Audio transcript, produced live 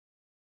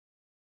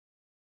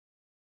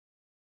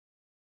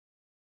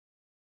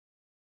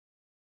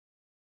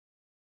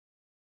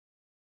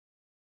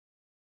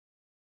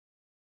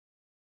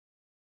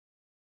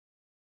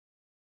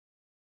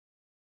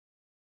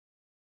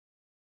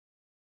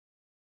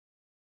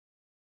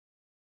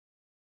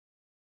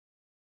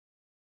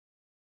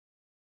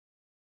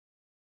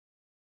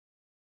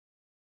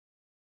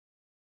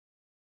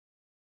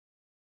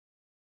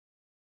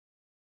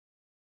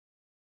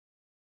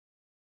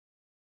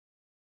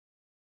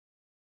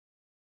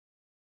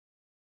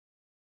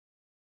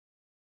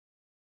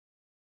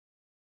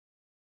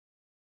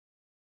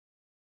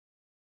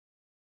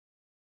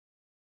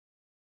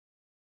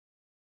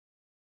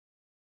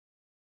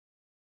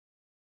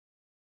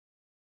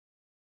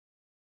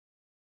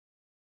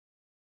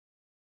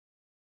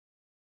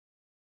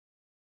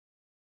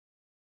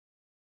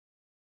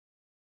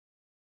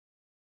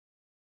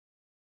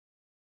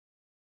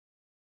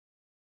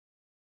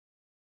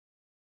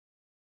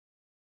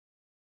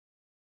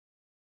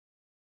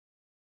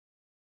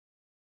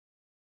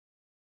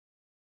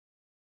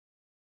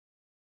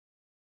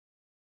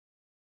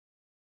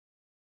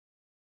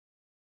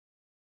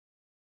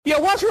Yeah,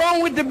 what's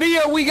wrong with the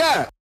beer we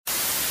got?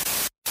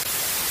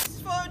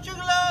 For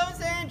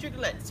juggalos and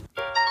juggalettes.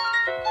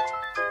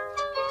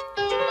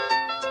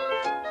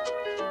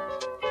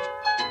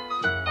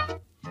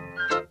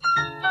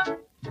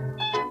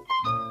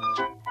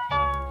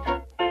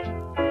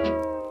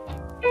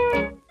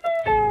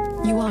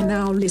 You are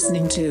now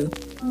listening to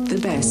the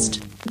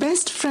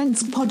Best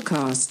Friends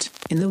podcast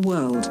in the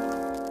world.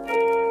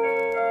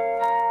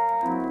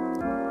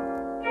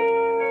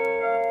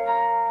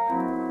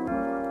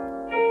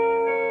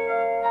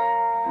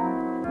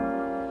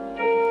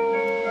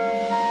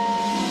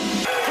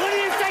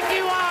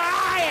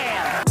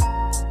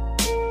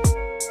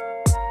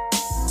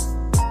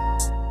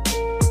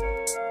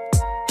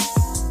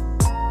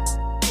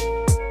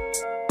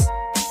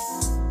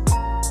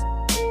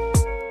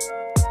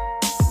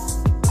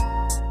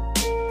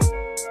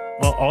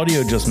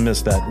 Audio just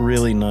missed that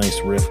really nice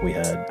riff we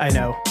had. I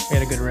know. We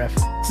had a good riff.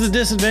 It's the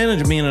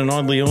disadvantage of being an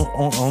oddly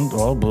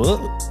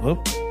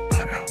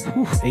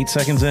 8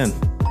 seconds in.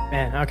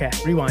 Man, okay.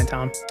 Rewind,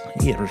 Tom.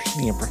 Yeah, Go.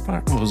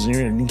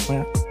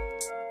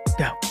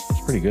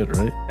 it's pretty good,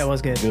 right? That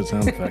was good. Good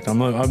sound effect.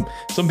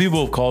 Some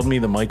people have called me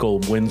the Michael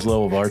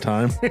Winslow of our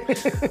time.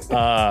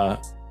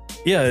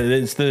 Yeah,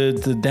 it's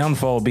the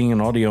downfall of being an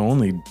audio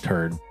only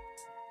turd.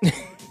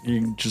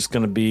 You're just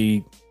gonna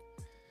be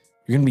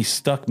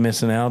stuck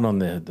missing out on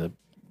the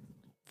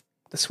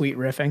sweet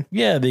riffing.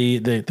 Yeah,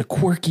 the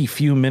quirky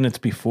few minutes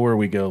before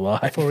we go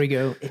live. Before we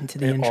go into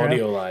the intro.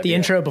 Audio live. The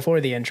intro before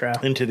the intro.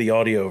 Into the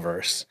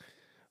audioverse.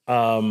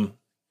 All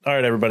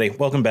right, everybody.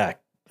 Welcome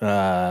back.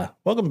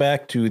 Welcome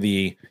back to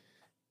the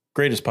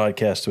greatest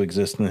podcast to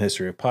exist in the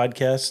history of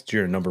podcasts. It's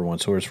your number one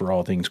source for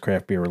all things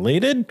craft beer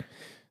related.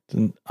 It's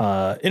an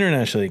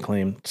internationally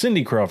acclaimed,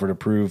 Cindy Crawford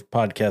approved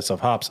podcast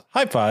of hops,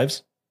 high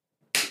fives,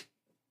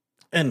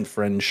 and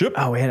friendship.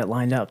 Oh, we had it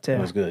lined up too.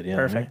 That was good. Yeah.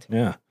 Perfect.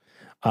 Yeah.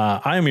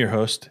 I am your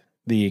host,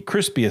 the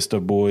crispiest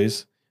of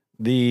boys,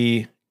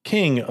 the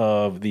king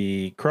of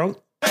the crunk.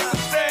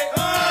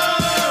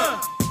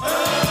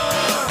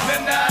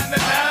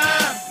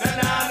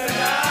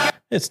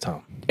 It's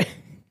Tom.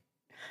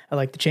 I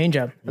like the change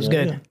up. It was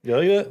good. You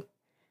like that?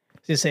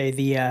 To say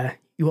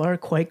you are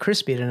quite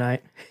crispy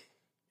tonight.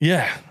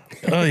 Yeah.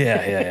 Oh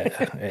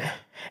yeah.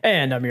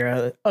 And I'm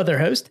your other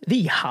host,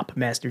 the Hop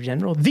Master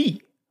General,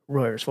 the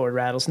Royersford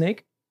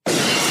Rattlesnake.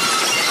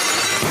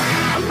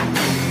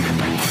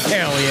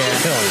 Hell yeah.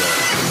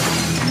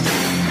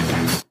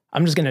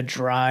 I'm just going to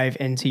drive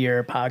into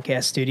your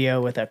podcast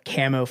studio with a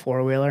camo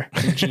four-wheeler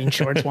and jean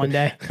shorts one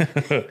day.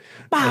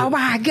 Oh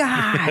my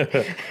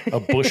God. A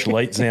Busch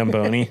Light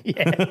Zamboni.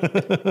 Yeah.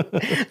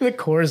 The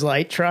Coors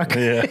Light truck.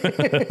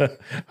 Yeah.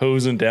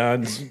 Hosing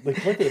down. It's like,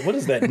 what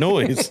is that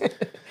noise?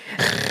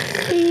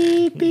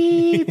 Beep,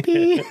 beep,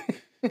 beep.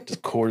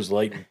 Just Coors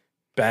Light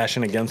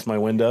bashing against my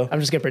window. I'm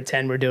just going to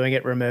pretend we're doing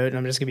it remote, and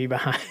I'm just going to be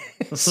behind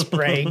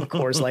spraying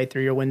Coors Light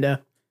through your window.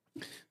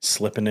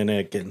 Slipping in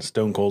it, getting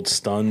stone cold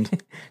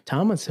stunned.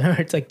 Tom it's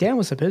like Dan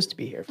was supposed to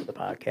be here for the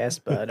podcast,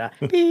 but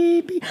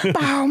beep, beep.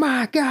 Oh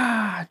my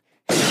God.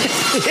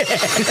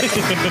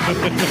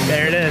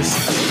 There it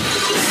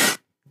is.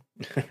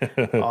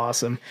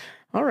 Awesome.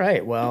 All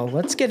right. Well,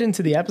 let's get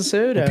into the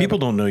episode. People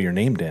don't know your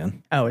name,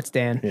 Dan. Oh, it's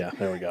Dan. Yeah,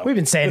 there we go. We've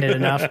been saying it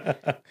enough.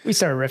 We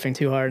started riffing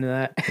too hard into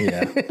that.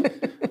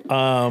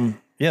 Yeah.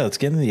 Yeah, let's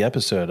get into the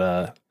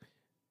episode.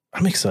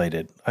 I'm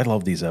excited. I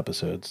love these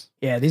episodes.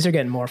 Yeah, these are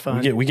getting more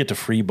fun. We get to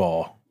free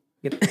ball.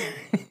 We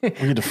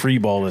get to free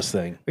ball this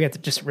thing. We get to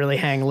just really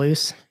hang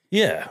loose.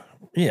 Yeah.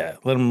 Yeah.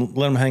 Let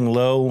them hang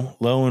low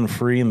and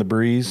free in the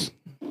breeze.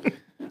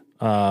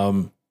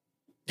 Yeah,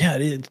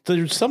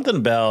 there's something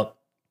about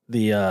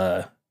doing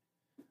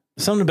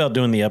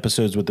the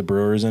episodes with the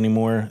Brewers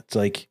anymore. It's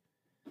like,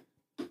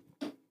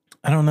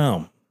 I don't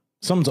know.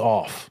 Something's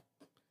off.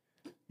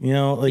 You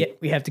know, like, yeah,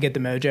 we have to get the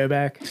mojo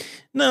back.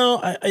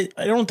 No, I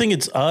don't think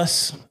it's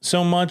us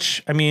so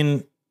much. I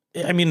mean,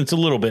 it's a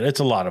little bit. It's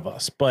a lot of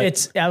us, but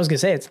I was gonna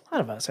say it's a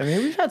lot of us. I mean,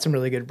 we've had some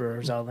really good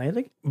brewers all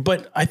lately.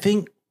 But I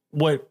think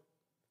what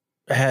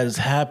has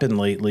happened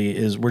lately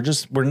is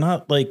we're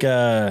not like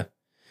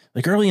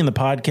early in the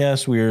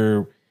podcast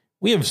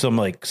we have some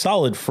like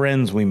solid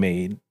friends we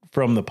made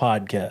from the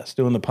podcast,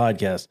 doing the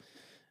podcast,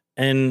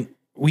 and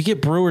we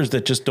get brewers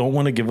that just don't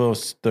want to give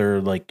us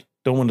don't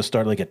want to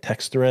start like a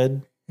text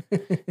thread.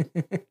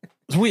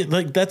 So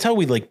that's how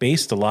we like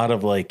based a lot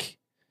of like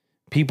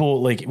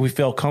people, like we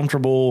felt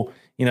comfortable,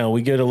 you know,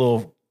 we get a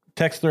little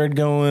text thread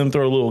going,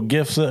 throw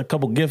a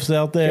couple gifts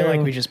out there. I feel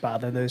like we just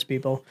bother those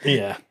people.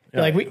 Yeah.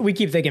 Like we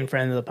keep thinking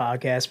friend of the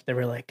podcast, but they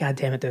were like, God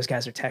damn it, those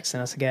guys are texting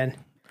us again.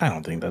 I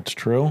don't think that's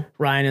true.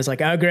 Ryan is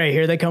like, oh great,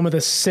 here they come with a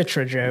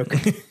Citra joke.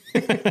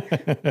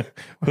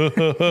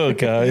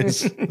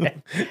 Guys.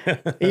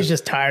 He's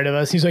just tired of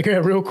us. He's like, yeah,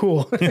 real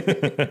cool.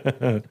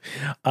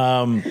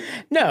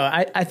 No,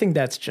 I think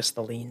that's just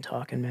the lean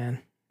talking, man.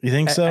 You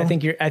think so? I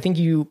think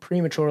you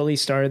prematurely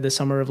started the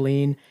summer of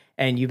lean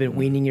and you've been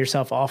weaning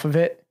yourself off of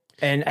it.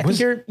 And I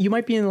think you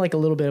might be in like a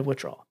little bit of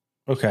withdrawal.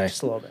 Okay.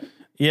 Just a little bit.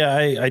 Yeah,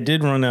 I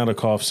did run out of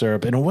cough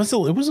syrup, and it was a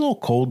little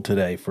cold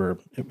today.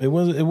 It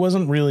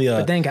wasn't really.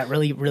 But then it got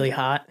really, really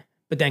hot,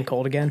 but then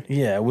cold again.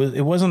 Yeah,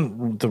 it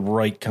wasn't the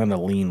right kind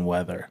of lean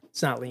weather.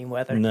 It's not lean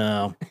weather.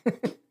 No.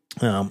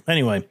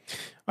 Anyway,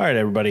 all right,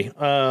 everybody.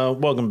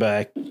 Welcome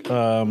back.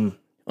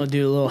 We'll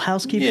do a little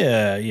housekeeping.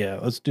 Yeah.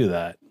 Let's do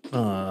that.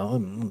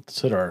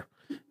 Let's hit our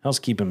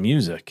housekeeping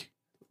music.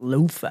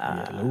 Lo-fi.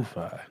 Yeah,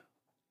 lo-fi.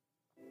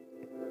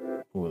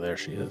 Oh, there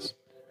she is.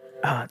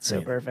 Oh, it's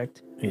so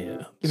perfect.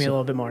 Yeah. Give me a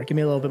little bit more. Give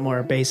me a little bit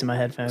more bass in my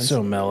headphones.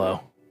 So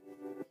mellow.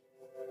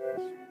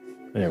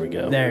 There we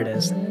go. There it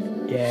is.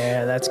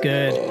 Yeah, that's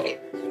good.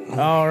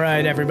 All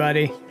right,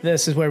 everybody.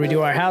 This is where we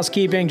do our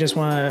housekeeping. Just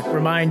want to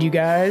remind you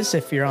guys,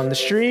 if you're on the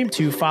stream,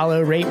 to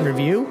follow, rate, and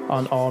review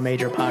on all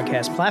major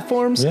podcast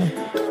platforms.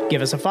 Yeah.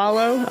 Give us a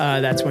follow.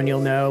 That's when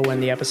you'll know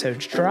when the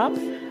episodes drop.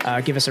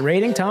 Give us a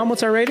rating. Tom,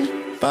 what's our rating?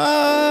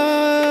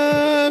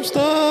 5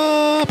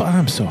 stop.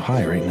 I'm so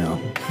high right now.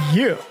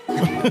 Yeah.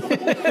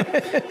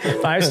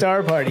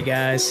 5-star party,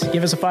 guys.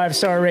 Give us a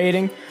 5-star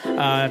rating.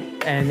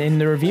 And in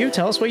the review,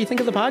 tell us what you think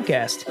of the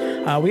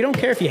podcast. We don't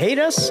care if you hate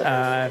us.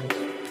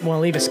 Want to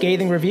leave a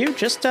scathing review?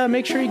 Just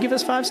make sure you give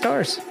us 5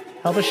 stars.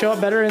 Help us show up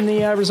better in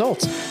the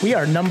results. We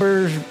are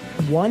number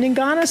 1 in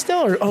Ghana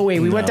still? Or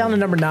we went down to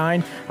number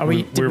 9.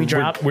 Did we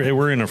drop?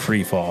 We're in a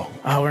free fall.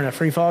 Oh, we're in a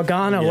free fall.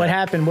 Ghana, what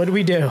happened? What did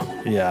we do?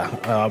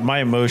 Yeah, my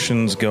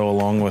emotions go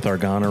along with our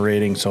Ghana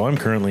rating, so I'm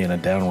currently in a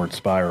downward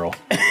spiral.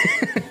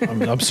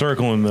 I'm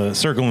circling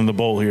the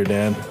bowl here,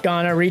 Dan.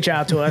 Ghana, reach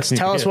out to us.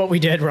 Tell us what we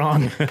did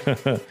wrong,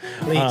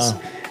 please.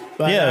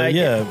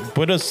 But,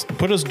 Put us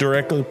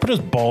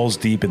balls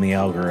deep in the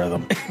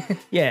algorithm.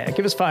 Yeah,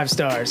 give us 5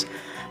 stars.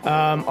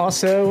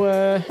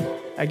 Also,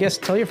 I guess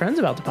tell your friends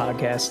about the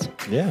podcast.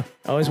 Yeah.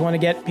 Always want to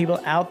get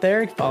people out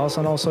there. Follow us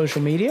on all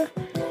social media.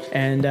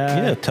 And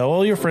tell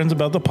all your friends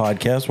about the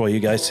podcast while you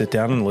guys sit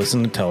down and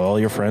listen to Tell All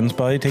Your Friends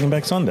by Taking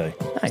Back Sunday.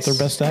 Nice. It's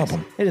their best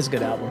album. It is a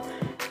good album.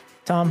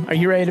 Tom, are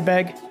you ready to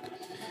beg?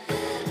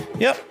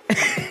 Yep.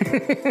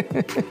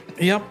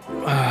 Yep.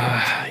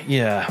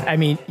 Yeah. I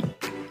mean,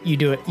 you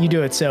do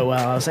it so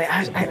well. I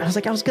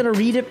was gonna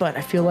read it, but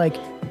I feel like,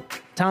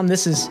 Tom,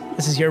 this is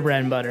your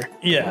bread and butter.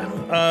 Yeah.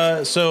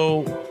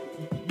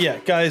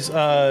 Guys.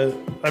 I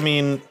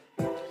mean,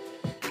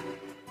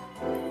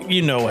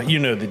 you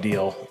know the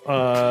deal.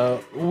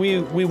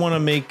 We want to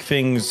make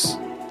things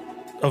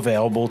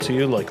available to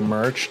you, like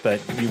merch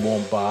that you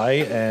won't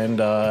buy, and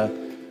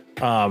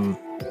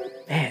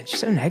man, you're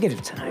so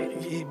negative tonight.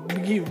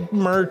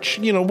 Merch.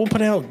 We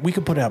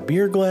could put out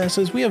beer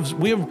glasses.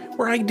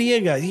 We're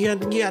idea guys. You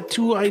got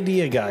 2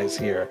 idea guys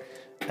here,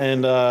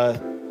 and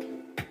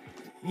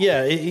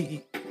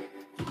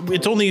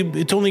it's only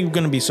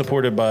going to be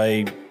supported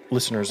by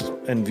listeners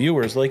and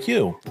viewers like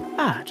you.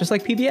 Just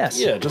like PBS.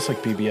 Yeah, just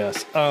like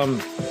PBS.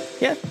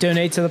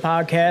 Donate to the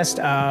podcast,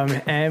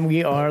 and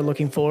we are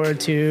looking forward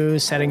to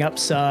setting up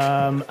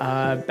some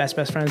Best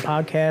Friends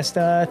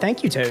podcast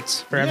thank you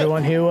totes for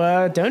everyone who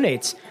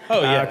donates.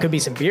 Oh, yeah. Could be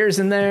some beers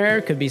in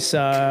there. Could be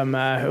some,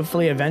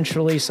 hopefully,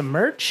 eventually some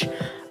merch.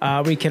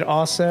 We could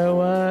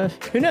also,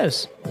 who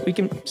knows? We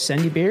can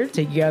send you beer,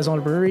 take you guys on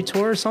a brewery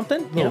tour or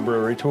something.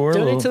 Brewery tour.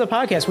 Donate to the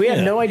podcast. We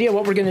have no idea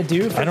what we're going to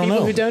do for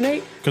people who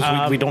donate.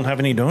 Because we don't have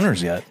any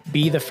donors yet.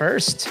 Be the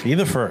first. Be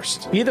the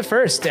first.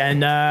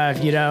 And,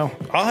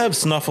 I'll have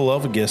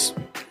Snuffleupagus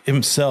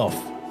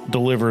himself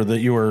deliver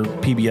your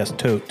PBS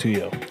tote to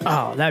you.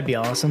 Oh, that'd be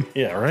awesome.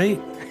 Yeah, right?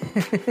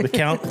 The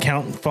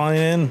count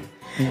flying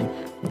in.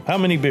 How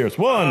many beers?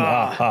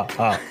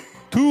 1.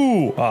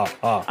 2.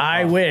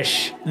 I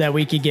wish that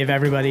we could give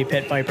everybody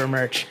Pit Viper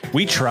merch.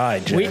 We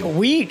tried, Jen.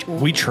 We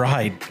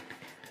tried.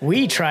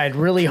 We tried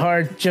really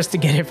hard just to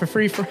get it for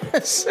free for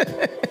us.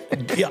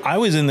 Yeah, I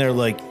was in there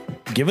like,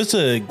 give us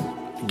a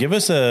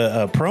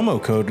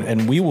promo code,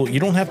 and we will.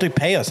 You don't have to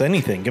pay us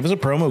anything. Give us a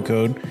promo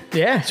code,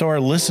 so our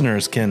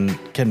listeners can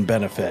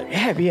benefit.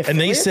 Yeah, be affiliates. And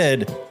they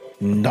said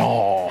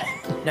no.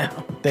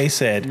 They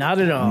said not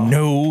at all.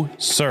 No,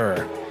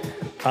 sir.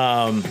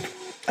 I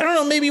don't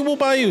know. Maybe we'll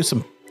buy you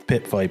some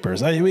Pit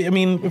Vipers. I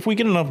mean, if we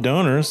get enough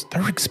donors,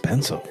 they're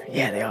expensive.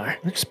 Yeah, they are.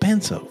 They're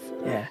expensive.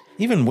 Yeah.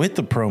 Even with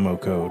the promo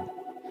code.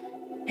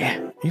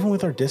 Yeah. Even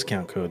with our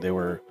discount code, they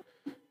were.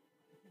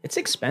 It's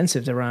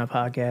expensive to run a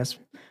podcast,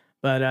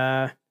 but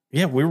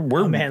yeah,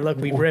 we're. Oh man, look,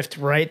 we riffed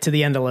right to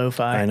the end of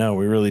lo-fi. I know,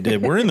 we really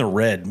did. We're in the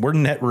red. We're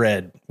net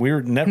red.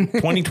 We're net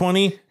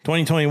 2020,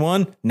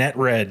 2021, net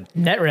red.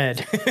 Net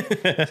red.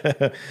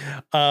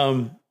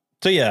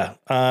 So yeah,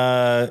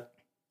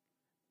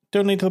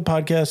 donate to the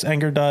podcast,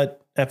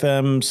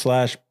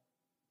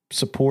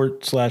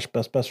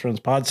 anchor.fm/support/best friends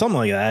pod, something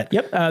like that.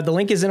 Yep. The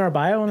link is in our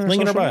bio on our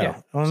link in our bio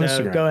media. on so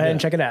Instagram. Go ahead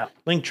and check it out.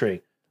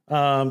 Linktree.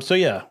 So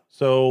yeah.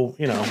 So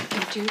You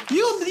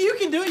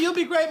can do it. You'll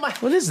be great.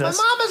 What is this?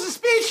 My mom has a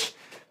speech.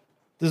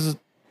 This is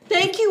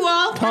Thank you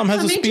all Tom for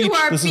has a coming speech. to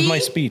our This is my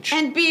beef speech.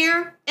 and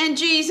beer and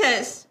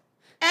Jesus.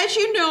 As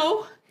you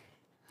know,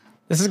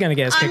 This is going to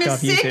get us I'm kicked as off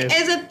sick YouTube.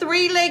 as a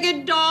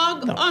 3-legged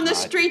dog on the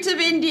streets of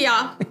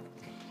India.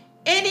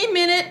 Any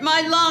minute,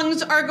 my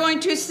lungs are going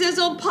to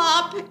sizzle,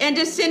 pop, and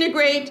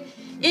disintegrate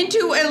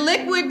into a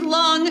liquid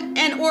lung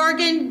and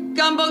organ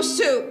gumbo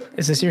soup.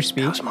 Is this your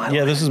speech?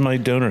 Yeah, this is my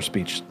donor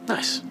speech.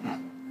 Nice.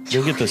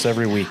 You'll get this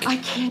every week. I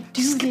can't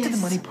do Just this. get to the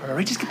money part, all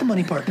right? Just get the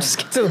money part. Just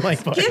get to the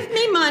mic part. Give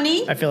me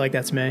money. I feel like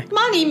that's me.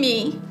 Money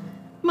me.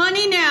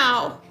 Money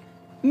now.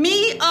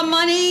 Me a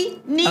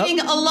money needing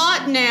a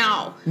lot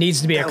now.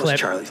 Needs to be a That was clip.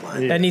 Charlie's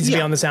line. That needs to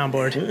be on the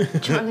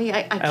soundboard. Charlie,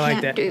 I I like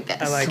can't that. do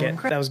this. I like it.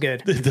 That was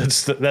good.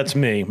 That's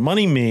me.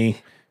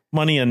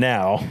 Money a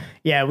now.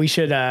 Yeah, we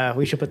should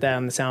put that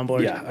on the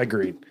soundboard. Yeah,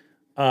 agreed.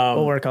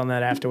 We'll work on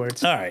that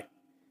afterwards. All right.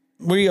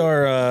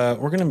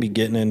 We're gonna be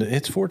getting into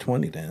it's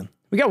 420, Dan.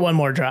 We got one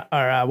more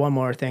one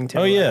more thing to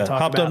Oh yeah,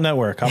 talk Hopped about. Up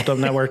Network,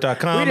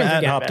 hoppedupnetwork.com We didn't at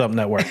forget Hopped that. Up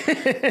Network.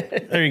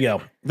 There you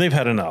go. They've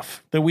had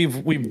enough. That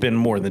we've been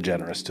more than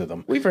generous to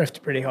them. We've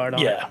riffed pretty hard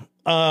on it. Yeah.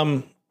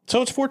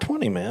 So it's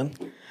 420, man.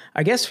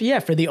 I guess, yeah,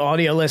 for the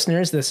audio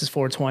listeners, this is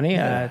 420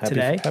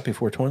 today. Happy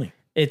 420.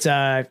 It's,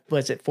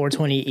 what's it,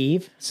 420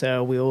 Eve.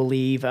 So we will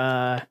leave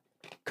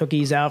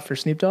cookies out for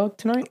Snoop Dogg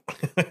tonight.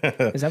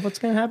 Is that what's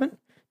going to happen?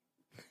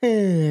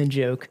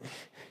 Joke.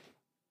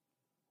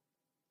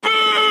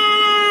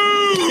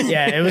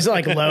 Yeah, it was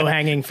like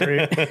low-hanging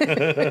fruit.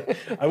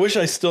 I wish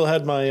I still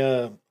had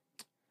my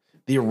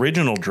the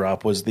original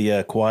drop was the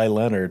Kawhi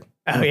Leonard.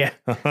 Oh, yeah.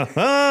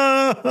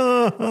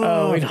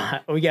 Oh,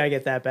 we got to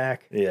get that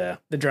back. Yeah.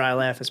 The dry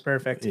laugh is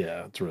perfect.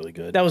 Yeah, it's really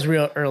good. That was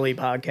real early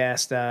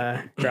podcast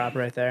drop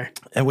right there.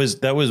 That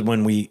was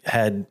when we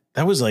had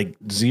that was like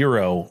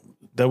zero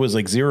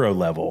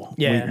level.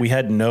 Yeah. We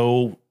had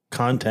no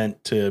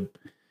content to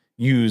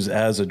use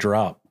as a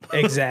drop.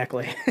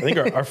 Exactly. I think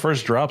our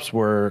first drops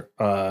were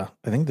I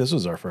think this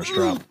was our first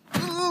drop.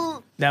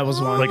 That was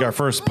one. Like our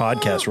first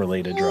podcast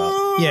related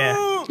drop. Yeah.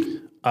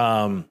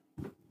 All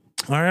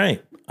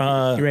right.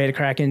 You ready to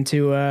crack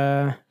into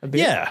a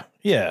beer?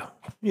 Yeah.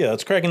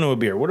 Let's crack into a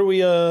beer. What are we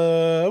what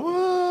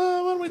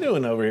are we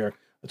doing over here?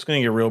 It's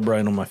gonna get real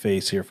bright on my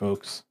face here,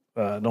 folks.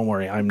 Don't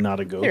worry, I'm not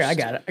a ghost. Here, I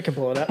got it. I can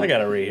pull it up. I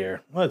got it right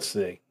here. Let's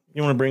see.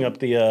 You want to bring up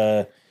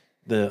the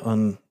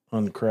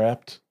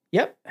uncrapped?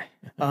 Yep.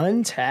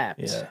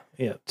 Untapped.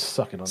 Yeah.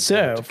 Suck it on.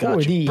 So, God, for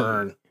you the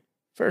burn.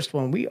 first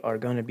one we are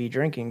going to be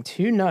drinking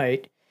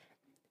tonight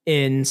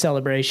in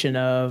celebration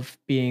of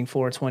being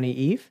 420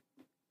 Eve.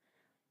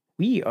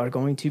 We are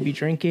going to be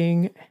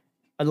drinking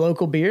a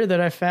local beer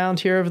that I found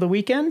here over the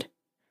weekend.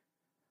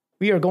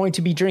 We are going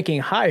to be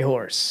drinking High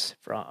Horse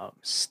from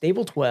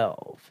Stable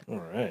 12.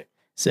 All right.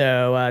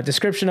 So,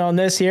 description on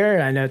this here.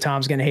 I know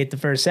Tom's going to hate the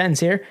first sentence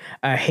here.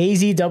 A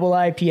hazy double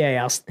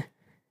IPA.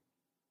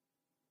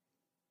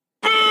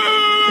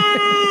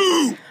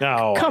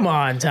 No. Come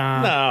on,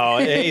 Tom. No,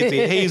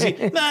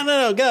 hazy.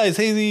 No, guys,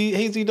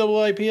 hazy double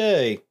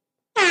IPA.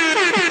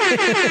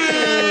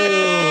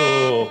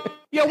 Oh.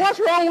 Yo, what's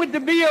wrong with the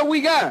beer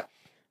we got?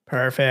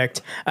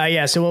 Perfect.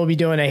 Yeah, so we'll be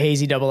doing a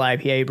hazy double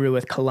IPA brew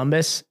with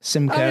Columbus, I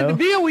mean, the Simcoe,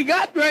 beer we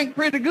got drank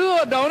pretty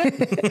good, don't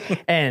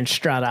it? and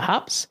Strata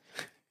hops.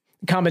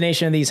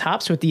 Combination of these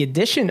hops with the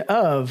addition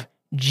of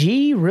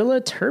G-Rilla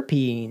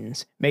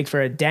terpenes make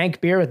for a dank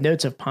beer with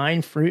notes of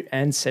pine, fruit,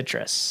 and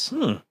citrus.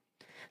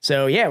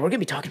 So, yeah, we're going to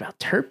be talking about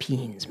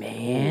terpenes,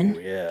 man. Oh,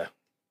 yeah.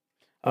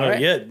 All right.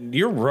 Yeah,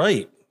 you're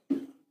right.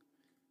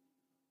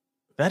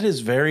 That is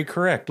very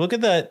correct. Look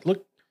at that.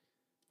 Look.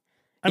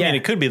 I Yeah. mean,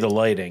 it could be the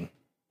lighting.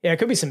 Yeah, it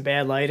could be some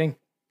bad lighting,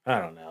 I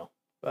don't know.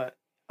 but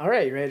all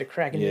right, you ready to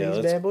crack into these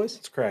let's- bad boys?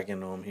 Let's crack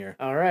into them here.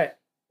 All right.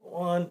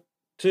 1,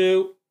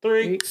 2,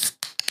 3.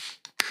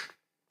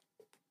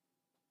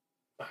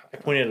 I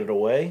pointed it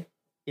away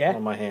Yeah.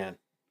 on my hand.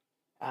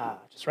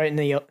 Just right in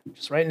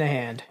the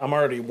hand. I'm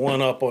already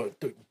one up on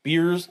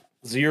beers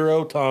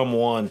 0, Tom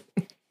 1.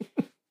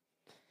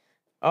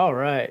 All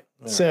right.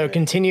 So right.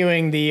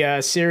 continuing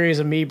the series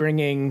of me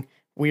bringing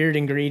weird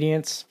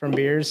ingredients from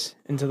beers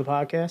into the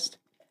podcast,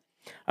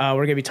 we're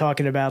going to be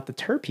talking about the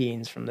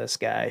terpenes from this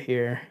guy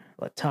here.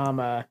 Let Tom,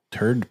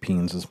 Turd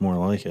peens is more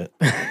like it.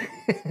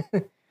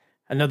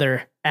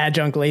 another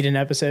adjunct laden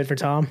episode for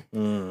Tom.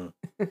 Mm.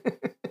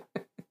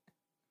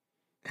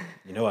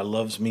 You know, I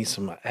loves me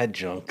some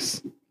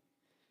adjuncts.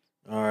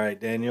 All right,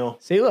 Daniel.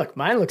 See, look,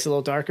 mine looks a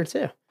little darker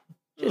too.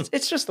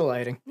 It's just the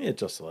lighting. Yeah,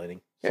 just the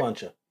lighting. Here.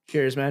 Slancha.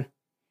 Cheers, man.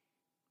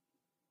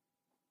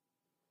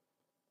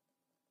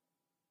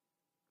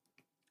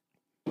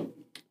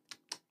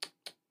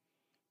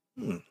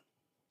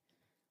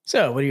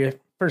 So, what are your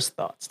first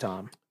thoughts,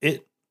 Tom?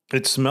 It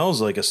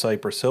smells like a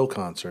Cypress Hill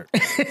concert.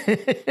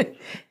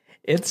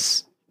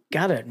 It's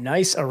got a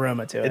nice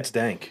aroma to it. It's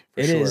dank.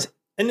 For It sure. is.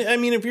 And I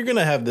mean, if you're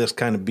gonna have this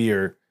kind of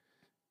beer,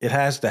 it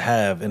has to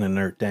have an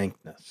inert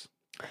dankness.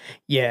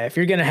 Yeah, if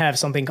you're gonna have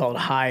something called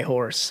High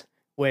Horse,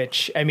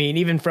 which I mean,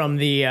 even from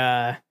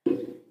the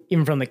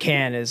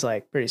can is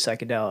like pretty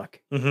psychedelic.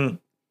 Mm-hmm.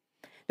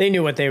 They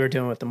knew what they were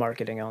doing with the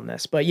marketing on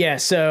this, but yeah.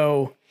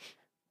 So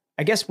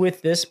I guess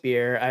with this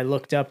beer, I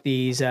looked up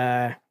these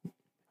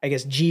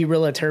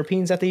G-Rilla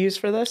terpenes that they use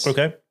for this.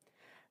 Okay.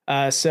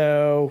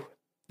 So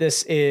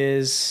this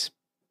is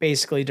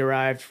basically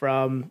derived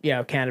from,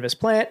 cannabis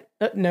plant.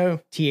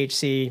 No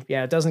THC.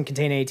 Yeah, it doesn't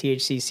contain any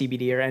THC,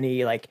 CBD, or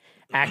any like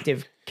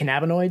active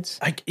cannabinoids.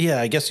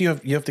 I guess you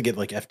have to get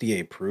like FDA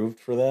approved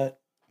for that.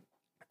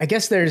 I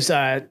guess there's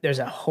a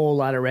whole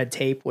lot of red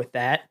tape with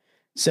that.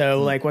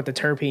 So like what the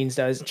terpenes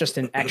does, just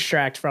an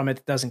extract from it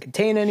that doesn't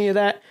contain any of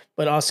that,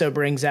 but also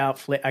brings out,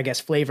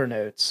 flavor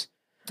notes.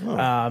 Oh.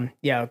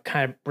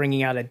 Kind of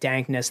bringing out a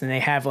dankness. And they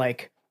have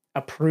like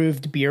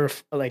approved beer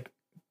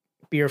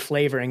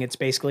flavoring. It's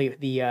basically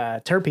the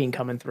terpene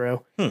coming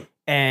through,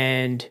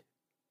 and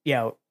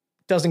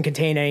doesn't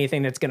contain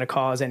anything that's going to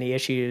cause any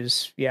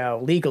issues,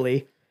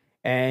 legally,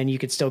 and you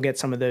could still get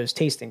some of those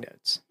tasting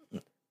notes.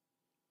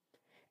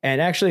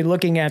 And actually,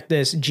 looking at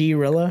this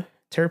G-Rilla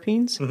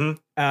terpenes,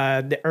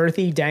 the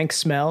earthy, dank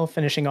smell,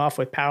 finishing off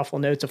with powerful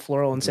notes of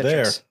floral and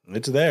citrus.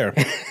 It's there.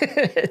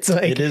 It's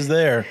like it is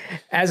there.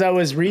 As I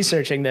was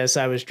researching this,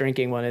 I was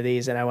drinking one of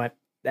these, and I went,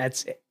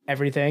 "That's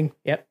everything."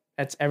 Yep.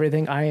 That's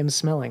everything I am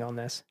smelling on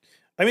this.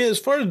 I mean, as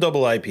far as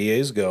double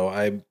IPAs go,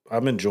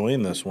 I'm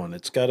enjoying this one.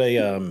 It's got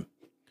a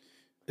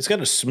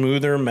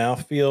smoother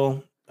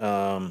mouthfeel.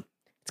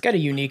 It's got a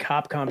unique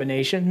hop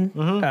combination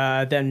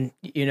than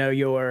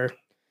your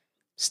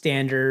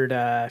standard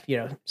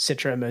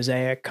Citra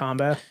Mosaic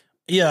combo.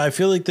 Yeah, I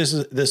feel like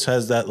this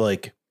has that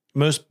like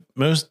most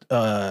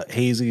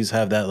hazies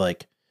have that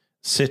like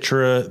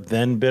Citra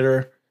then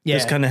bitter. Yeah.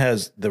 This kind of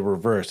has the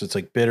reverse. It's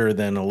like bitter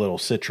then a little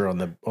Citra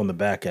on the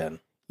back end.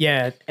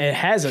 Yeah, it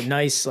has a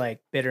nice like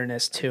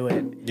bitterness to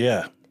it.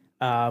 Yeah.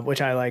 Which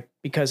I like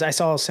because I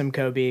saw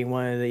Simcoe being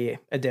one of the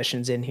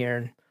additions in here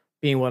and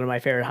being one of my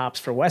favorite hops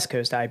for West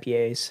Coast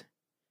IPAs.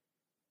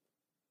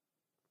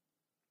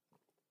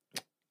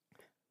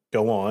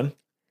 Go on.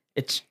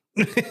 It's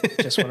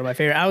just one of my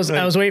favorite. I was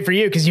waiting for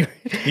you because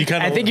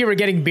I think you were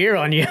getting beer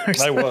on you.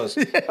 I was.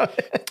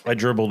 I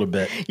dribbled a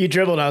bit. You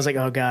dribbled. I was like,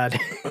 oh God.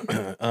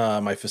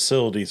 My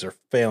facilities are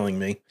failing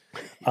me.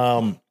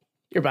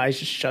 Your body's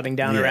just shutting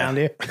down around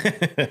you.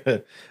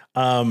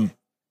 I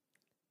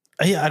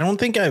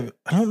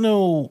don't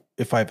know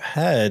if I've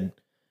had,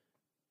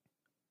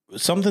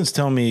 something's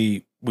telling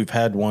me we've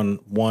had one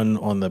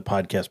on the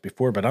podcast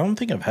before, but I don't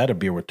think I've had a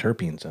beer with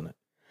terpenes in it.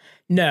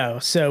 No.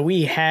 So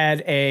we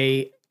had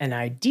an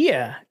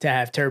idea to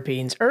have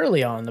terpenes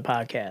early on in the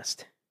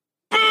podcast.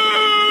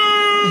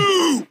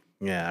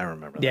 Yeah, I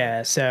remember that.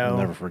 Yeah. So I'll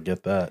never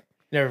forget that.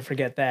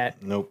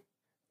 Nope.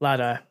 A lot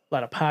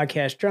of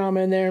podcast drama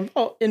in there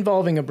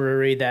involving a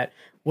brewery that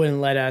wouldn't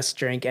let us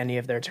drink any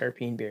of their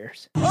terpene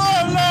beers. Oh,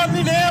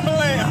 Lord, the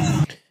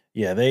ambulance!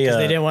 Yeah, they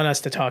didn't want us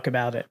to talk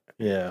about it.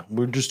 Yeah,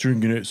 we're just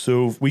drinking it,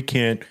 so we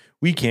can't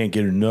get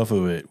enough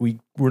of it.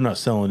 We're not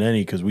selling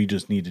any because we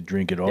just need to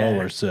drink it all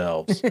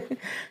ourselves.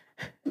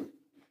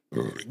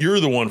 You're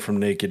the one from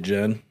Naked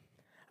Jen.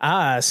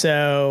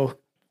 So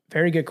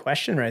very good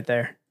question right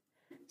there.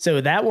 So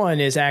that one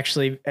is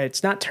actually,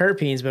 it's not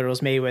terpenes, but it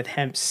was made with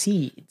hemp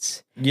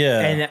seeds.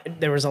 Yeah. And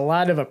there was a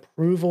lot of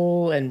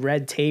approval and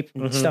red tape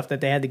and stuff that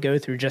they had to go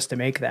through just to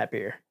make that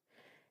beer.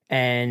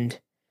 And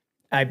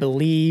I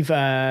believe,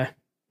 it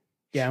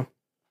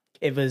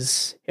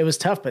was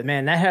tough, but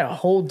man, that had a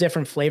whole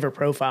different flavor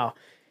profile.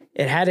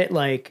 It had it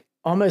like,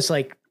 almost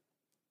like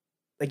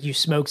you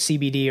smoked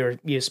CBD or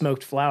you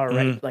smoked flower,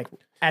 right? Like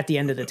at the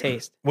end of the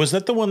taste. Was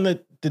that the one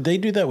did they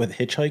do that with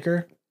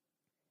Hitchhiker?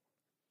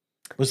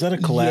 Was that a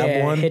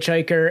collab one?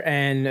 Hitchhiker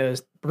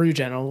and Brew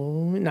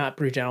Gentleman, not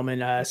Brew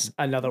Gentleman,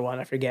 another one,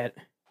 I forget.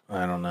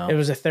 I don't know. There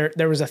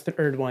was a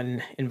third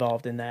one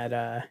involved in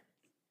that.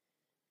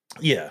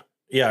 Yeah.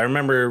 Yeah, I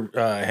remember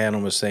Hannah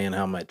was saying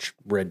how much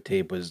red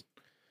tape was.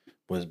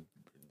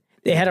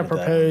 They had a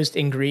proposed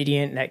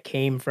ingredient that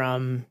came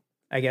from,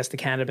 I guess, the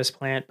cannabis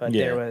plant, but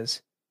there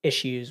was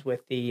issues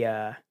with the,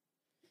 I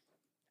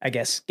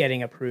guess,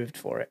 getting approved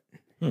for it.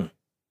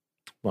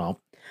 Well.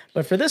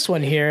 But for this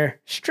one here,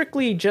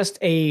 strictly just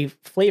a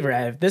flavor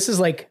additive. This is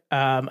like,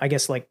 I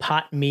guess, like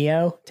pot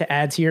Mio to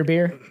add to your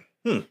beer.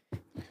 A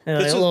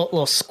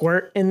little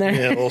squirt in there.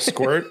 Yeah, a little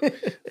squirt.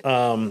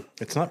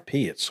 It's not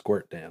pee, it's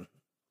squirt, Dan.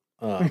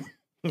 But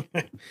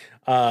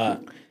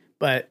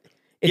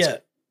it's,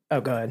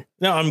 oh, go ahead.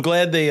 No, I'm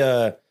glad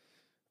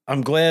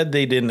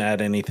they didn't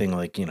add anything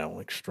like,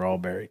 like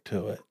strawberry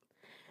to it.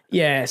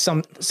 Yeah,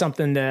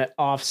 something to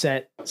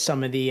offset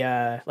some of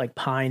the like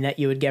pine that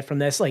you would get from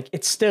this. Like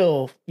it's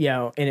still,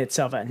 in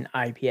itself an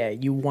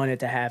IPA. You want it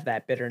to have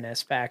that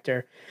bitterness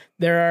factor.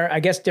 There are, I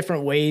guess,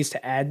 different ways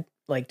to add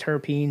like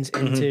terpenes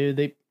into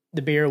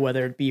the beer,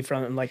 whether it be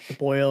from like the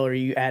boil or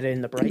you add it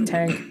in the bright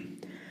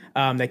tank.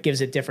 That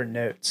gives it different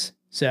notes.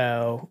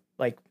 So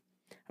like,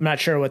 I'm not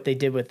sure what they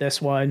did with this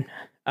one,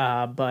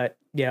 but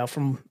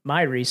from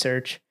my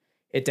research,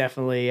 it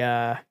definitely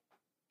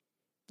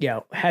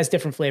has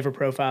different flavor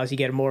profiles. You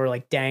get more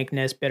like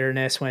dankness,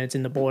 bitterness when it's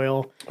in the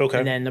boil. Okay.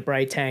 And then the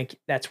bright tank,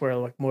 that's where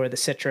like more of the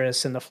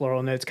citrus and the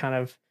floral notes kind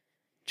of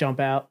jump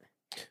out.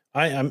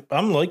 I'm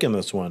liking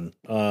this one.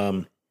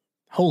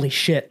 Holy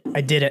shit, I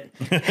did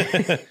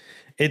it.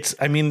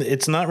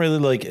 It's not really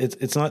like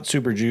it's not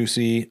super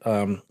juicy.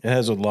 It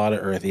has a lot of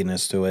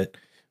earthiness to it,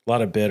 a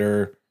lot of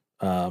bitter.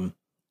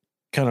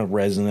 kind of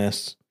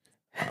resinous.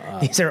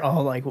 These are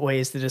all like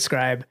ways to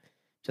describe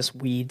just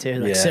weed too.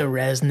 Like Yeah. so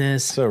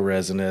resinous. So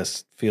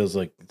resinous, feels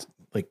like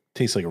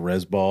tastes like a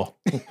res ball.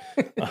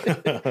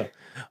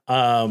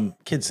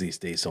 Kids these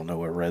days don't know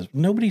what res.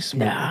 Nobody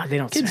smokes. Nah, they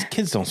don't.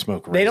 Kids don't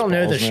smoke. They res don't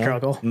know the balls now.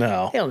 struggle.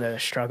 No, They don't know the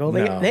struggle.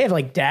 No. They have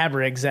like dab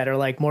rigs that are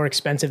like more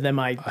expensive than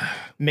my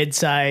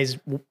mid-size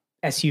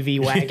SUV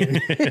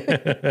wagon.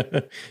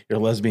 your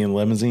lesbian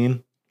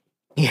limousine.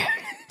 Yeah.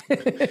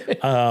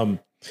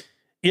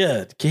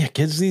 Yeah.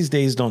 Kids these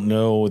days don't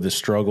know the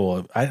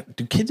struggle.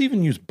 Do kids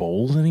even use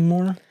bowls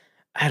anymore?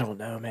 I don't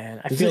know, man.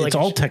 I It's feel like it's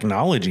all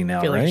technology now,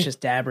 I feel right? like it's just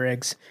dab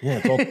rigs.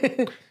 Yeah,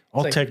 it's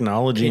all like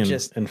technology it and,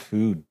 just- and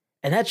food.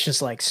 And that's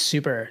just like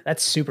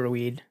that's super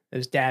weed.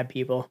 Those dab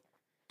people.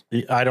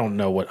 I don't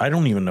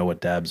even know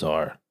what dabs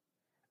are.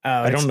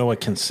 I don't know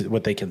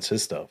what they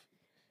consist of.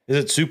 Is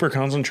it super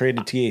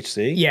concentrated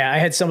THC? Yeah, I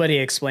had somebody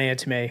explain it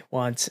to me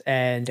once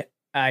and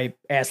I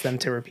asked them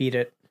to repeat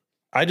it.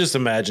 I just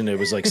imagine it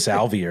was like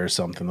salvia or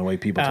something, the way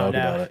people talk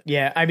about it.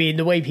 Yeah, I mean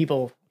the way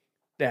people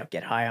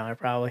get high on it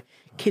probably.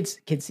 Kids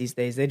these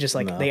days, they just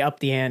No. they up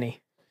the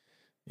ante.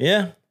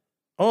 Yeah.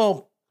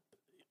 Oh,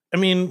 I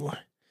mean,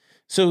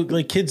 so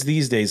like kids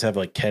these days have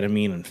like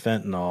ketamine and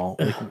fentanyl.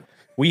 Like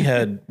we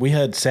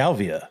had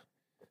salvia.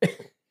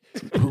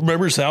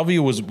 Remember,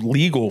 salvia was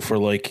legal for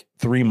like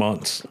 3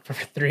 months. For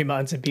 3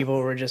 months and people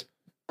were just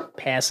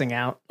passing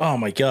out. Oh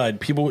my God.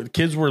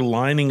 Kids were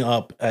lining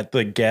up at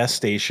the gas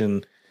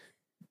station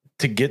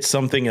to get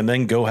something and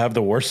then go have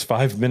the worst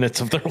 5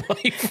 minutes of their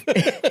life.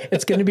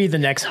 It's going to be the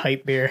next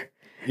hype beer.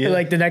 Yeah.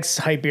 Like the next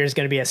hype beer is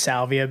going to be a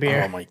salvia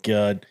beer. Oh my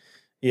God.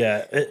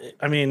 Yeah.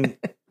 I mean,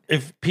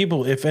 if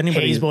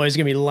anybody, Hayes Boys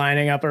going to be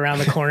lining up around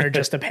the corner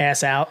just to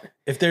pass out.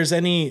 if there's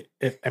anybody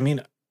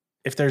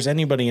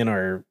in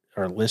our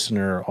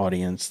listener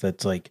audience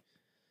that's like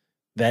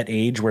that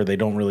age where they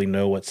don't really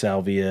know what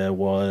salvia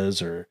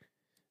was, or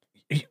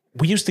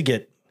we used to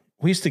get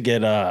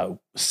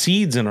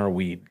seeds in our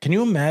weed. Can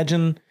you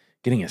imagine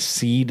getting a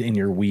seed in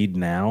your weed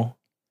now?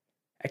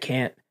 I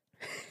can't.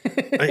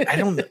 I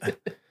don't.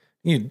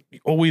 You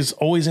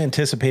always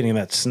anticipating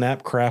that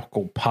snap,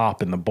 crackle,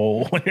 pop in the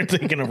bowl when you're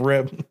thinking of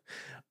rib.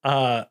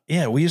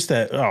 Yeah, we used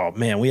to. Oh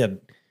man, we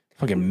had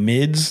fucking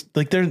mids.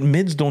 Like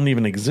mids don't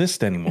even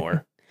exist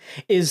anymore.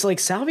 Is like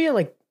salvia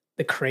like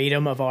the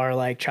kratom of our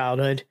like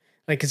childhood?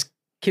 Like, cause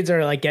kids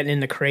are like getting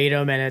into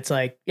kratom and it's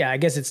like, yeah, I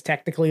guess it's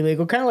technically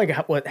legal. Kind of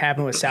like what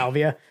happened with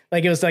salvia.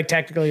 Like it was like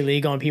technically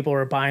legal and people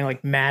were buying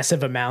like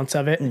massive amounts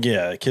of it.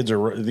 Yeah, kids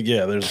are.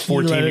 Yeah, there's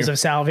Kilos of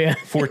salvia.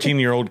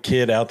 14-year-old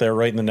kid out there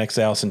writing the next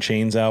Alice in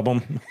Chains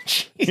album.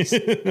 Jeez.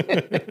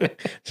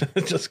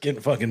 Just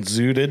getting fucking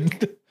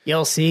zooted.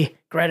 You'll see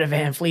Greta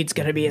Van Fleet's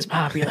going to be as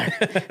popular.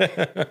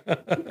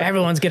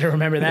 Everyone's going to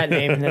remember that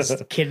name. And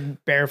this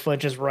kid barefoot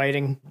just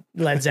writing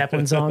Led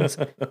Zeppelin songs.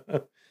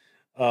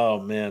 Oh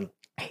man,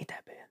 I hate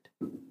that band.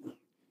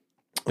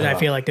 And I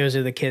feel like those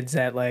are the kids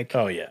that like,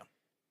 oh yeah.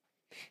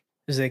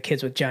 those are the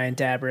kids with giant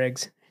dab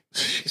rigs.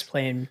 Just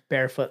playing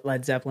barefoot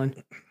Led Zeppelin.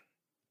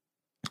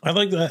 I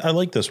like that. I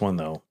like this one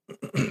though.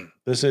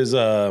 This is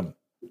a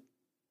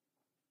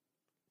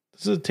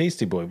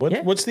Tasty Boy.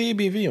 What's the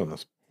ABV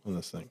on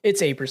this thing?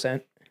 It's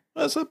 8%.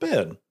 That's not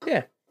bad.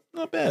 Yeah.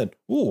 Not bad.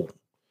 Ooh.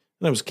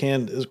 And it was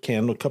canned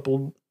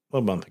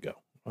a month ago.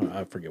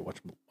 I forgot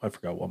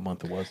what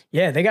month it was.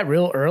 Yeah, they got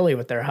real early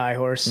with their high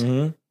horse.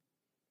 Mm-hmm.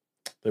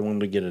 They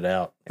wanted to get it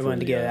out. They wanted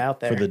to get it out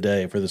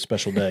there. For the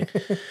special day.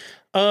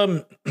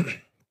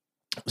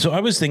 So I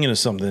was thinking of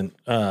something.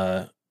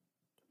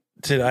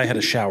 Today I had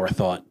a shower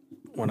thought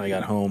when I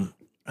got home.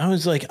 I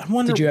was like, I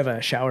wonder. Did you have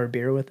a shower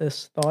beer with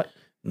this thought?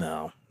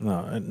 No.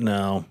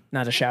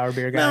 Not a shower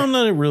beer guy? No, I'm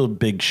not a real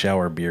big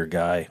shower beer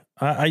guy.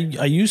 I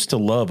used to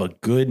love a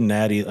good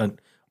an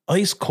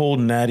ice cold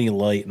natty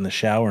light in the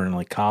shower in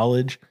like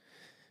college.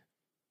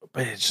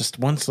 But it's just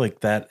once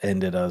like that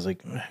ended, I was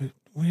like,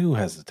 who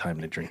has the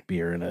time to drink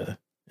beer in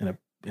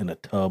a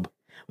tub?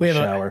 We have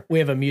shower. We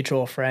have a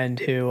mutual friend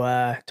who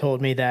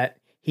told me that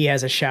he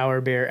has a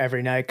shower beer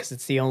every night because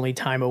it's the only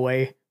time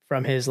away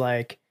from his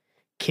like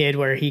kid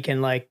where he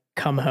can like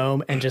come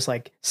home and just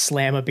like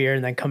slam a beer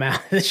and then come out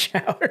of the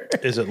shower.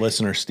 Is it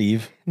listener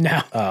Steve?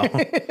 No. Oh.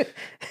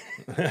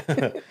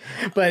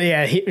 But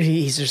yeah,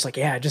 he's just like,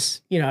 yeah,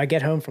 just, I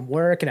get home from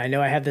work and I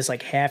know I have this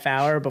like half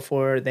hour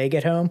before they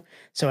get home.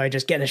 So I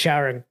just get in the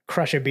shower and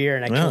crush a beer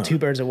and I kill two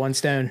birds with one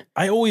stone.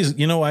 I always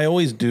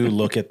do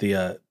look at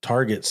the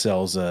Target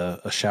sells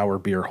a shower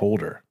beer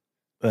holder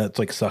that's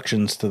like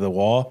suctions to the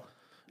wall.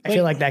 I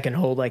feel like that can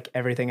hold like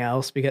everything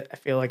else because I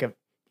feel like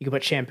you could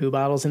put shampoo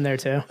bottles in there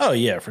too. Oh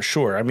yeah, for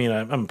sure. I mean,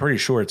 I'm pretty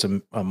sure it's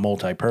a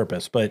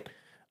multi-purpose, but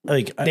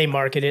like they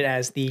market it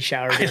as the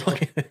shower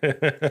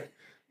beer.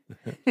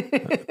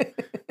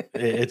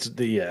 It's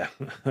the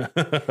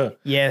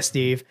yeah,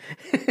 Steve.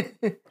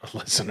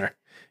 Listener.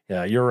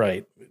 Yeah, you're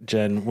right,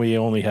 Jen. We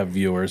only have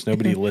viewers.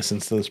 Nobody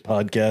listens to this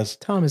podcast.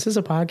 Tom, is this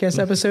a podcast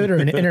episode or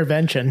an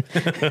intervention?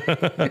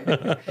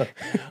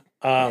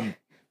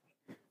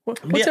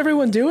 What's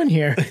everyone doing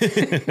here?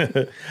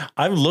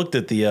 I've looked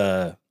at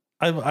the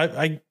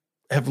I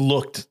have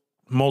looked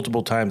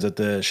multiple times at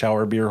the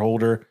shower beer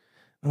holder.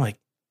 I'm like,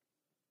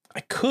 I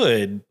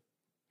could.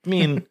 I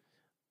mean,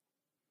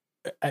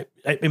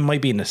 it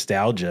might be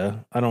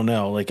nostalgia. I don't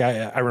know. Like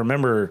I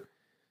remember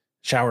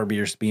shower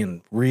beers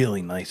being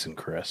really nice and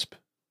crisp.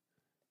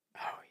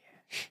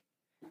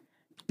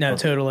 No,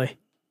 totally.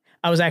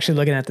 I was actually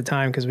looking at the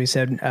time because we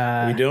said,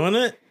 we doing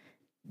it?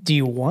 Do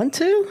you want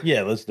to?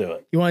 Yeah, let's do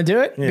it. You want to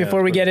do it Yeah,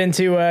 before we get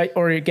into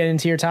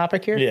your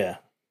topic here? Yeah.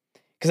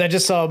 Because I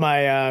just saw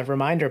my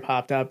reminder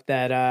popped up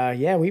that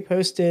we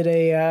posted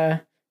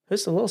a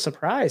little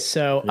surprise.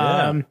 So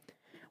Yeah.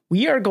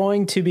 we are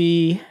going to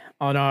be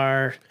on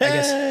our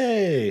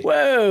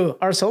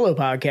our solo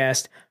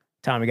podcast.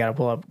 Tom, you got to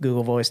pull up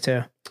Google Voice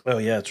too. Oh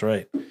yeah, that's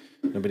right.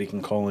 Nobody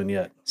can call in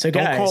yet. So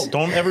guys,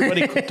 don't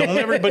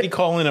everybody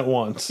call in at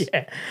once.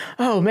 Yeah.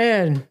 Oh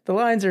man, the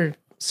lines are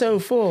so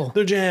full.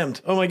 They're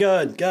jammed. Oh my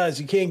God, guys,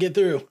 you can't get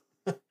through.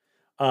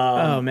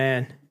 Oh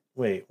man.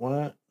 Wait, what?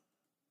 I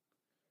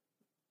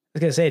was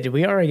gonna say, did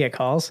we already get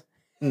calls?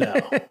 No,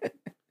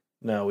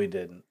 no, we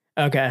didn't.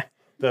 Okay.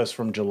 That's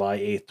from July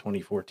 8th,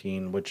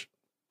 2014, which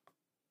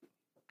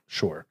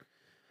sure.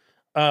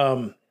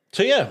 So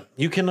yeah,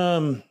 you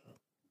can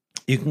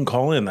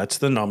call in. That's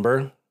the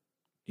number.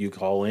 You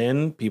call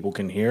in, people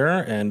can hear,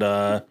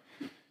 and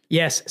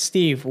yes,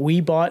 Steve, we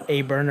bought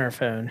a burner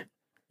phone.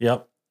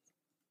 yep.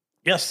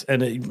 Yes,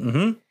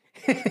 and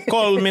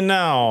call me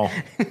now.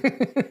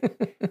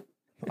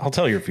 I'll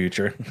tell your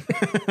future.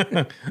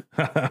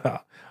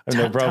 I have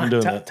no problem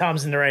doing that.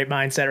 Tom's in the right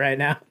mindset right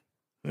now.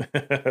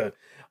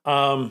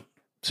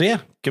 So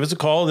yeah, give us a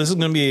call. This is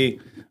going to be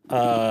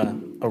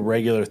a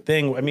regular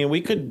thing. I mean,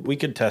 we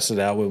could test it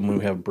out when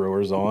we have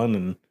brewers on,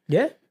 and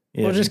Yeah.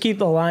 We'll just keep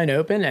the line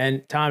open.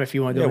 And Tom, if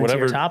you want to go into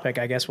your whatever. topic,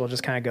 I guess we'll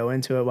just kind of go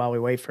into it while we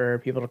wait for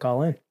people to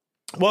call in.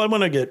 well,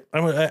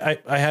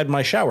 I had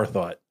my shower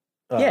thought.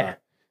 Yeah.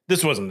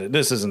 This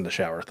isn't the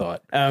shower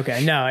thought.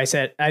 Okay. No,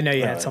 I know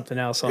you had something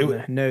else on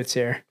the notes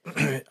here.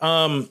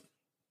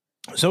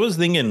 So I was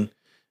thinking,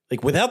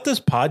 like, without this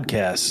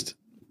podcast,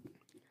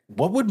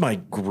 what would my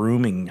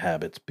grooming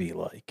habits be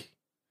like?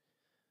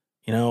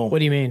 You know, What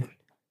do you mean?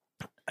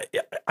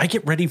 I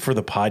get ready for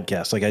the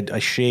podcast. Like I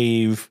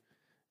shave,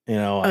 you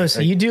know. Oh, so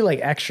you do like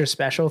extra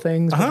special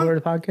things before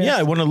the podcast? Yeah,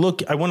 I want to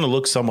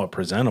look somewhat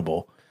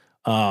presentable.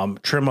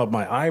 Trim up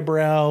my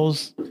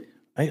eyebrows.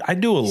 I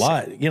do a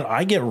lot. You know,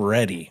 I get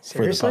ready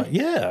Seriously? for the podcast.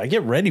 Yeah, I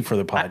get ready for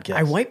the podcast.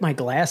 I wipe my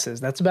glasses.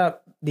 That's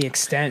about the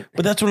extent.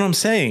 But that's what I'm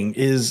saying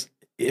is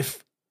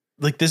if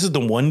like this is the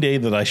one day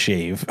that I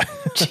shave.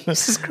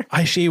 Jesus Christ.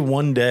 I shave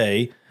one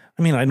day.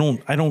 I mean, I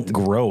don't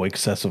grow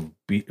excessive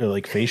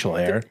facial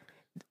hair.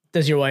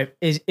 Does your wife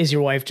is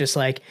your wife just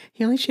like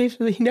he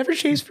never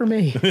shaves for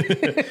me?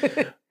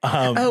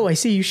 Oh, I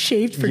see you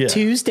shaved for yeah.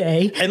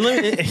 Tuesday. And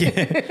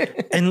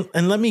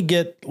let me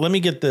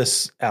get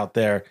this out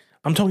there.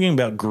 I'm talking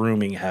about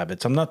grooming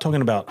habits. I'm not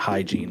talking about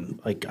hygiene.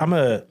 Like I'm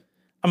a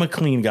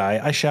clean guy.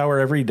 I shower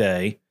every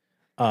day.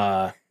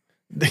 Oh,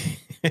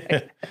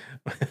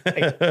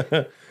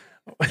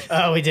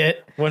 we did.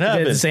 What We did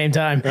happened? at the same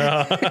time?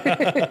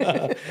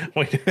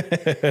 Wait,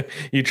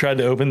 you tried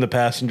to open the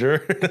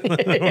passenger.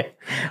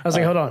 I was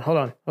like, hold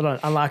on.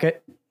 Unlock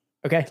it.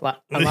 Okay.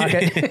 Unlock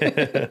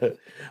it.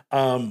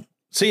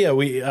 So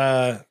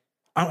yeah,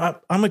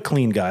 I'm a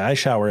clean guy. I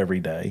shower every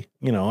day.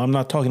 You know, I'm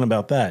not talking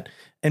about that.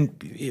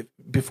 And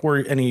before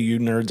any of you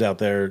nerds out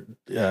there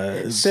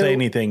say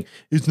anything,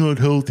 it's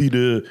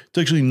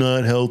actually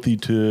not healthy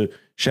to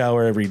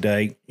shower every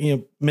day. You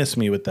know, miss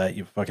me with that,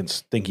 you fucking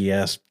stinky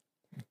ass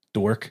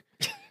dork.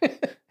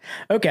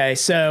 Okay.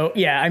 So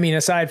yeah, I mean,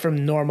 aside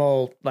from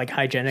normal like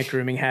hygienic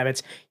grooming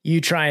habits, you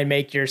try and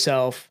make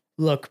yourself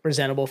look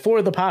presentable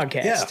for the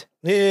podcast.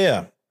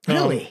 Yeah.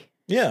 Really?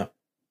 Yeah.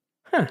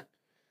 Huh.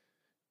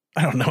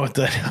 I don't know what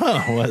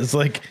that was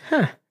like.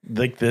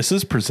 Like this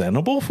is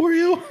presentable for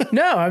you?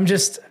 No, I'm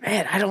just,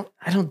 man, I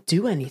don't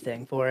do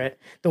anything for it.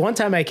 The one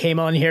time I came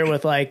on here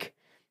with like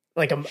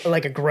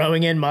a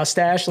growing in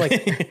mustache, like,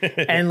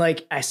 and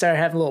like I started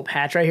having a little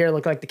patch right here,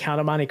 looked like the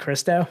Count of Monte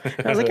Cristo.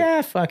 And I was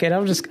like, fuck it.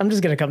 I'm just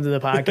gonna come to the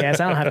podcast.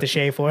 I don't have to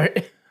shave for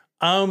it.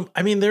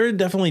 I mean, there are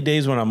definitely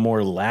days when I'm more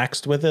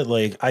laxed with it.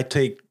 Like I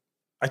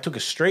took a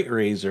straight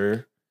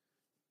razor,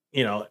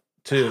 you know,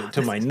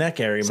 to my neck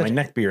area, my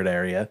neck beard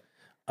area.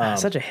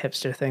 Such a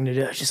hipster thing to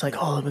do. It's just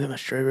like, oh, let me get my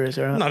straight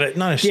razor. Not a.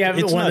 Do you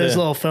have one of those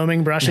little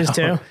foaming brushes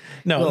too?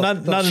 No,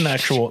 not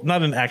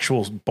an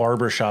actual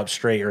barbershop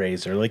straight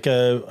razor. Like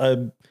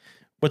a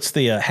what's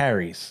the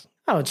Harry's?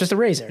 Oh, it's just a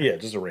razor. Yeah,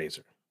 just a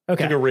razor.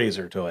 Okay. Like a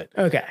razor to it.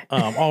 Okay.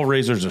 All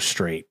razors are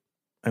straight.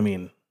 I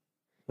mean,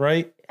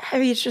 right? I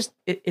mean, it's just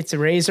it's a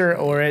razor,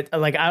 or it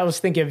like I was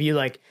thinking of you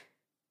like,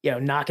 you know,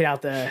 knocking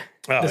out the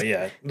with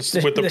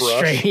the brush.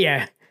 Straight,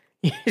 yeah.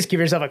 You just give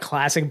yourself a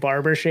classic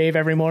barber shave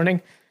every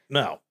morning.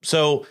 No.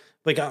 So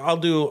like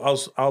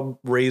I'll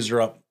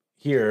razor up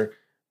here,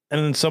 and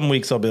then some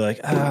weeks I'll be like,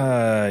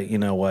 you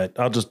know what?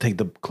 I'll just take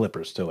the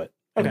clippers to it.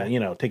 Okay. And,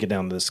 you know, take it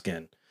down to the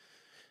skin.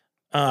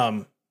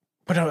 But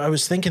I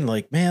was thinking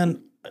like,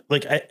 man,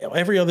 like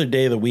every other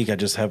day of the week, I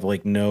just have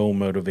like no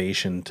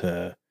motivation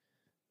to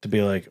to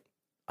be like,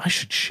 I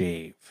should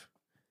shave.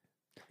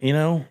 You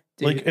know,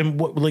 Dude. like, and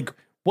what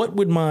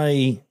would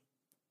my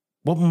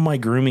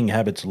grooming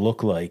habits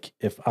look like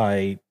if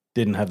I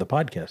didn't have the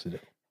podcast to do?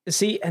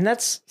 See, and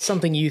that's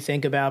something you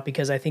think about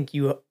because I think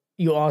you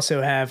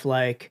also have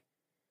like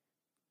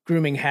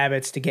grooming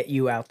habits to get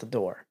you out the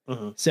door.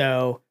 Mhm.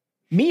 So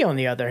me, on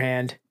the other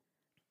hand,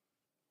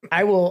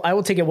 I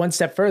will take it one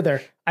step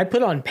further. I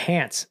put on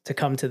pants to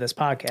come to this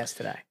podcast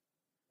today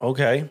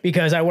Okay.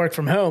 because I work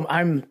from home.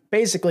 I'm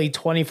basically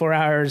 24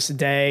 hours a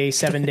day,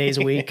 7 days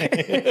a week.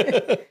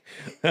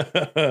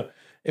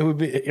 It would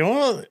be, you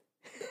know,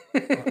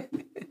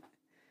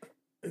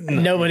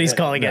 Nobody's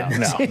calling it.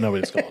 No,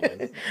 nobody's calling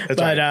it. That's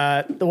But all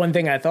right. the one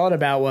thing I thought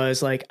about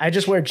was like, I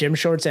just wear gym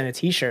shorts and a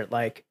t-shirt,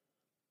 like,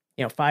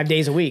 5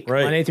 days a week,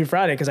 Right. Monday through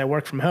Friday, because I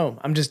work from home.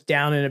 I'm just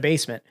down in a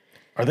basement.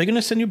 Are they going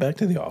to send you back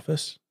to the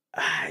office?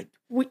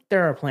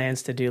 There are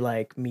plans to do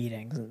like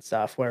meetings and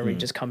stuff where Hmm. we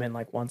just come in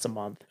like once a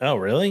month. Oh,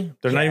 really?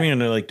 They're not Yeah. even going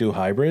to like do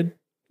hybrid,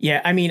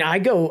 Yeah, I mean, I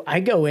go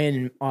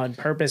in on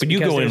purpose. but you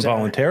because go in there's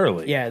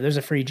voluntarily. Yeah, there's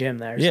a free gym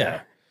there. Yeah.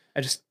 So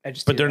I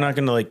just. But do they're that. not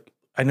going to like,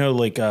 I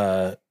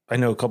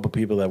know a couple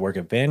people that work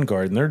at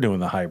Vanguard and they're doing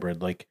the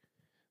hybrid. Like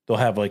they'll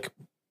have like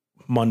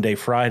Monday,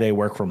 Friday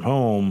work from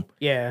home,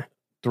 Yeah.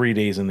 3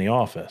 days in the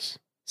office.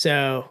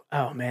 So,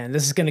 oh man,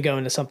 this is going to go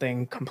into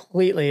something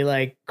completely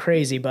like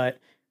crazy, but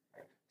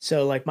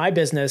so like my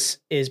business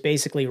is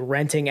basically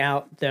renting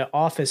out the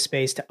office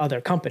space to other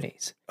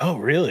companies. Oh,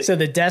 really? So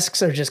the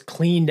desks are just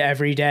cleaned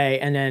every day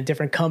and then a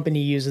different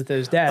company uses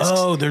those desks.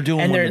 Oh, they're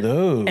doing and one of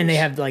those. And they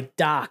have like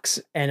docks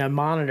and a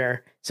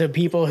monitor. So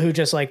people who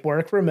just like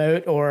work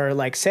remote or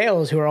like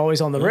sales who are always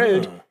on the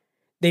road,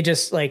 they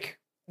just like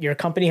your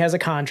company has a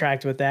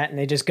contract with that and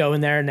they just go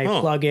in there and they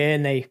plug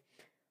in, they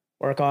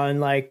work on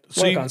like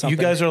So work on something.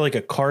 you guys are like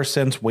a car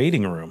sense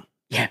waiting room.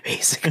 Yeah,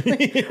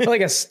 basically. We're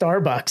like a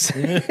Starbucks.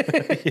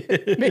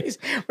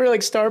 We're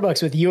like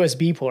Starbucks with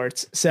USB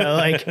ports. So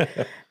like,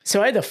 so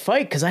I had to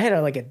fight because I had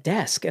like a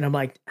desk and I'm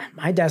like,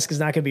 my desk is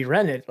not going to be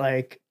rented.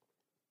 Like,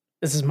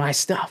 this is my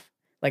stuff.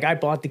 Like I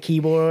bought the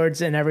keyboards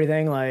and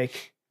everything.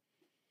 Like,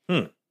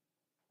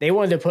 they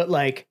wanted to put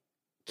like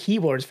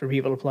keyboards for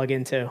people to plug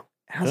into.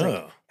 And I was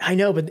like, I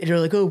know, but they're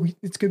like, oh,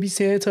 it's going to be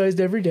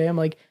sanitized every day. I'm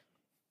like,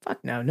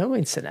 fuck no, no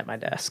one's sitting at my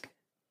desk.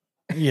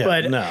 Yeah,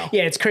 But no.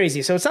 yeah, it's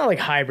crazy. So it's not like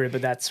hybrid,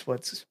 but that's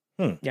what's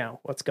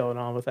what's going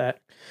on with that.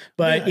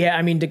 But yeah,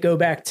 I mean, to go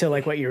back to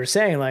like what you were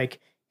saying,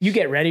 like you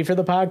get ready for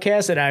the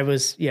podcast, and I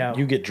was,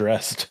 You get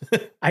dressed.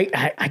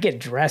 I get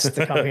dressed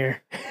to come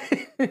here,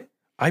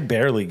 I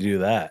barely do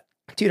that.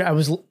 dude.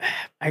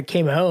 I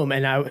came home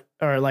and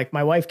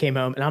my wife came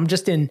home, and I'm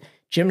just in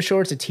gym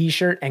shorts, a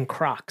t-shirt, and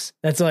Crocs.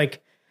 That's like,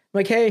 I'm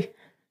like, hey,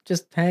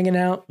 just hanging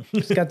out.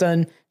 Just got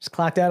done. Just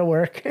clocked out of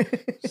work.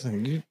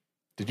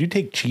 Did you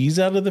take cheese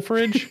out of the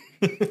fridge?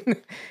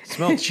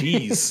 Smell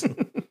cheese.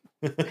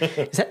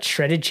 Is that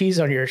shredded cheese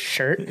on your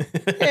shirt?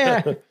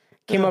 Yeah.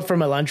 Came up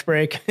from a lunch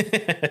break.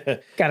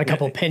 Got a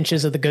couple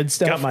pinches of the good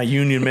stuff. Got my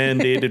union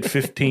mandated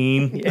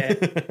 15. Yeah.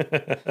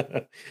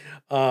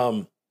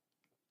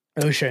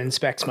 OSHA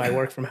inspects my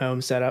work from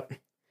home setup.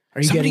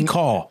 Are you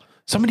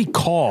Somebody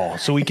call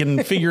so we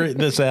can figure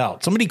this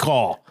out. Somebody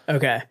call.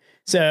 Okay.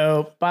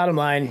 So bottom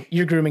line,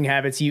 your grooming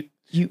habits, you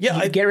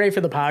get ready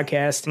for the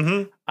podcast.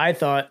 Mm-hmm. I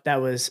thought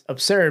that was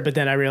absurd, but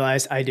then I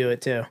realized I do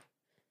it too.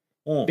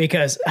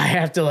 Because I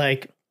have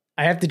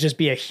to just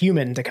be a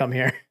human to come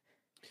here.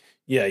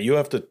 Yeah, you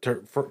have to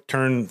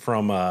turn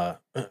from a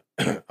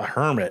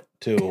hermit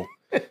to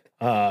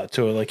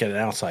like an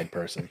outside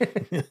person.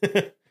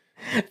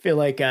 I feel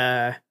like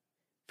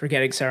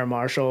forgetting Sarah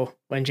Marshall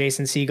when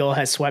Jason Segel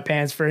has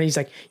sweatpants for, he's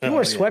like, you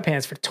wore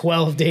sweatpants for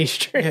 12 days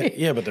straight.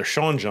 Yeah, but they're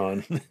Sean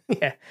John.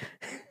 Yeah.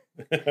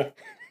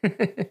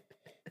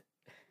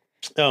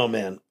 Oh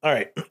man. All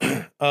right.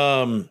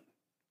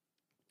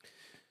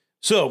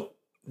 So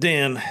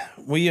Dan,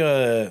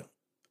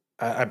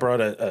 I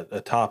brought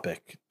a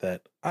topic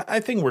that I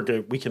think we're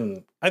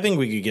good. I think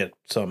we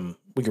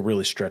could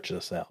really stretch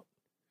this out.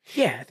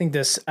 Yeah, I think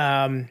this,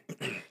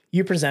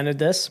 you presented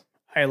this.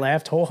 I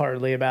laughed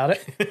wholeheartedly about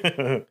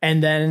it.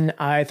 And then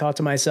I thought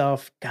to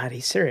myself, God,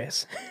 he's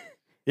serious.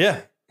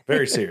 Yeah,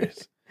 very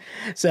serious.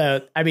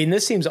 So, I mean,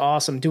 this seems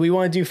awesome. Do we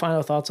want to do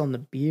final thoughts on the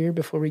beer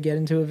before we get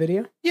into a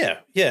video?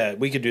 Yeah,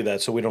 we could do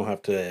that so we don't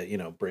have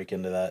to, break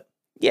into that.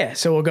 Yeah,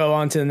 so we'll go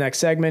on to the next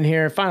segment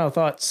here. Final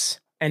thoughts,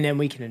 and then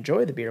we can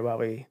enjoy the beer while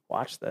we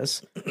watch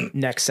this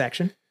next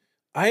section.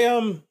 I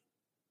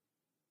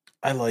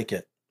like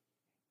it.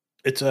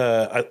 It's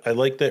I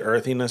like the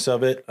earthiness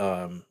of it.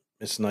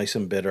 It's nice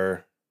and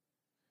bitter,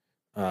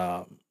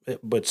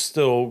 but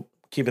still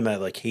keeping that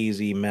like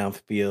hazy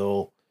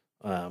mouthfeel.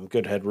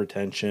 Good head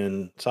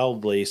retention,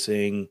 solid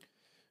lacing.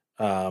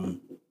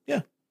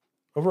 Yeah,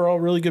 overall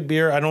really good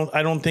beer. I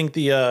don't think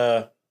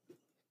the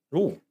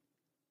hold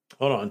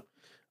on.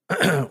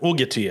 We'll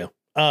get to you.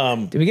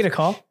 Did we get a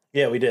call?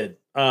 Yeah, we did.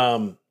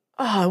 Oh,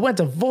 it went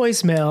to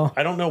voicemail.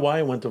 I don't know why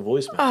it went to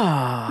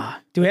voicemail.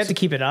 Do we have to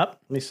keep it up?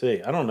 Let me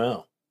see. I don't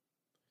know.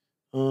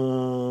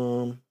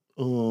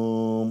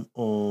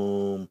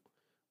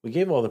 We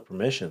gave all the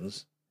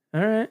permissions.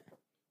 All right.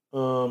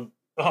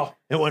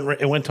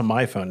 It went to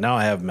my phone. Now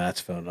I have Matt's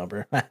phone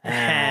number.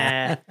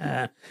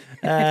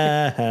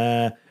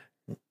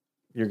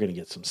 You're gonna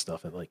get some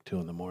stuff at like 2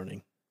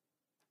 a.m.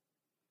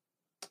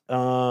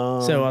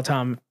 So while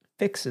Tom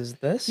fixes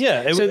this,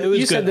 yeah, it so was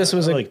you said good. this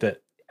was I like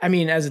that. I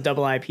mean, as a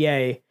double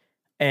IPA,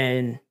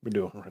 and We're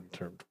doing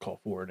turn call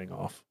forwarding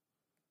off.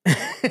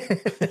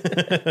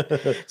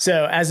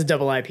 so as a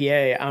double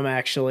IPA, I'm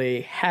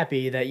actually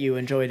happy that you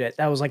enjoyed it.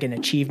 That was like an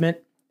achievement.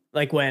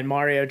 Like when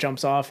Mario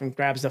jumps off and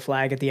grabs the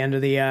flag at the end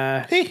of the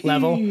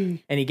level and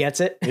he gets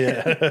it.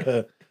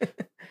 Yeah.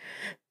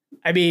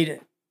 I mean,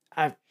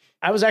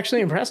 I was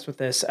actually impressed with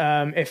this.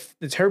 If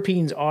the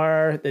terpenes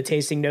are the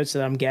tasting notes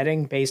that I'm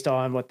getting based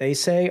on what they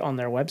say on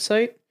their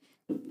website,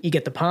 you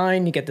get the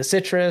pine, you get the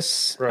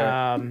citrus,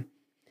 Right.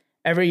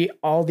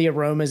 All the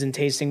aromas and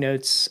tasting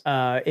notes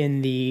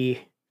in the,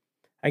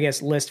 I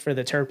guess, list for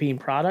the terpene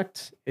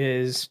product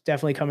is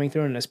definitely coming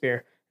through in this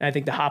beer. And I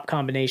think the hop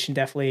combination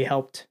definitely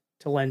helped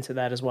to lend to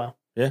that as well.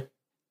 Yeah,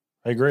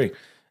 I agree.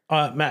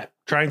 Matt,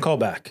 try and call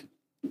back.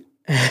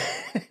 I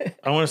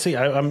want to see.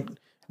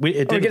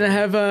 We're gonna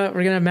have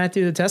Matt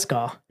do the test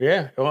call.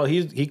 Yeah. Well,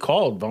 he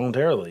called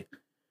voluntarily.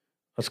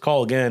 Let's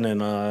call again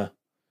and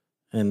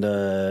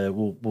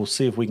we'll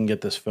see if we can get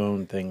this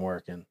phone thing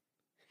working.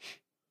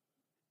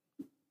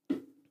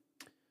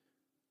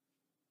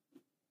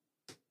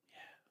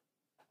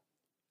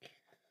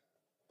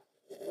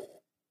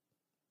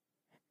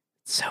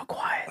 So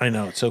quiet. I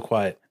know, it's so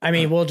quiet. I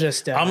mean, we'll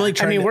just. I'm like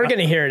trying we're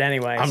gonna hear it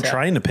anyway. I'm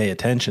trying to pay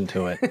attention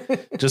to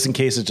it, just in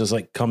case it just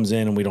like comes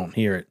in and we don't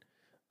hear it.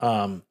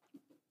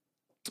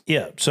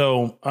 Yeah.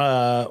 So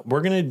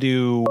we're gonna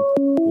do.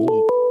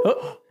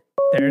 Oh,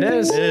 there it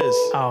is. It is.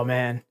 Oh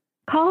man.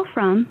 Call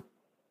from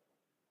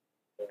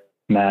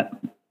Matt.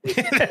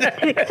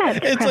 to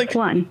accept, It's press like-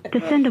 1.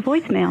 To send a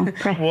voicemail,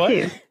 press What?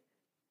 2.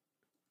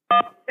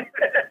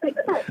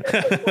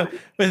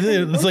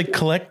 It's like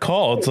collect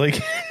call. It's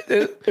like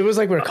It was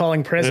like we're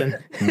calling prison.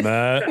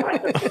 Matt.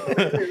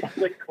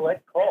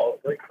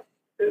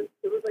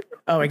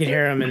 Oh, I can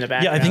hear him in the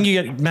back. Yeah, I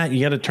think Matt. You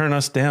got to turn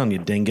us down, you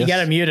dingus. you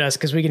got to mute us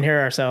because we can hear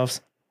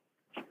ourselves.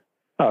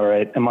 All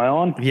right. Am I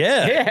on?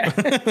 Yeah.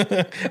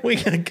 Yeah. we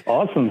can.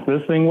 Awesome.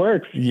 This thing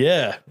works.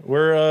 Yeah,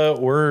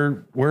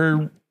 we're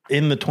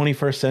in the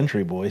 21st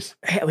century, boys.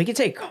 Hey, we can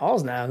take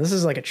calls now. This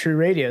is like a true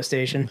radio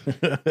station.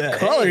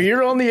 Caller,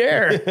 you're on the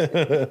air.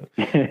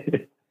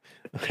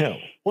 Yeah.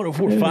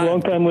 104.5.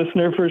 Long time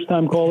listener, first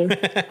time caller.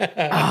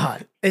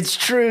 It's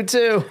true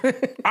too.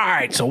 All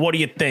right. So, what do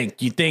you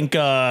think? You think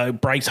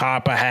Bryce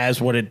Harper has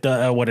what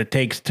it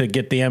takes to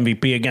get the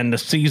MVP again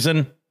this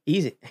season?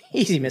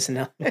 Easy missing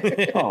out.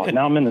 Oh,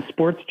 now I'm in the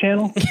sports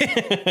channel.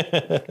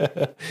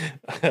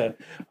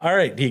 All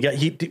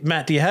right.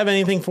 Matt, do you have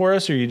anything for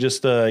us, or you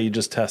just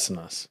testing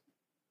us?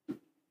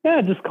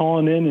 Yeah, just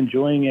calling in,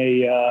 enjoying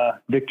a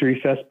Victory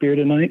Fest beer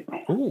tonight.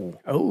 Ooh,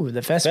 Oh,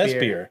 the fest best beer.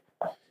 beer.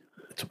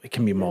 It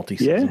can be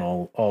multi-season, Yeah.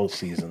 all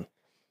season.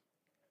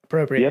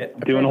 Appropriate.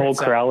 Yep, doing a whole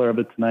Appropriate crowler of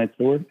it tonight.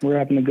 So we're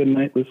having a good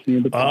night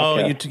listening to the Oh,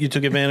 podcast. you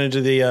took advantage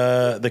of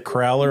the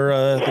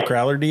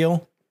crowler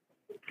deal.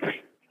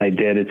 I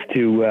did. It's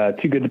too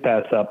good to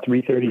pass up.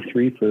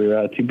 $3.33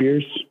 for 2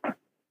 beers. And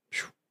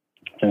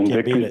Can't beat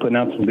Victory's it. putting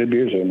out some good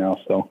beers right now.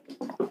 So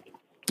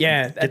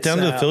Yeah, Get down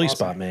to the Philly awesome.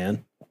 spot,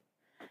 man.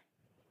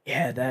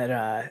 Yeah,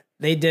 that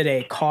they did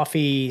a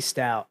coffee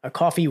stout,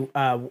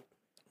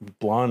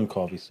 Blonde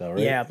coffee stout,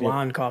 right?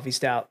 blonde coffee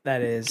stout.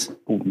 That is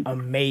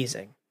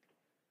amazing.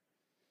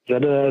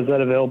 is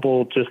that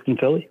available just in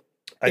Philly?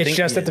 It's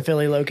just at the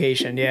Philly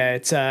location. Yeah,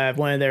 it's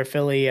one of their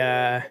Philly,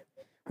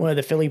 one of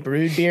the Philly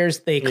brewed beers.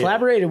 They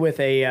collaborated with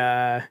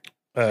a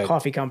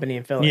coffee company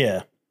in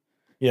Philly.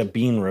 Yeah,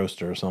 bean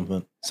roaster or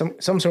something.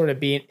 Some sort of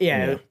bean.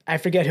 Yeah, I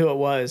forget who it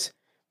was,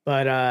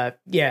 but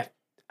yeah,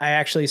 I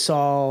actually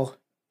saw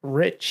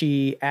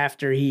Richie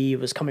after he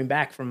was coming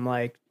back from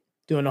like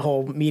doing a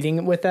whole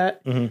meeting with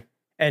that,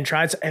 and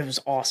tried. It was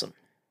awesome.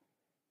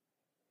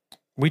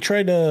 We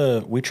tried a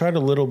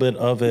little bit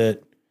of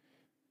it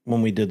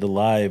when we did the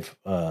live.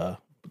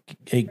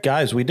 Hey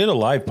guys, we did a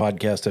live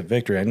podcast at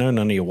Victory. I know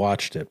none of you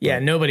watched it. But Yeah,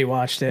 nobody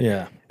watched it.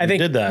 yeah, I we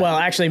think did that. Well,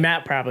 actually,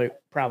 Matt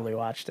probably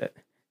watched it.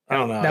 I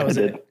don't know. That was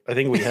it. I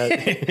think we had.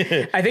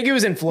 I think he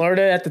was in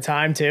Florida at the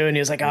time too, and he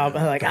was like, "Oh,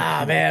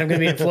 man, I'm gonna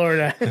be in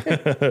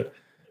Florida."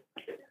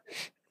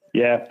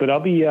 Yeah, but I'll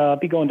be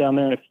going down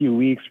there in a few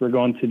weeks. We're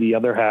going to the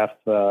other half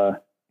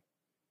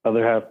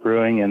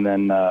brewing, and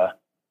then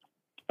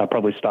I'll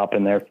probably stop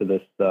in there for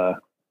this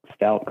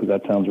stout because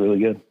that sounds really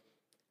good.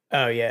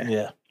 Oh yeah,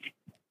 Yeah,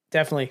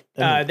 definitely.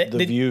 and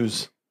the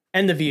views.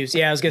 and the views.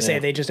 Yeah, I was gonna say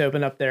they just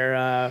opened up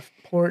their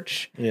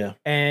porch, Yeah,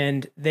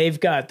 and they have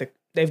a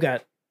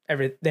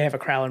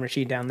crowler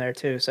machine down there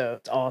too, so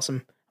it's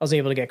awesome. I was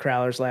able to get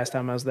crowlers last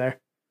time I was there.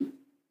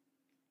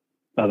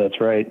 Oh,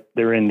 that's right.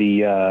 They're in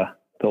the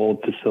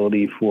old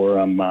facility for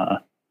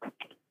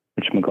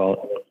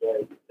whatchamacallit.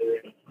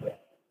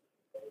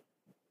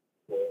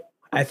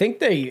 I think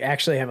they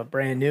actually have a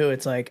brand new.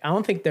 It's like I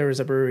don't think there was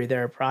a brewery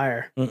there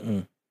prior.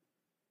 Mm-mm.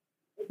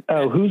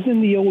 Oh, who's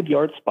in the old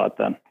yard spot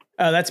then?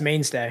 Oh, that's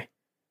Mainstay.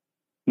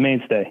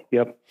 Mainstay.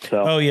 Yep.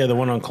 So Oh yeah, the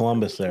one on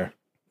Columbus there.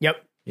 Yep.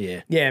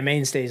 Yeah. Yeah,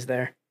 Mainstay's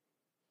there.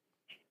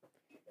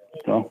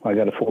 well, I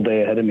got a full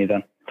day ahead of me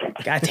then.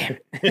 God damn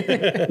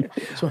it.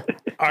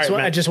 All right, I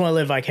Matt. just want to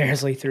live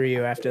vicariously through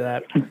you after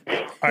that.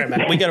 All right,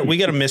 Matt. We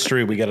got a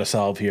mystery we got to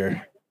solve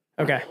here.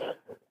 Okay.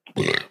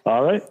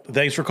 All right.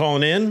 Thanks for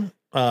calling in.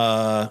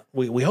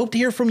 We hope to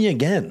hear from you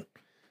again.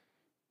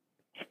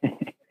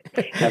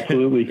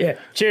 Absolutely. Yeah.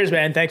 Cheers,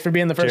 man. Thanks for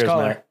being the first Cheers,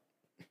 caller. Matt.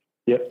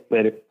 Yep.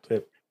 Later.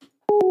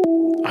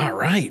 All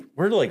right,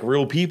 we're like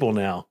real people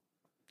now.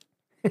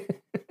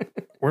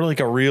 we're like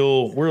a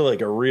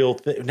real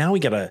thing. Now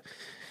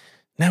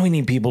we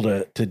need people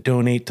to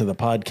donate to the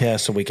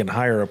podcast so we can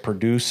hire a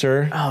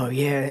producer. Oh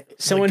yeah,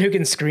 someone who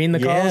can screen the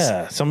calls.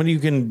 Yeah, somebody who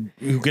can.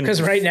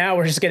 Because right now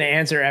we're just going to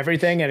answer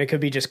everything, and it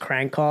could be just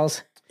crank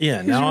calls.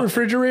 Yeah. Is your Now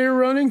refrigerator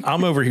running?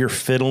 I'm over here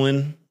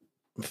fiddling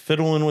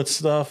with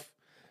stuff.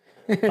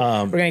 We're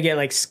gonna get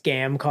like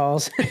scam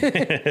calls.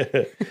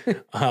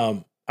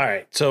 All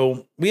right,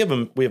 so we have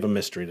a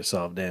mystery to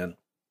solve, Dan.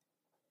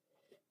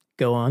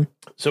 Go on.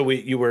 So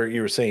you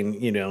were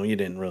saying, you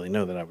didn't really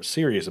know that I was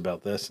serious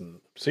about this,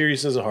 and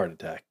serious as a heart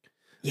attack.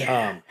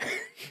 Yeah.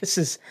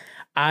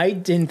 I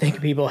didn't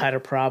think people had a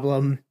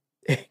problem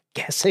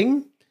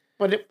guessing,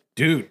 but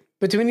Dude.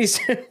 between these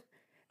two,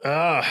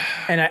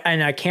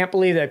 and I can't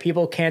believe that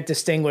people can't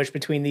distinguish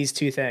between these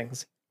two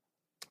things.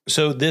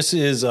 So this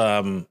is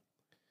the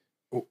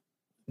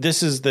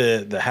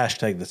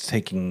hashtag that's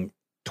taking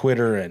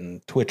Twitter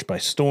and Twitch by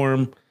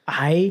storm.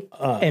 I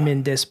am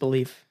in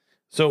disbelief.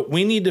 So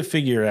we need to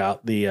figure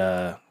out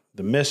the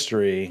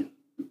mystery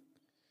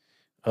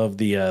of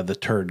the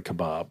turd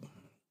kebab.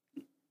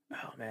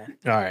 Oh man.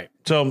 All right.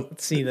 So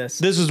Let's see this.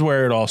 this is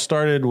where it all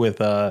started with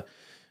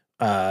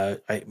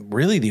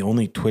really the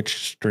only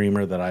Twitch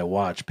streamer that I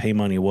watch, Pay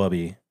Money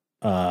Wubby.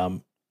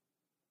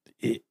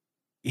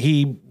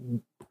 He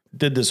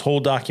did this whole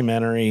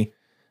documentary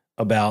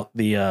about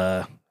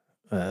the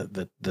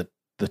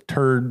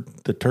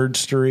turd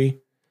story.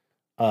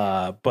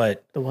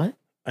 But The what?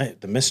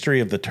 the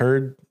mystery of the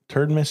turd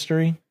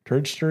story.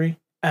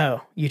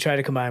 Oh, you try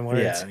to combine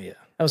words. Yeah.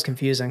 That was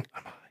confusing.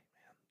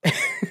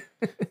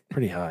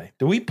 Pretty high.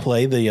 Do we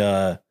play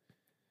the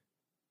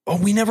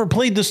we never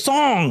played the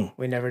song.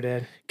 We never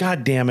did.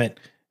 God damn it.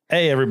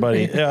 Hey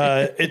everybody.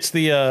 It's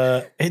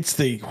the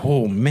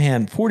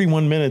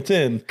 41 minutes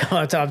in. Come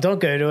on, Tom, don't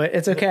go to it.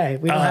 It's okay.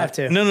 We don't have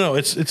to. No,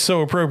 it's so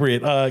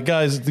appropriate.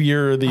 Guys,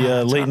 you're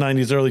the late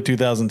 90s, early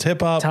 2000s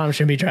hip hop. Tom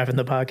should be driving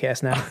the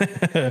podcast now.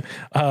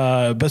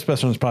 Best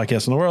friends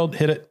podcast in the world.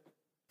 Hit it.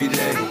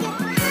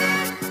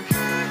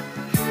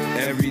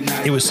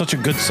 It was such a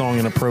good song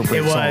and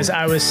appropriate It was. song.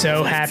 I was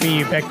so happy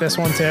you picked this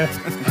one too.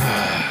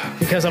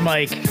 Because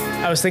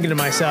I was thinking to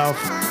myself,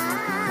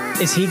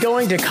 is he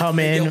going to come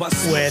in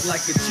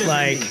with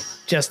like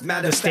just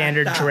the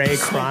standard Dre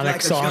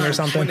Chronic song or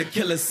something?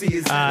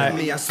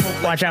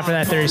 Watch out for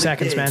that 30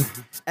 seconds, man.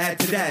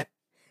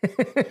 We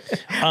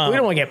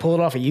don't want to get pulled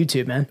off of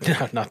YouTube, man.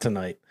 Not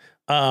tonight.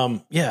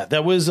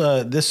 That was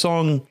this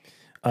song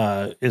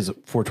is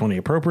 420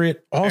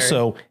 appropriate.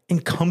 Also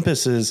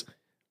encompasses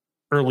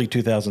early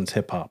 2000s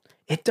hip hop.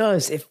 It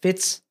does. It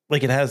fits.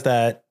 Like it has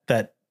the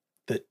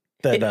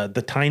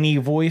tiny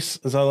voice,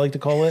 as I like to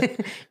call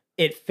it.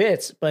 It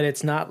fits, but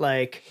it's not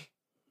like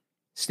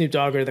Snoop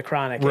Dogg or the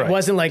Chronic. Right. It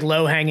wasn't like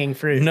low hanging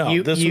fruit. No,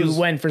 you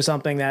went for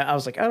something that I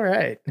was like, all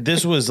right.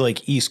 This was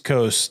like East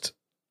Coast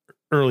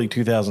early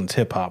 2000s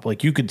hip hop.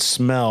 Like you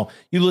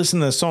listen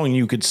to the song,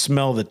 you could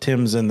smell the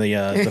Timbs and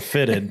the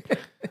fitted,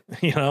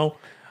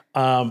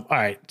 all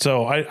right.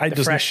 So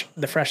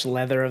The fresh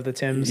leather of the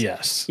Timbs.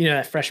 yes.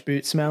 That fresh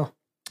boot smell.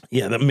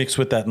 Yeah. That mixed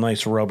with that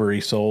nice rubbery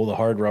sole, the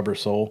hard rubber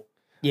sole.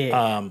 Yeah.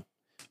 All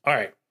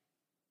right.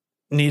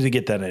 Need to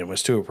get that in. It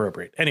was too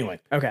appropriate.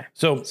 Anyway. Okay.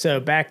 So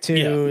back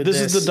to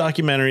this is the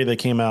documentary that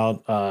came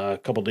out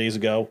a couple days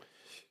ago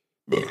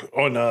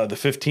on the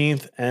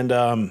 15th. And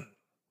I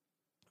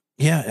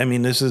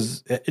mean, this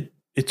is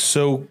it's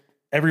so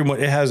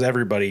it has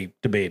everybody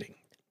debating.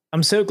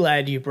 I'm so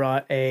glad you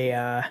brought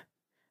a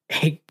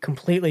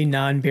completely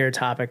non-beer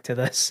topic to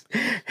this.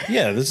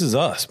 Yeah, this is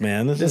us,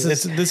 man. This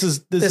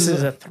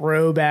is a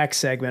throwback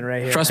segment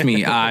right here. Trust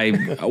me, I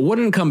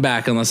wouldn't come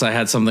back unless I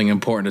had something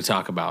important to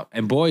talk about.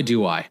 And boy,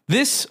 do I.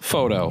 This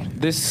photo,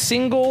 this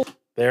single.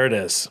 There it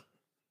is.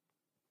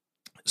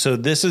 So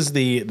this is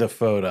the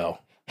photo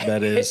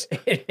that is.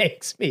 It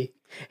makes me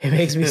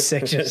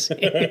sick just seeing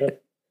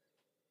it.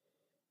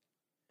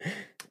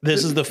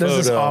 This is the photo.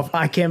 This is awful.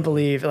 I can't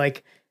believe,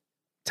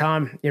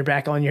 Tom, you're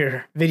back on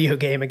your video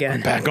game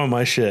again. Back on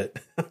my shit.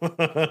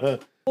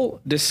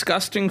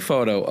 Disgusting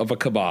photo of a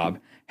kebab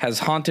has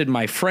haunted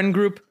my friend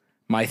group,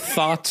 my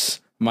thoughts,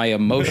 my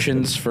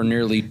emotions for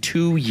nearly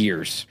 2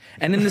 years.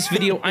 And in this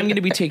video, I'm going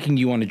to be taking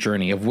you on a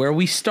journey of where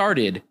we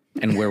started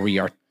and where we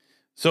are.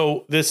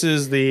 So this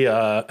is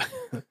the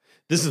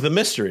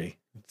mystery.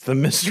 It's the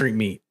mystery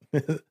meat.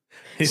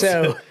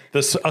 So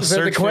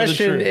the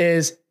question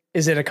is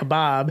it a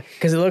kebab?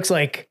 Because it looks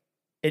like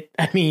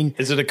I mean,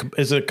 Is it a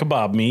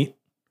kebab meat?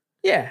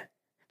 yeah,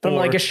 from Or-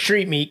 like a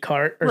street meat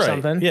cart or Right,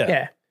 something. yeah.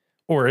 Yeah.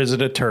 Or is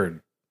it a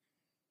turd?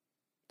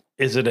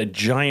 Is it a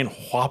giant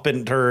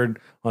whopping turd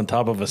on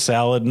top of a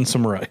salad and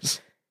some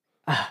rice?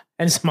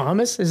 And some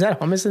hummus? Is that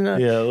hummus in the?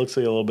 Yeah, it looks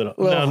like a little bit of...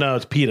 Little- No,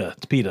 it's pita.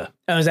 It's pita.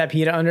 Oh, is that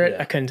pita under it?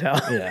 Yeah. I couldn't tell.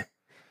 Yeah.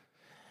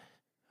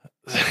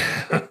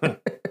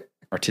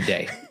 Or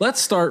today. Let's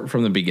start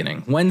from the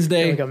beginning.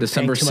 Wednesday, like I'm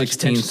December paying too much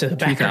attention 16th, to the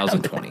background.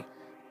 2020.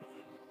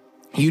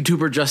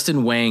 YouTuber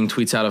Justin Wang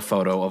tweets out a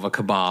photo of a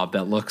kebab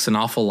that looks an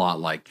awful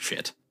lot like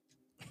shit.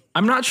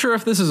 I'm not sure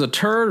if this is a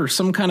turd or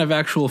some kind of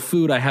actual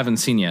food I haven't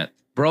seen yet.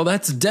 Bro,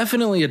 that's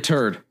definitely a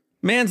turd.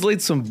 Man's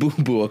laid some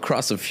boo-boo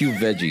across a few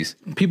veggies.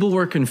 People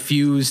were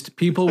confused.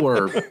 People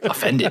were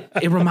offended.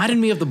 It reminded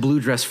me of the blue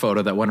dress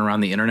photo that went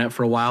around the internet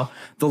for a while.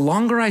 The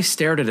longer I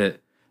stared at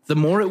it, the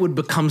more it would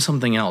become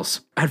something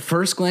else. At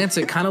first glance,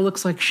 it kind of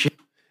looks like shit.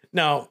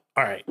 Now,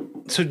 all right.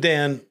 So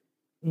Dan,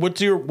 what's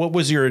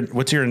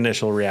your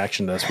initial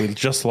reaction to this? We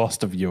just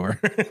lost a viewer.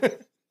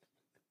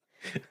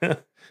 Did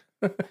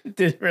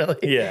it really?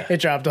 Yeah. It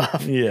dropped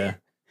off. Yeah.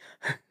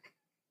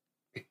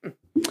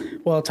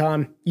 Well,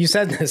 Tom, you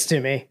said this to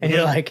me, and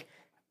you're like,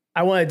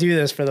 I want to do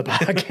this for the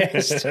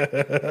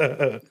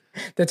podcast.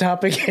 The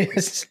topic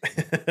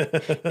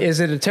is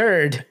it a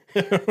turd?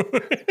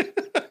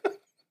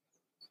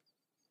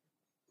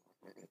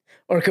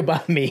 Or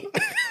kebab meat?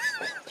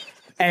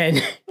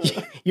 And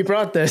you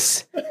brought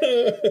this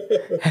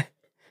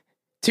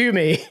to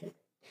me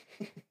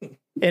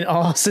in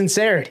all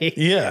sincerity.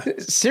 Yeah.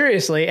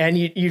 Seriously, and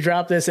you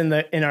dropped this in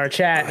our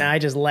chat, and I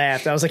just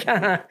laughed. I was like,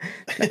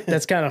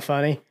 that's kind of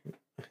funny.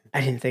 I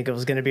didn't think it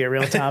was going to be a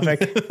real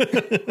topic.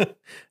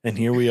 And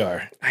here we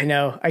are. I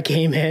know. I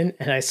came in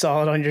and I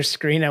saw it on your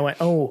screen. I went,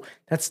 "Oh,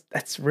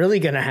 that's really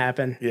going to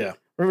happen. Yeah.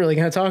 We're really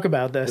going to talk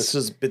about this."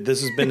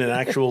 This has been an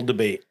actual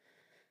debate.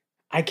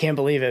 I can't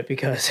believe it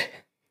because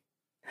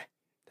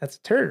that's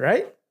a turd,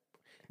 right?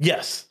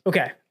 Yes.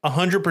 Okay.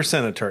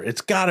 100% a turd.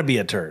 It's got to be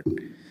a turd.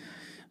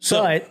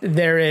 So, But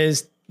there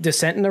is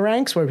dissent in the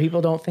ranks where people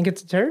don't think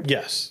it's a turd.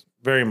 yes,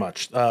 very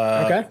much.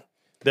 Okay.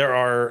 There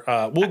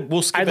are,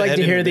 we'll skip I'd like ahead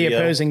to into hear the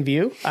opposing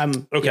view.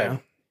 Okay.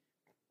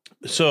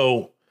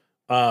 So,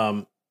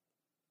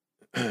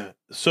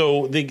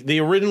 so the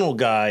original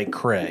guy,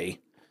 Cray,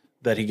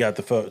 that he got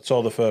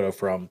saw the photo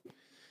from,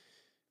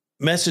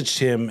 messaged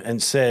him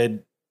and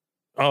said,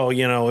 "Oh,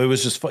 it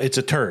was just, it's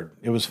a turd.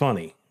 It was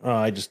funny.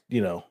 I just,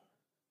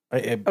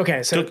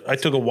 Okay, so I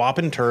took a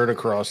whopping turd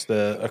across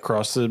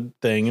the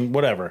thing and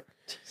whatever."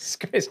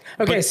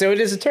 okay, so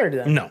it is a turd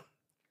then. No,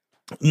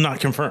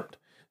 not confirmed.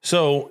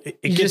 So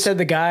You just said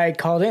the guy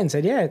called in and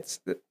said, "Yeah,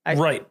 it's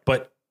right,"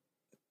 but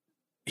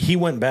he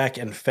went back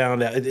and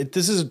found out.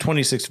 This is a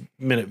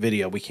 26-minute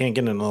video. We can't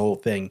get into the whole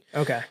thing.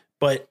 Okay.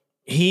 But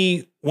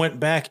he went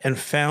back and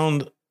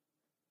found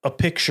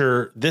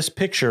this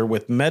picture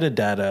with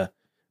metadata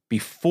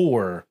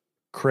before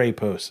Cray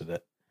posted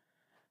it.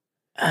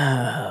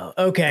 Oh,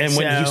 okay. And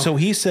when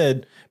he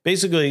said,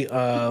 basically,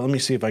 let me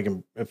see if I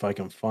can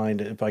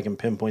find it, if I can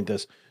pinpoint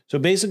this. So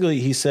basically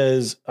he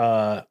says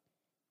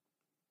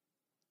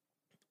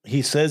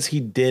he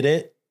did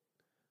it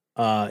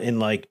in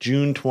like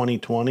June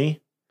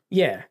 2020.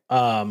 Yeah.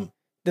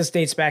 This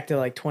dates back to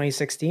like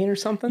 2016 or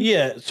something.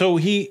 Yeah. So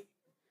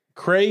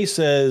Cray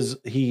says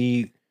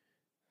he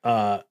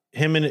got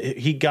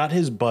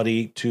his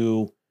buddy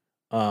to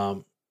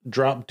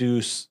drop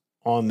deuce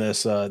on this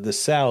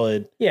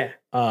salad. Yeah.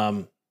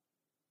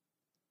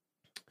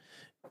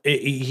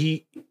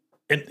 He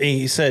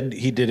said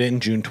he did it in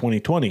June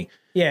 2020.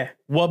 Yeah.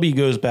 Wubby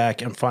goes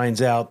back and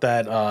finds out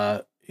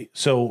that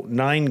so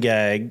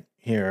 9gag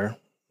here.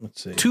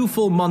 Let's see. 2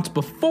 full months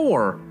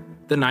before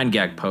the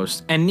 9gag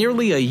post and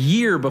nearly a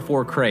year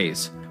before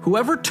Cray's.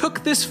 Whoever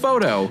took this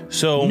photo.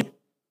 So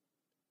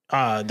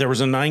there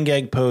was a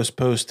 9gag post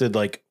posted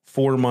like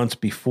 4 months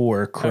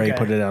before Cray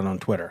put it out on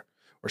Twitter,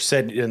 or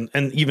said and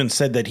even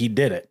said that he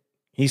did it.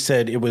 He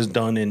said it was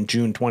done in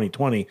June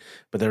 2020,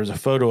 but there was a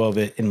photo of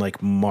it in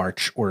like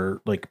March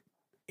or like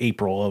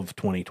April of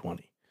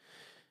 2020.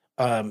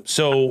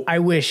 So I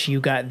wish you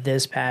got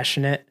this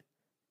passionate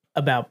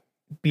about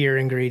beer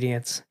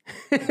ingredients.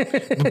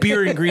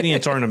 beer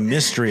ingredients aren't a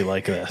mystery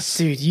like this.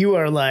 Dude, you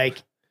are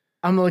like,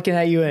 I'm looking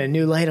at you in a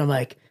new light. I'm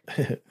like,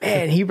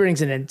 man, he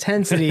brings an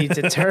intensity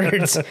to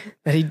turds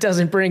that he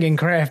doesn't bring in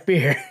craft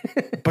beer.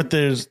 But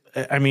there's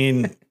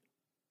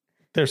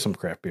some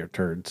craft beer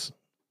turds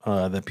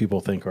that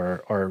people think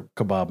are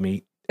kebab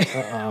meat.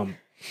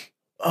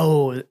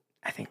 Oh,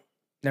 I think,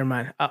 never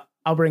mind.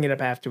 I'll bring it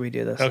up after we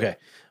do this. Okay.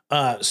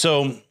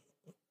 So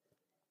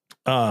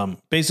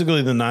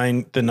basically the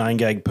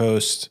 9gag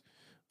post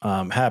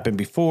happened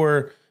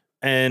before,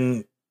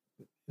 and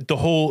the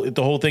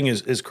whole thing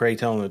is Cray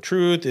telling the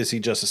truth? Is he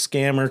just a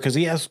scammer? Because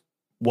he asked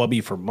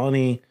Wubby for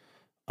money.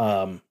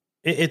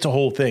 It's a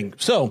whole thing.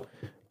 So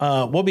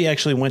Wubby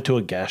actually went to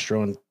a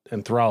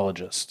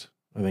gastroenterologist.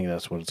 I think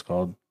that's what it's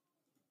called.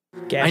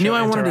 I knew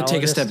I wanted to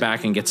take a step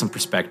back and get some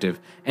perspective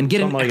and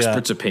get an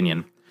expert's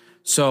opinion.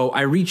 So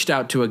I reached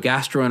out to a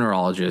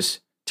gastroenterologist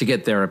to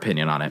get their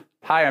opinion on it.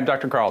 Hi, I'm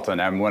Dr. Carlton.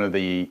 I'm one of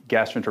the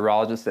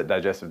gastroenterologists at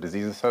Digestive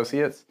Disease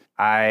Associates.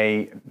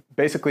 I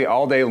basically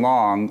all day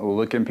long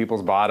look in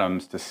people's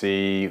bottoms to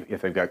see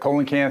if they've got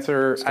colon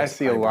cancer. I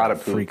see a lot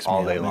of poop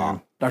all day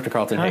long. Dr.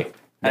 Carlton, hey.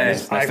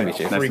 Dennis, nice to meet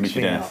you. Nice to meet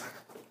you, Dennis.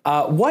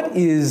 What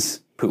is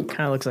poop?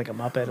 Kind of looks like a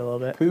Muppet a little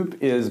bit.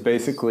 Poop is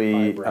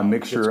basically a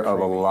mixture of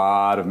a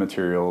lot of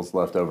materials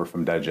left over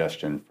from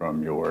digestion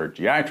from your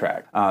GI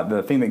tract.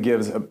 The thing that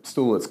gives a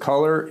stool its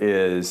color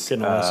is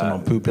Getting a lesson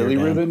on poop here,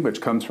 bilirubin,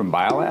 which comes from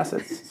bile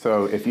acids.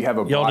 So if you have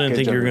a Y'all didn't blockage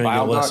think you were of the going to get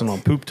bile a lesson duct,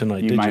 on poop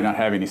tonight, you did might you? not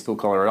have any stool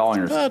color at all in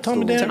your stool. Tom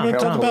and Dan, we're gonna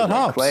talk about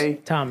hops. Clay.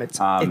 Tom, it's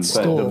But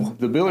stool.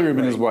 the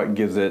bilirubin is what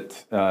gives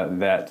it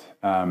that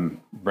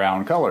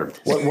brown color.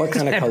 What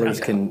kind of colors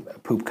can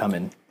poop come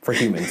in for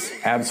humans?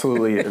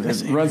 Absolutely.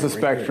 It runs a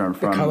spectrum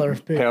from color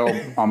of poop.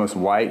 pale, almost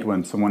white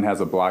when someone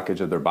has a blockage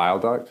of their bile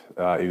duct,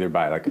 either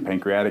by like a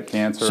pancreatic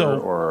cancer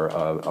or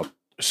a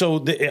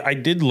So I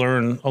did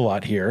learn a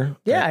lot here.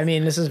 Yeah, I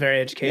mean, this is very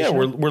Yeah,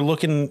 educational. we're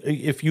looking.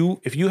 If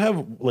you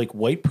have like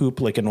white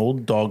poop, like an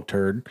old dog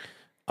turd,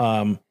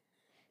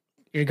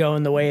 You're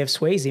going the way of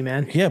Swayze,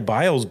 man. yeah,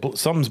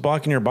 something's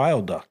blocking your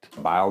bile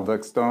duct. bile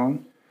duct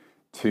stone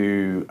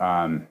to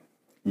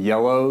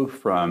yellow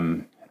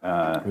from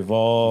We've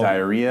all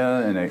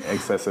diarrhea and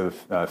excessive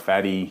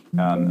fatty,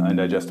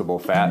 indigestible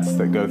fats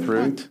that go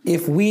through.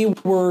 If we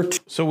were to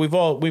so we've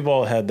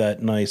all had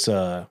that nice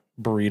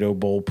burrito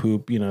bowl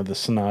poop. You know, the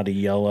snotty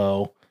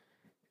yellow.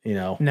 You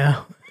know,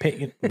 No,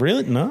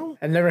 really no.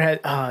 I've never had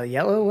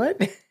yellow. What?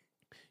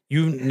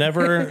 You've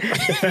never.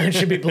 The phone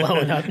should be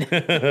blowing up.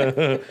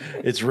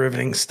 It's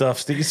riveting stuff,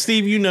 Steve.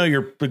 Steve, you know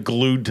you're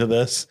glued to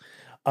this.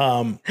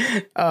 Oh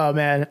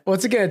man,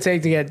 what's it gonna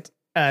take to get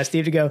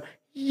Steve to go?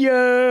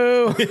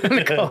 Yo, on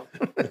the call.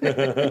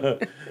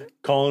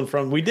 Calling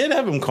from. We did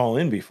have him call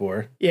in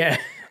before. Yeah.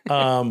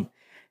 No,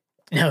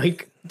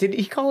 did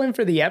he call in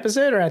for the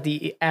episode or at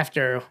the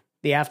after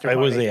It party?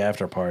 was the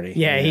after party.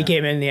 Yeah, he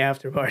came in the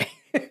after party.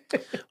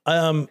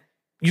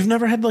 You've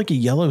never had like a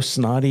yellow,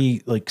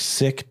 snotty, like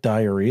sick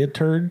diarrhea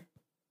turd?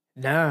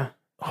 Nah,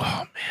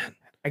 Oh man.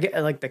 I get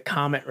like the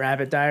Comet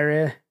Rabbit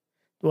diarrhea.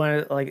 The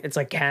one like it's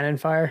like cannon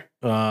fire.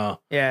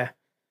 Yeah,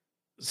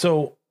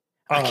 So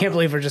I can't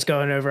believe we're just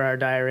going over our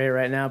diarrhea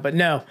right now. But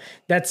no,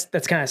 that's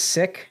kind of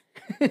sick.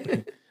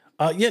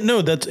 yeah, no,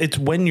 it's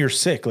when you're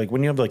sick, like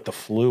when you have like the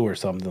flu or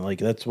something. Like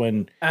that's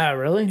when. Oh,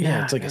 really? Yeah,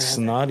 Nah, it's like I a never had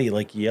snotty,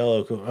 like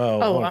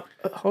yellow.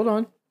 hold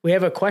on. We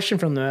have a question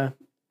from the.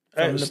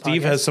 From the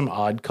Steve podcast. has some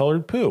odd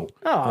colored poo.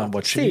 Oh,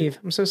 what should Steve,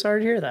 I'm so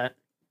sorry to hear that.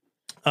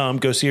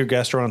 Go see your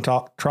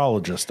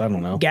gastroenterologist. I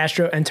don't know.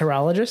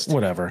 Gastroenterologist.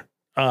 Whatever.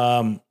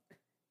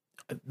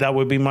 That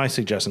would be my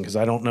suggestion because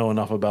I don't know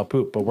enough about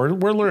poop, but we're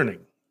learning.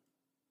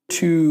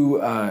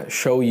 to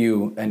show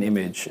you an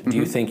image, do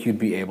you think you'd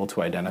be able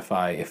to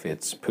identify if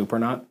it's poop or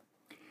not?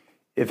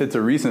 If it's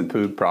a recent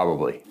poop,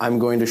 probably. I'm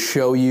going to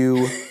show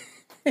you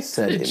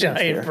said image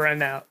Giant here.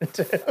 burnout.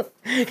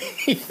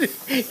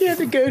 You have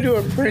to go to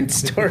a print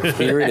store.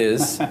 Here it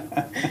is.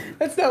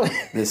 That's not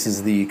like, This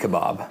is the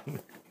kebab.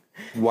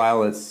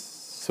 While it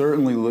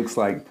certainly looks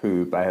like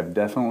poop, I have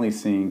definitely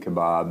seen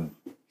kebab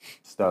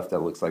stuff that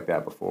looks like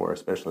that before,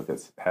 especially if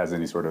it has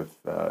any sort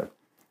of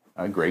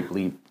grape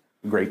leaf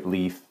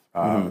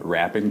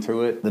wrapping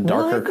to it. The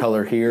darker What?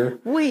 color here.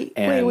 wait.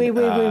 And,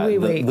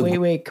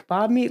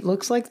 Kebab meat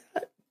looks like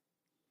that?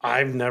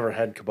 I've never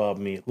had kebab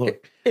meat.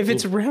 Look, If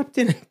it's wrapped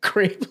in a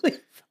grape leaf,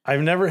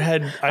 I've never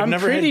had. I'm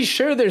pretty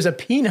sure there's a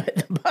peanut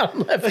at the bottom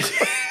left.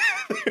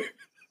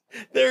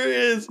 There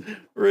is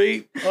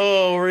right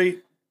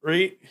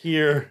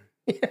here.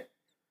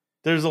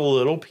 There's a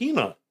little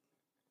peanut.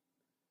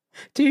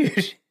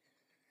 Dude,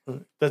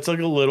 That's like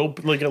a little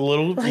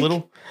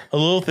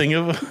thing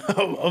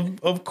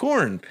of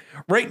corn.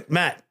 Right,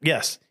 Matt?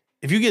 Yes.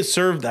 If you get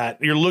served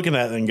that, you're looking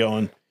at it and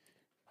going,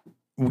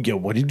 "Yeah,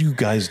 what did you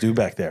guys do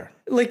back there?"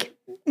 like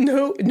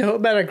no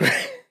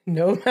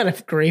amount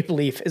of grape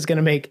leaf is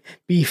gonna make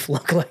beef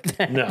look like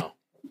that. No,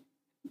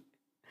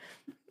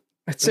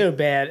 That's so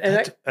bad.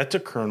 And that's a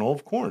kernel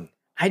of corn.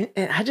 I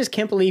just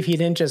can't believe he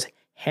didn't just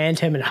hand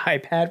him an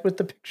iPad with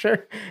the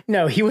picture.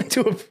 No, he went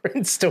to a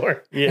print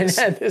store Yes.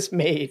 and had this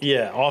made.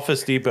 Yeah,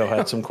 Office Depot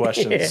had some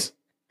questions.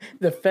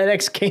 The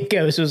FedEx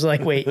Kinko's was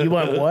like, wait, you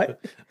want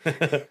what?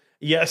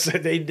 Yes,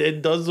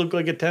 it does look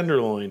like a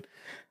tenderloin.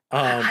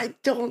 I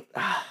don't,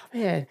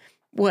 man.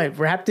 What,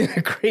 wrapped in a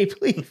grape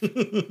leaf?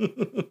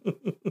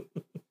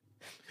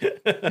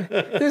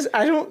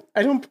 I don't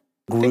think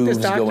this Grooves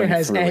doctor going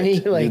has through any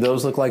it. like. Do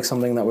those look like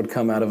something that would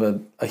come out of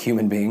a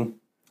human being?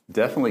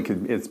 Definitely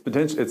could. It's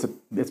potential.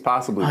 It's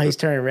possibly. Oh, he's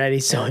turning red.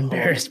 He's so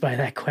embarrassed by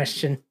that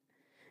question.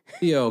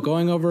 Theo,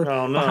 going over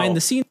Oh, no. behind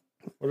the scenes.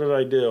 What did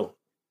I do?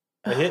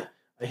 I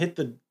hit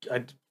the.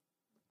 I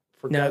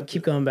forgot. No,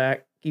 keep going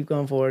back. Keep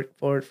going forward.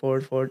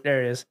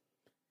 There it is.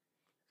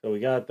 So we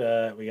got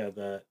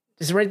that.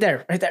 Just right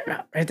there.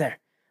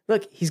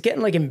 Look, he's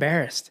getting like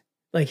embarrassed.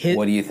 Like his.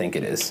 What do you think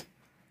it is?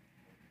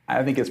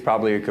 I think it's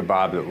probably a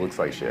kebab that looks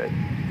like shit.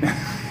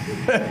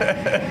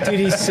 Dude,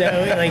 he's so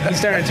like he's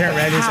starting to turn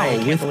red. He's like, I How,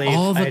 can't with believe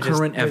all I the just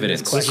current put this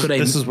evidence, question. could a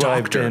This is what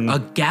I've doctor, been a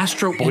boiled down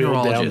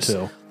gastroenterologist,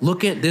 to.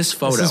 look at this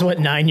photo This is what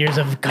 9 years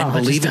of and college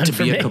has believe it done to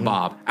for be me. a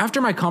kebab?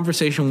 After my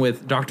conversation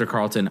with Dr.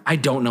 Carlton, I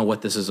don't know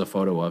what this is a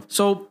photo of.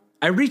 So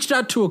I reached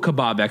out to a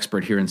kebab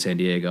expert here in San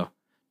Diego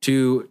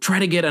to try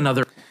to get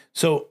another.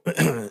 So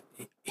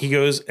he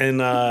goes and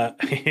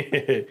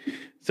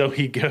so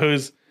he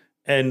goes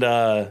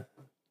and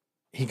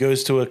he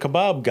goes to a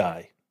kebab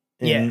guy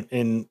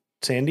in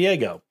San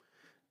Diego.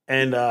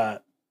 And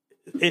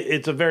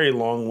it's a very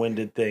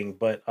long-winded thing,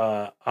 but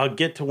I'll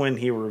get to when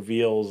he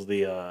reveals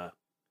the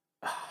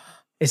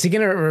Is he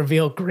going to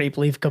reveal grape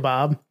leaf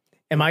kebab?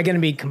 Am I going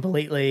to be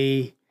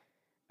completely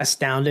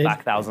astounded?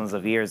 back thousands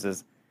of years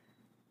is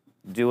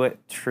do it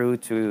true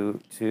to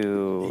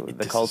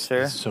the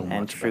culture so and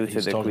much true about- to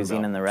he's the talking cuisine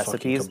about and the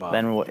fucking recipes, kebab.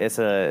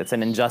 then it's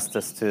an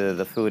injustice to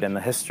the food and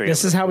the history.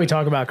 This of is the how we food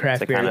talk about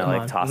craft to beer. kind of Come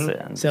like on. toss it.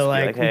 And So, just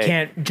be like, we hey,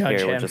 can't judge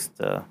here, We're him. just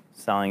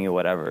selling you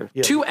whatever.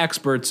 Two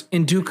experts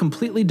in two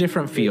completely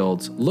different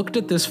fields looked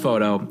at this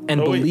photo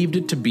and believed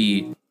it to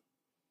be.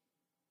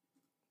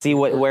 See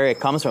where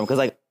it comes from, because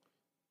like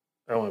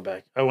I went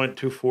back. I went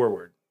too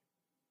forward.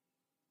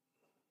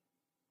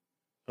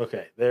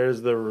 Okay,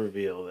 there's the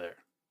reveal there.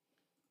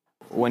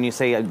 when you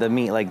say the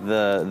meat, like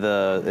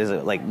the is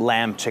it like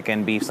lamb,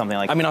 chicken, beef, something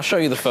like? I mean, I'll show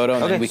you the photo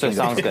and okay, then we so can.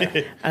 sounds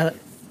good.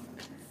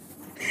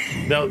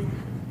 Now,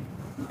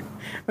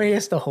 Wait, he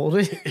has to hold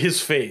it.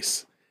 his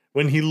face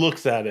when he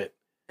looks at it,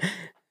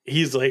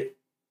 he's like,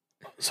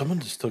 someone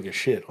just took a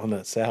shit on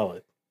that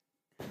salad.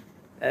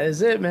 That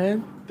is it,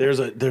 man. There's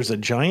a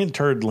giant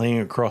turd laying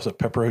across a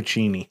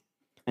pepperoncini.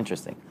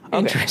 Interesting.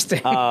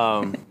 Interesting.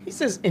 Um, He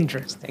says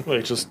interesting.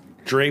 Like just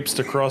drapes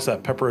across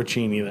that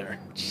pepperoncini there.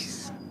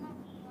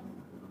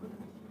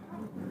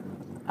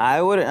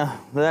 I would.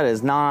 That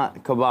is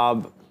not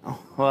kebab.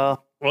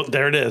 Well,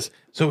 there it is.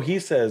 So he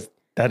says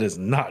that is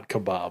not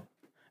kebab.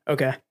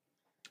 Okay.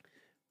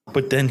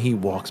 But then he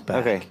walks back.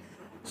 okay.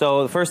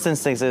 So the first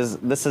instinct is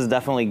this is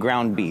definitely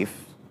ground beef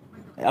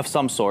of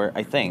some sort.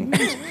 I think.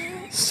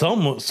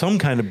 Some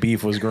kind of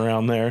beef was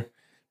ground there.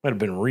 Might have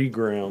been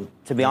reground.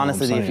 To be honest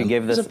with you, if you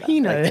give this It's a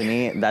peanut. like, to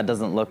me, that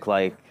doesn't look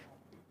like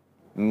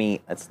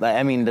meat.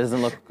 I mean, it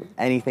doesn't look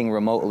anything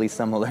remotely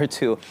similar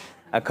to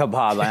a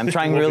kebab. I'm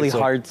trying really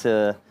hard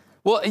to.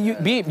 Well,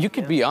 you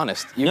could be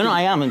honest. No,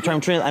 I am. I'm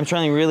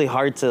trying really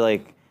hard to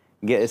like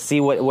see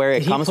where it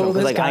Did he comes from, pull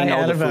because this like I guy know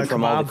out the of a food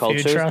from all the kebab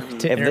food cultures. truck to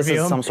If this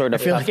interview is some him? sort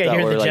of I feel like I kefta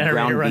hear or the like generator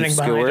ground running beef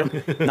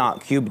behind skewer,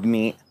 not cubed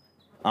meat,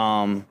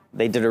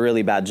 they did a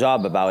really bad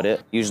job about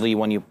it. Usually,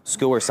 when you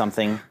skewer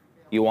something,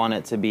 you want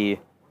it to be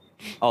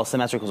all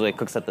symmetrical so it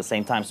cooks at the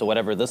same time. So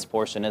whatever this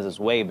portion is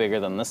way bigger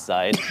than this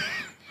side.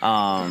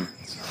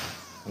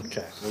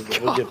 Okay,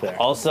 we'll get there.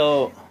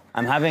 Also,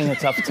 I'm having a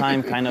tough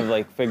time kind of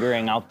like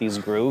figuring out these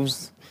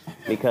grooves,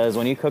 because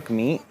when you cook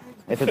meat,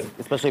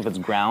 especially if it's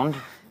ground,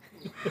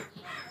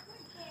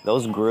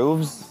 those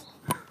grooves,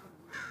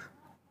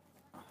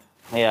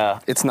 yeah.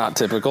 It's not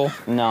typical.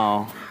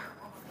 No.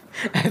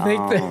 I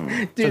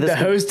think the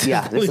host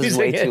yeah, is this is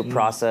way losing too it.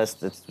 processed.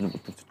 The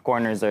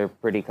corners are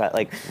pretty cut.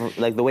 Like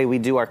the way we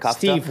do our kafta.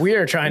 Steve, we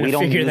are trying to we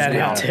don't figure use that out,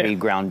 ground, too. we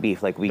ground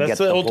beef. Like we That's get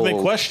the the ultimate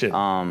whole, question.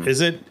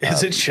 Is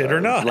it shit or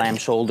not? Lamb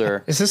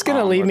shoulder. Is this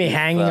gonna leave or me beef,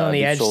 hanging on the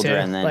beef edge shoulder, too?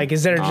 and then, Like,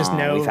 is there just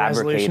no we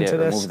fabricate resolution it, to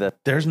this? remove the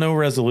There's no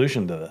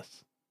resolution to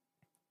this.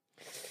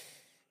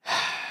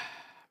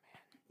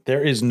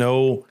 There is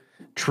no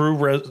true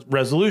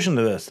resolution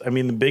to this. I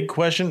mean, the big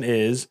question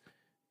is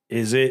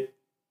it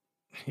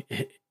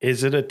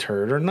a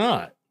turd or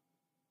not?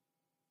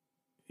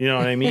 You know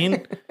what I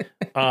mean?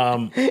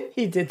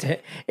 He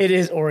did. It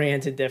is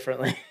oriented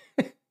differently.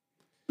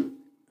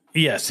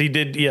 Yes, he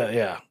did.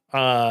 Yeah.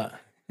 Yeah,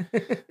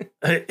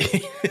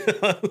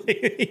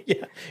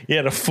 you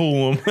had to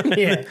fool him.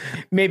 Yeah.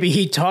 Maybe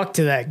he talked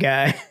to that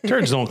guy.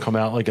 Turds don't come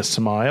out like a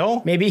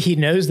smile. Maybe he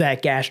knows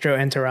that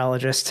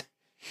gastroenterologist.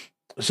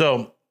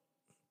 So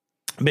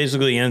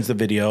basically, he ends the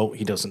video.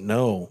 He doesn't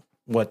know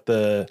what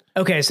the.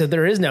 Okay, so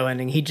there is no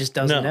ending. He just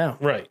doesn't know.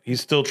 Right.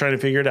 He's still trying to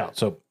figure it out.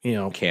 So,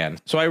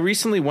 So I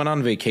recently went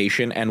on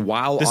vacation, and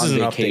while This on is an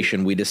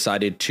vacation, we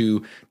decided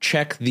to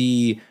check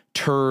the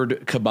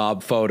turd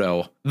kebab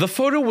photo. The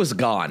photo was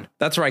gone.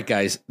 That's right,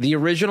 guys. The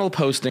original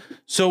posting.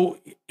 So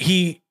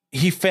he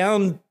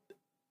found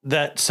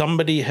that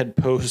somebody had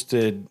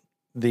posted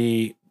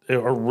the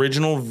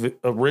original.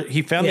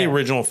 He found the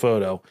original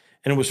photo,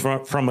 and it was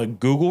from a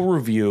Google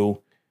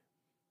review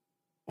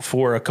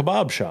for a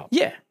kebab shop.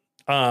 Yeah.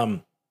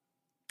 And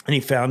he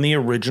found the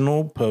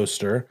original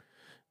poster,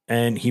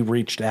 and he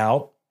reached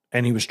out,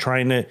 and he was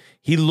trying to.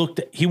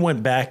 He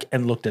went back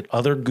and looked at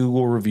other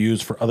Google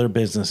reviews for other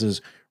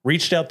businesses.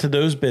 Reached out to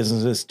those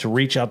businesses to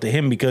reach out to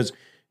him because,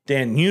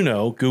 Dan,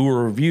 Google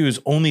reviews,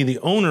 only the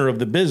owner of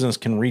the business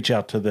can reach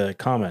out to the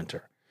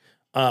commenter.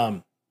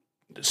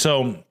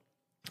 So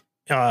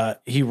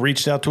he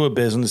reached out to a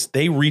business.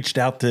 They reached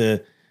out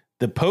to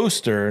the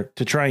poster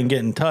to try and get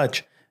in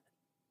touch.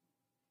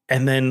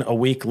 And then a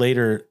week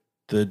later,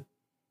 the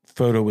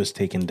photo was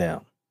taken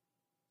down.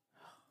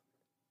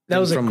 That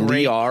was a from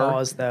great Liar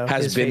pause, though.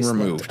 has His been face looked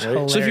removed.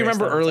 hilarious So if you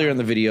remember the whole earlier time. in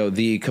the video,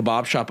 the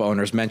kebab shop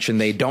owners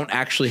mentioned they don't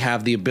actually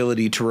have the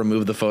ability to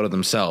remove the photo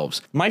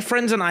themselves. My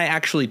friends and I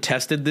actually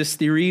tested this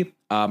theory.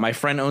 My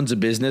friend owns a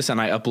business and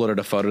I uploaded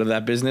a photo to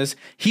that business.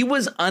 He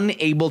was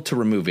unable to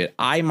remove it.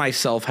 I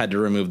myself had to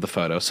remove the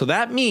photo. So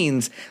that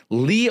means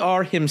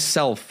Liar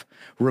himself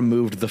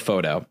removed the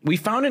photo. We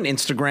found an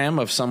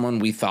Instagram of someone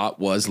we thought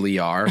was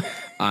Liar,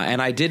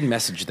 and I did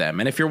message them.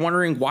 And if you're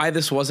wondering why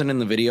this wasn't in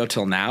the video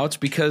till now, it's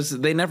because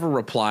they never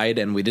replied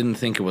and we didn't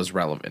think it was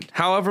relevant.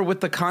 However,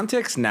 with the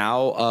context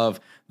now of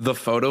the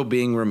photo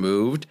being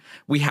removed,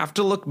 we have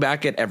to look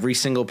back at every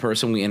single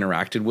person we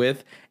interacted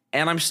with.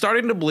 And I'm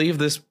starting to believe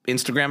this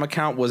Instagram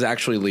account was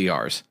actually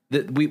Liar's.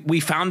 We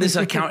found this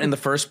account in the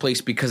first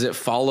place because it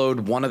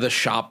followed one of the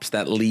shops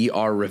that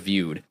Liar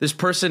reviewed. This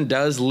person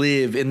does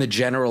live in the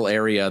general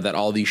area that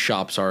all these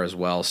shops are as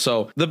well.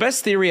 So the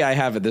best theory I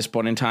have at this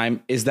point in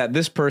time is that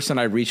this person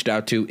I reached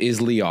out to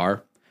is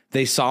Liar.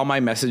 They saw my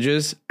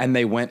messages and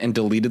they went and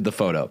deleted the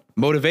photo.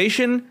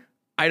 Motivation?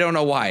 I don't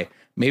know why.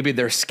 Maybe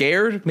they're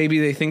scared. Maybe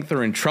they think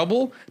they're in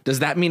trouble. Does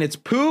that mean it's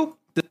poo?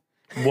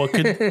 What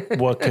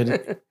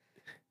could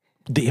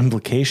the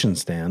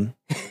implications, Dan?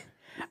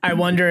 I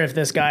wonder if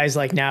this guy's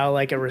like now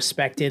like a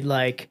respected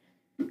like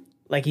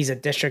he's a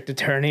district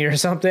attorney or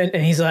something,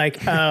 and he's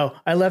like, oh,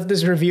 I left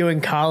this review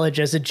in college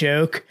as a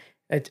joke.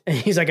 And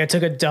he's like, I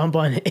took a dump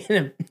on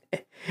in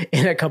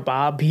a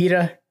kebab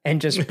pita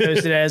and just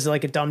posted it as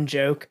like a dumb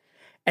joke,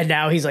 and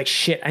now he's like,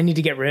 shit, I need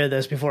to get rid of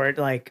this before it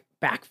like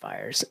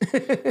backfires.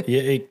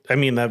 Yeah, I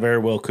mean that very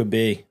well could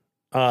be.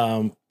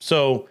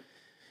 So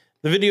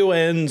the video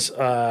ends.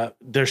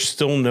 There's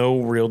still no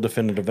real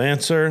definitive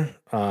answer.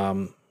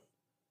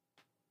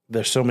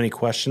 There's so many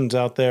questions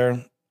out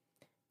there.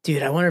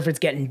 Dude, I wonder if it's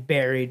getting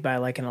buried by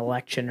like an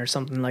election or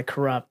something like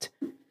corrupt.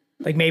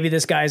 Like maybe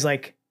this guy's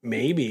like,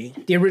 maybe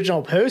the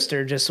original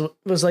poster just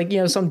was like, you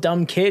know, some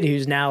dumb kid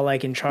who's now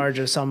like in charge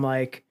of some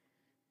like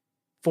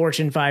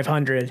Fortune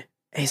 500.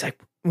 And he's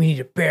like, we need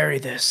to bury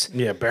this.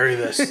 Yeah, bury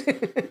this.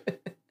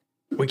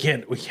 we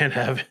can't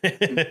have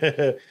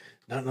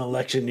not an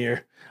election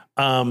year.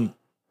 Yeah.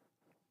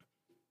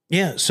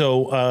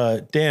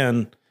 So,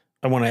 Dan,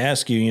 I want to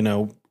ask you, you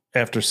know,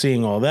 after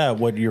seeing all that,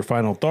 what your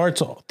final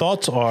thoughts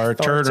are,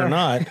 turd or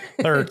not,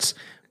 thoughts.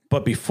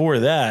 But before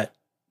that,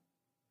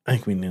 I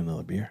think we need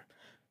another beer.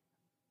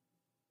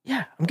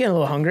 Yeah, I'm getting a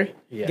little hungry.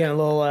 Yeah. Getting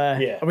a little.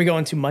 Yeah. Are we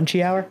going to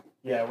Munchie Hour?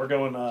 Yeah, we're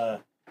going.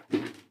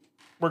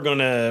 We're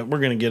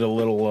gonna get a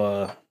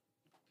little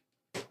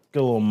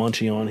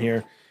munchie on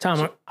here.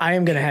 Tom, I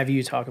am gonna have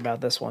you talk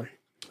about this one.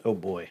 Oh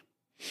boy.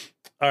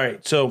 All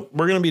right, so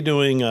we're gonna be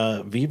doing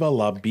Viva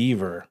la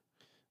Beaver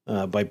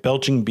by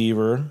Belching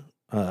Beaver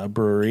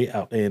Brewery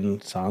out in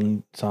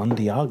San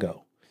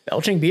Diego.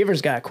 Belching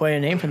Beaver's got quite a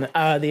name from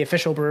the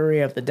official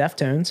brewery of the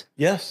Deftones.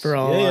 Yes, for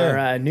all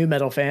our new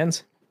metal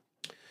fans.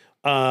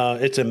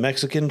 It's a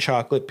Mexican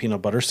chocolate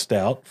peanut butter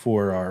stout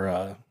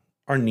for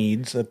our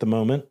needs at the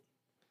moment.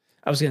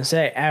 I was going to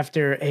say,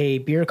 after a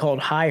beer called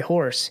High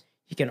Horse,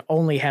 you can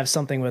only have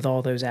something with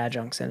all those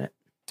adjuncts in it.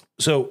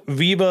 So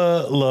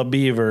Viva la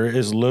Beaver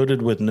is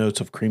loaded with notes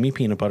of creamy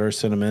peanut butter,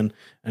 cinnamon,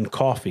 and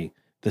coffee.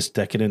 This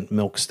decadent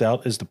milk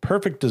stout is the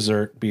perfect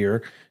dessert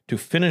beer to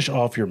finish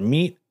off your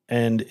meat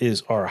and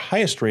is our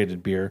highest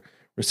rated beer,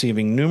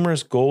 receiving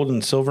numerous gold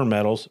and silver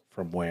medals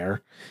from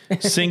where?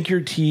 Sink your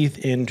teeth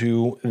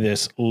into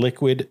this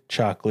liquid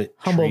chocolate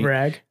Humble treat.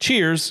 brag.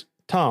 Cheers,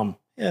 Tom.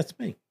 Yeah, it's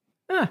me.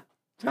 Ah,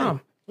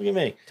 Tom. Hey, look at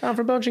me. Tom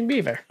for Belching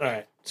Beaver. All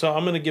right. So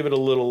I'm going to give it a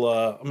little,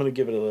 a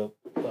little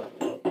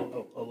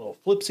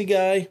flipsy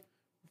guy.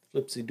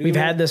 Flipsy doo. We've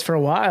had this for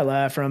a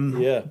while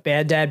from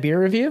Bad Dad Beer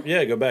Review.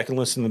 Yeah, go back and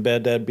listen to the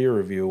Bad Dad Beer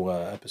Review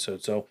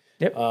episode. So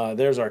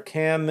there's our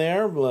can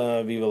there.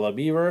 Viva la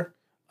Beaver.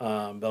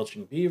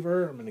 Belching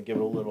Beaver. I'm going to give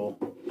it a little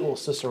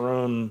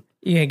Cicerone.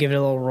 You going to give it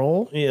a little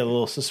roll? Yeah, a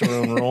little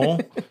Cicerone roll.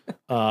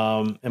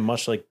 And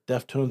much like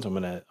Deftones, I'm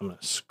gonna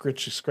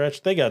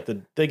scratch. They got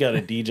a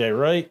DJ,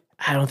 right?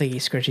 I don't think he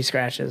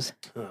scratches.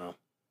 Oh.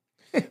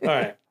 All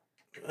right.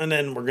 And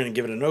then we're gonna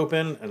give it an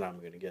open, and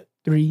I'm gonna get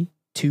 3,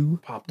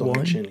 2, popped on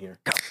the chin here.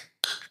 Go.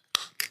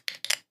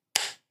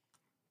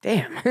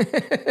 Damn. I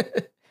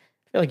feel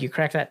like you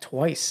cracked that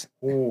twice.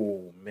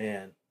 Oh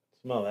man.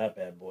 Smell that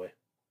bad boy.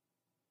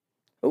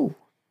 Oh.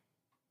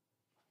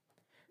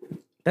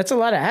 That's a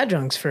lot of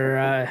adjuncts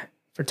for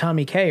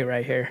Tommy K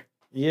right here.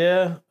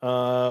 Yeah.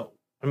 I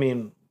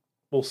mean,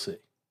 we'll see.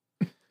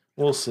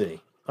 We'll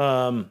see.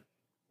 Going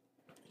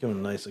a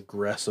nice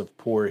aggressive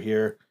pour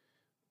here.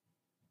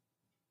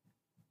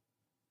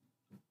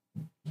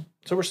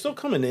 So we're still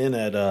coming in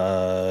at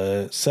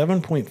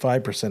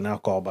 7.5%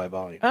 alcohol by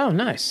volume. Oh,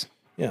 nice.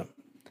 Yeah.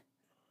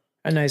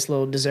 A nice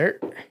little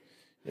dessert.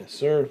 Yes,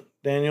 sir.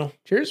 Daniel.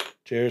 Cheers.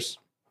 Cheers.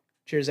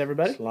 Cheers,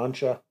 everybody.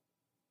 Slancha.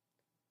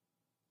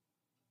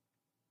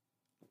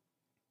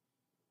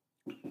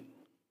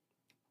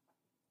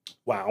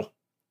 Wow.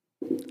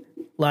 A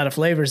lot of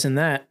flavors in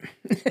that.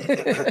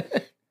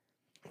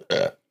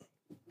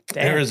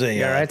 There is a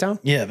you all right, Tom?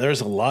 Yeah,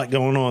 there's a lot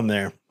going on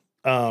there.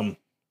 I'm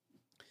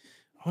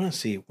I want to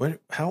see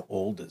how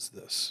old is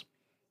this?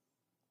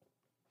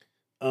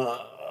 Where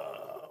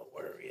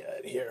are we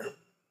at here?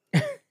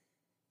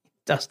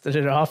 Dusted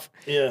it off.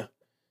 Yeah.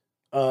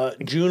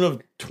 June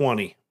of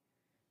 20.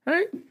 All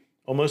right.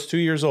 Almost 2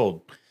 years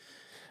old.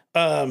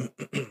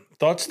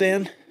 Thoughts,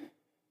 Dan?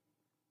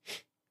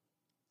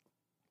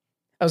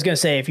 I was going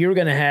to say, if you were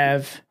going to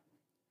have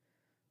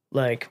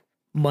like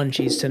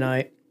munchies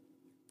tonight,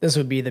 this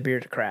would be the beer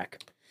to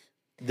crack.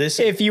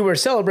 If you were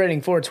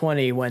celebrating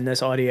 420 when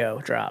this audio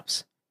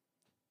drops,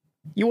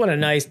 you want a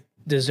nice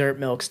dessert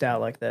milk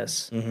stout like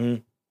this.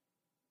 Mm-hmm.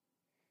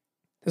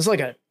 It's like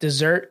a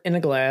dessert in a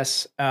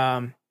glass.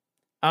 I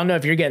don't know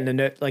if you're getting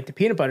the like the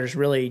peanut butter is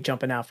really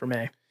jumping out for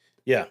me.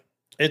 Yeah,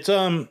 it's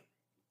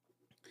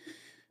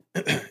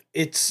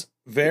it's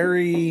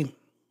very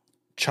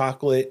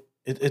chocolate.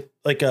 It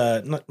like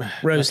not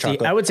roasty.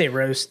 Not I would say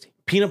roast.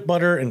 Peanut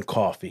butter and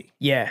coffee.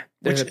 Yeah,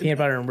 there's a peanut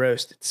butter and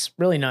roast. It's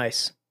really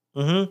nice.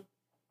 Mm-hmm.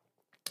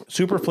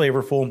 Super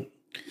flavorful,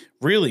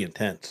 really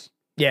intense.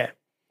 Yeah,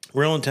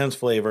 real intense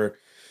flavor.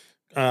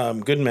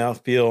 Good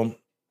mouthfeel.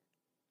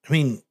 I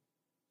mean,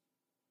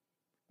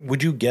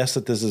 would you guess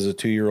that this is a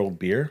 2-year-old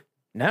beer?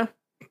 No.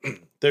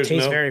 Tastes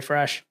very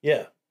fresh.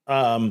 Yeah.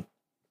 Yeah,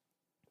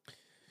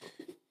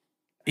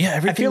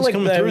 everything's I feel like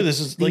coming through. This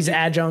is these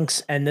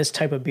adjuncts and this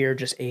type of beer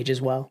just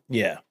ages well.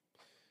 Yeah,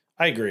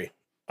 I agree.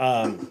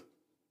 And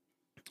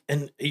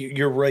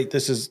you're right.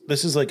 This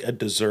is like a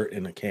dessert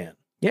in a can.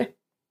 Yeah.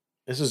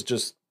 This is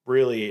just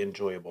really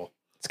enjoyable.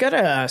 It's got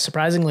a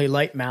surprisingly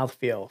light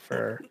mouthfeel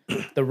for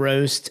the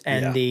roast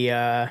and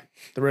the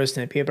roast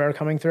and the peanut butter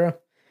coming through.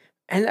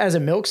 And as a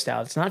milk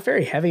stout, it's not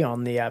very heavy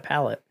on the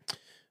palate.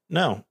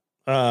 No.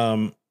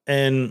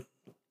 And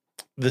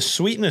the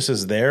sweetness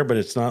is there, but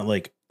it's not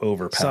like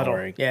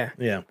overpowering. Subtle. Yeah.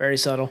 Yeah. Very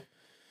subtle.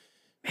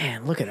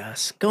 Man, look at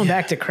us. Going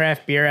back to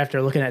craft beer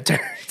after looking at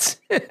turds.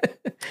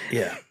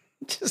 Yeah.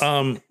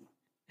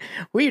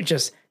 We're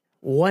just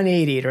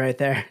 180'd right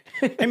there.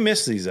 I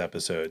miss these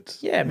episodes.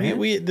 Yeah,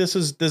 man. This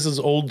is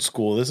old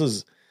school. This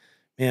is,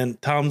 man,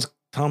 Tom's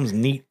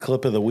neat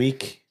clip of the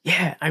week.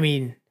 Yeah, I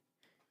mean,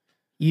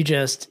 you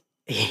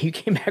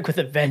came back with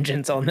a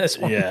vengeance on this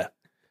one. Yeah.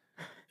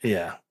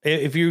 Yeah.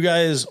 If you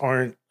guys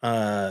aren't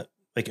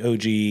like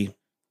OG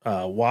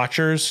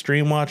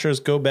stream watchers,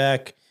 go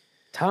back.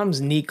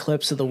 Tom's neat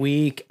clips of the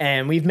week,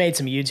 and we've made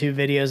some YouTube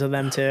videos of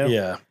them too.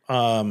 Yeah.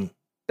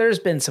 There's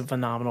been some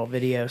phenomenal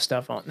video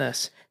stuff on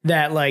this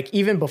that, like,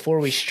 even before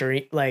we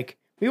stream, like,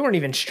 we weren't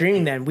even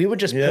streaming then. We would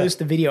just post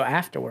the video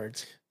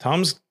afterwards.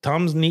 Tom's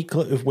neat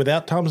clip.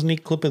 Without Tom's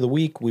neat clip of the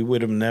week, we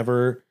would have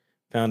never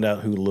found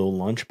out who Lil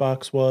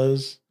Lunchbox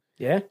was.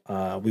 Yeah.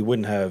 We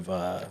wouldn't have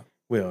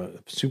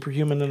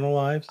Superhuman in our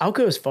lives. I'll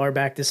go as far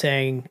back to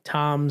saying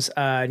Tom's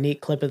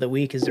neat clip of the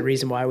week is the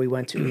reason why we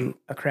went to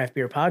a craft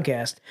beer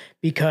podcast,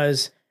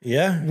 because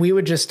we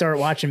would just start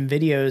watching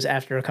videos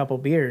after a couple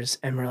beers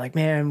and we're like,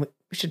 man, we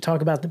should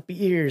talk about the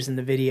beers in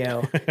the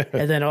video.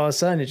 And then all of a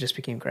sudden it just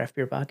became craft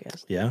beer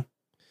podcast. Yeah.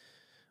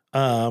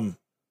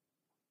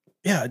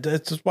 Yeah,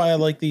 that's just why I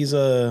like these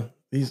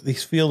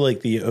feel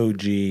like the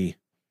OG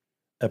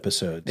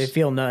episodes. They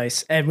feel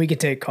nice, and we can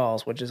take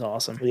calls, which is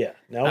awesome. Yeah,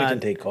 now we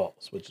can take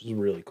calls, which is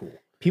really cool.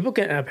 People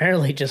can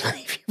apparently just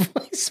leave you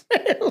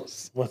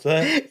voicemails. What's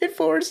that? It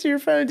forwards to your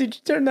phone. Did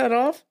you turn that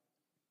off?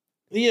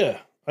 Yeah,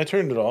 I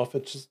turned it off.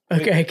 It's just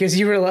okay, because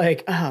you were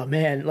like, oh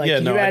man, like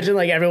can you imagine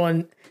like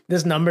everyone.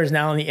 This number is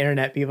now on the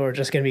internet. People are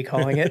just going to be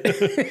calling it,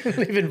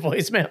 leaving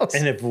voicemails.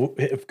 And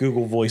if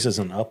Google Voice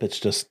isn't up, it's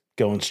just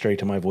going straight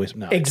to my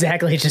voicemail.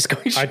 Exactly, just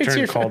going straight to your I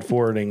turned call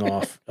forwarding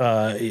off.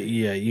 Yeah,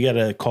 you got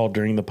to call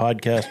during the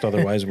podcast,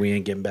 otherwise we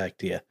ain't getting back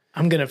to you.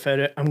 I'm gonna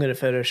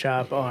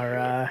Photoshop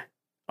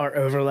our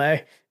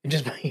overlay and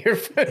just put your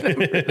phone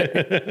number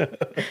there.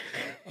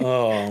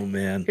 Oh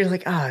man, you're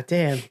like,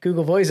 damn,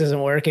 Google Voice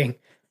isn't working,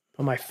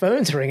 but my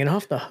phone's ringing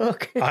off the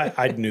hook.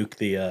 I'd nuke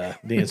the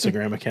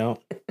Instagram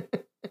account.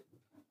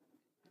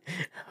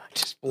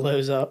 Just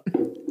blows up.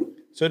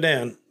 So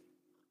Dan,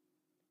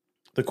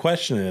 the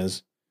question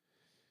is,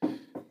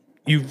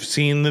 you've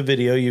seen the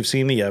video, you've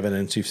seen the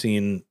evidence, you've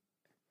seen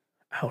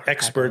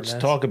experts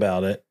talk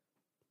about it.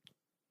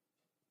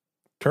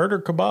 Turd or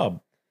kebab?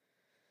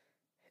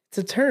 It's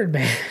a turd,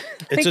 man.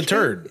 It's a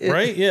turd,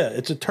 right? Yeah,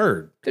 it's a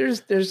turd.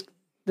 There's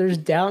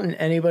doubt in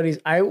anybody's.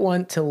 I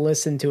want to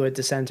listen to a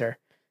dissenter,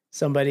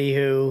 somebody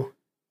who.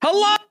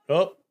 Hello.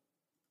 Oh,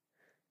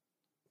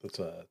 that's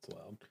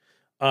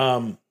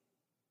loud.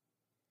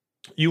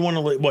 You want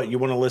to what? You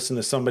want to listen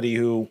to somebody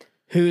who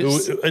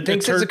thinks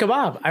it's a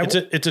kebab?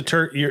 It's a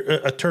turd. You're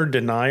a turd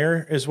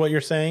denier, is what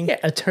you're saying? Yeah,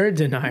 a turd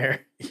denier.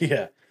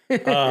 Yeah.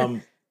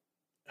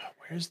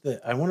 Where's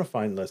the? I want to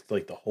find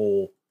like the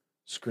whole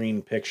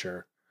screen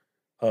picture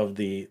of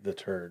the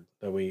turd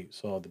that we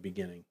saw at the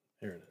beginning.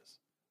 There it is.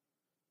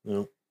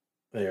 No,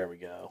 there we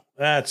go.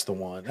 That's the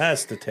one.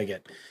 That's the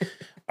ticket.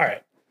 All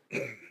right.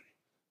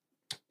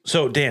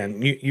 So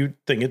Dan, you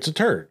think it's a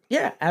turd?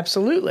 Yeah,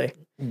 absolutely.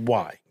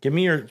 Why?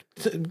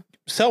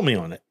 Sell me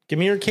on it. Give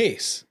me your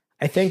case.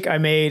 I think I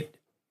made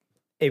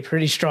a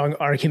pretty strong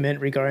argument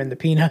regarding the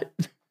peanut.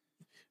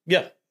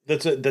 Yeah.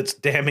 That's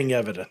damning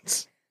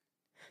evidence.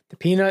 The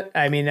peanut,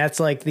 I mean, that's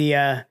like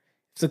if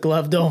the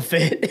glove don't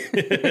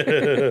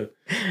fit.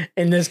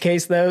 In this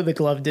case, though, the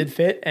glove did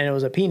fit, and it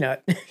was a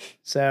peanut.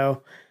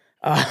 So,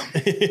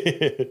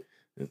 Steve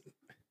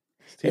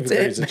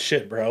agrees it's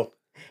shit, bro.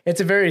 It's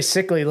a very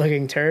sickly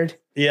looking turd.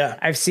 Yeah.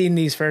 I've seen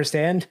these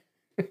firsthand.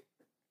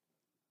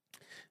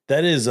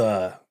 That is,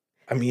 I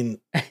mean,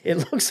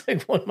 it looks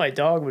like what my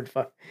dog would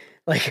fuck.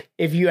 Like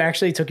if you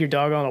actually took your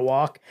dog on a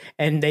walk,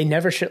 and they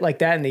never shit like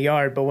that in the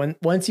yard,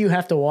 but once you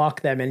have to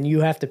walk them and you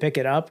have to pick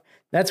it up,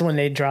 that's when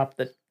they drop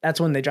the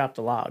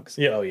logs.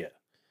 Yeah, oh yeah.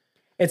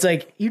 It's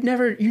like you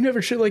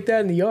never shit like that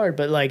in the yard,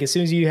 but like as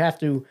soon as you have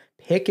to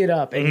pick it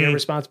up and your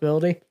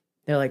responsibility,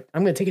 they're like,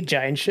 I'm gonna take a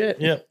giant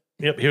shit. Yep.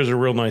 Here's a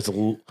real nice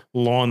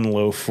lawn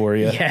loaf for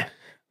you.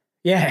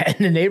 Yeah, and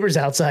the neighbor's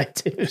outside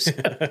too. So.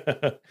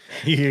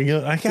 Here you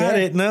go. I got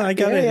it. No, I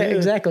got it. Yeah,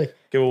 exactly.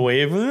 Give a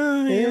wave.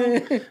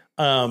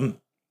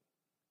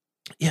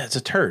 It's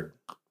a turd.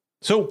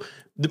 So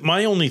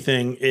my only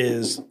thing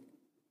is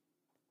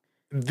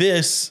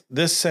this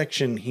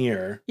section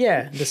here.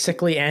 Yeah, the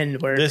sickly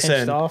end where this it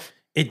pinched end, off.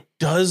 It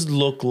does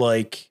look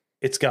like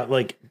it's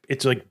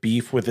like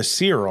beef with a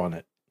sear on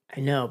it.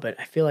 I know, but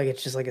I feel like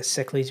it's just like a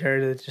sickly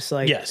turd. It's just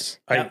like yes.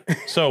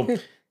 So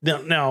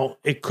now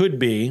it could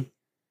be.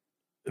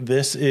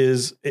 This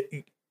is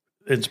it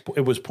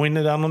was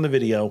pointed out on the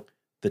video.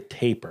 The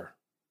taper.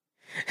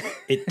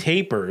 It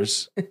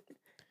tapers.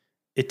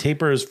 It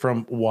tapers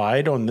from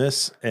wide on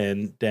this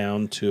end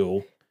down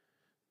to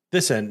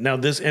this end. Now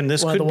this could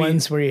the be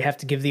ones where you have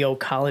to give the old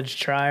college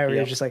try, where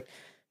you're just like,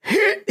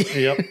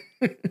 yep.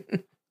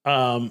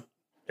 I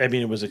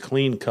mean, it was a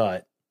clean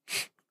cut.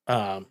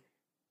 But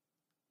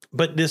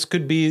this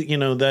could be,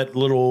 that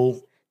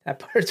little. That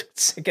part's what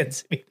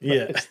sickens me.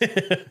 Yeah.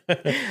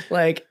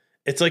 Like.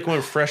 It's like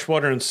when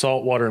freshwater and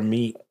saltwater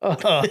meet.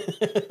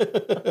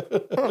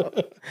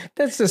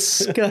 That's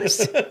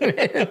disgusting,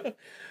 man.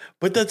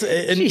 But that's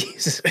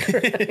Jesus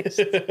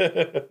Christ.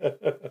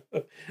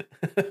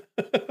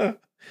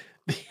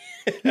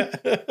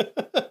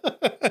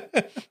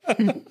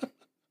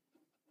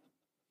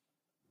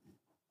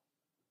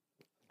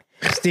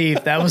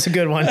 Steve, that was a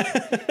good one.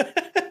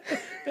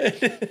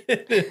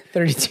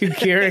 32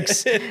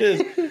 Keurigs.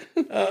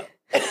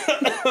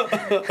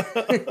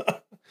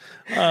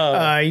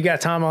 You got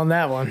Tom on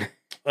that one.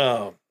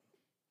 What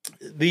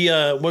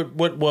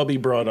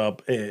Wubby brought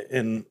up,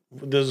 and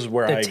this is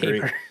where I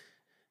agree.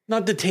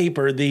 Not the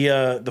taper,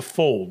 the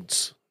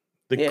folds,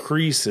 the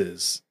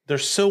creases. They're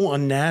so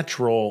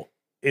unnatural.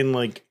 In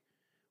like,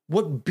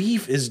 what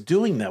beef is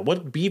doing that?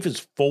 What beef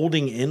is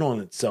folding in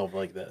on itself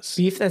like this?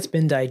 Beef that's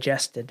been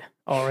digested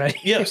already.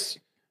 Yes.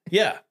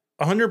 Yeah.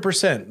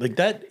 100%. Like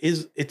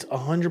it's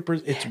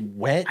 100%. It's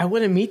wet. I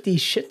wouldn't meet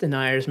these shit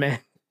deniers, man.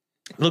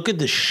 Look at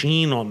the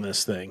sheen on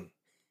this thing.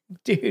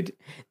 Dude,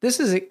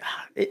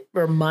 it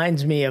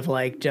reminds me of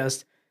like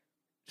just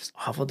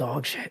awful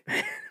dog shit.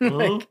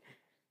 Like,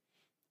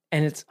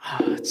 and it's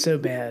so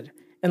bad.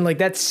 And like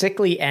that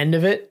sickly end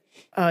of it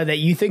that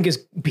you think is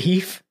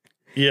beef.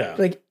 Yeah.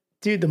 Like,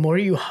 dude, the more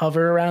you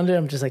hover around it,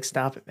 I'm just like,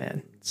 stop it,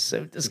 man. It's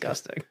so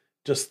disgusting.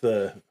 Just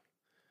the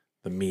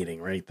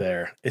meating right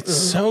there. It's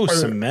so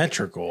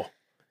symmetrical.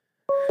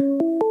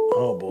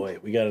 Oh boy,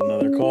 we got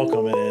another call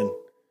coming in.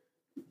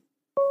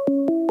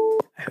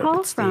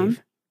 Call from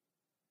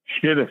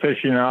Shit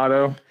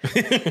Aficionado.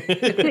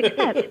 To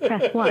accept,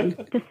 press 1.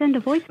 To send a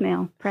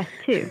voicemail, press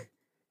 2.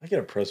 I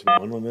gotta press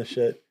 1 on this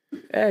shit.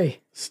 Hey,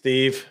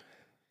 Steve.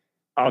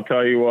 I'll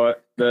tell you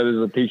what, that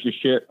is a piece of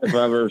shit if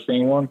I've ever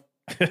seen one.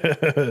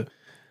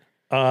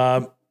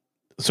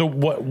 So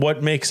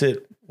what makes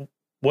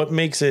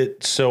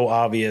it so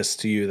obvious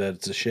to you that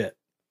it's a shit?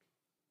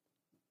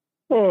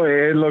 Well,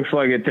 it looks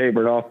like it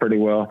tapered off pretty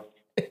well.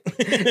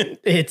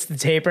 It's the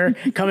taper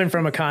coming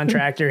from a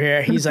contractor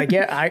here. He's like,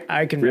 yeah,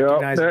 I can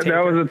recognize that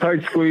was a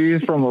tight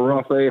squeeze from a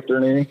rough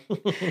afternoon.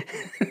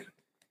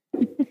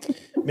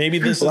 Maybe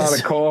this a lot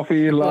of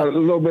coffee, a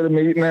little bit of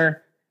meat in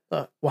there.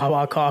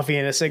 Wawa coffee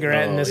and a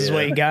cigarette, and this is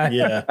what you got.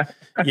 Yeah.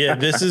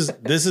 This is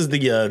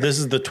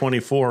the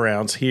 24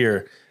 ounce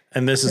here,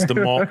 and this is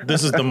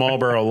the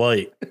Marlboro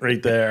Light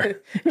right there.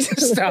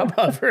 Stop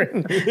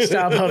hovering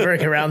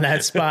around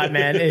that spot,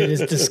 man. It is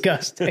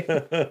disgusting.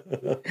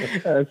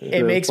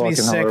 It makes me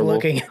sick horrible.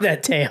 Looking at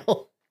that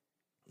tail.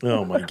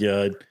 Oh my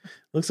god.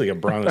 Looks like a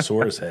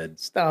brontosaurus head.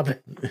 Stop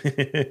it.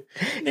 Yeah,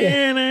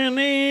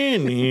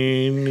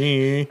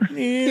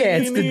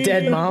 it's the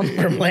dead mom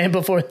from Land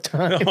Before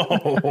Time.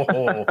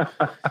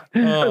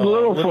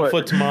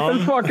 Littlefoot's mom.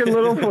 It's fucking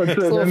Littlefoot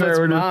sitting in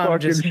there with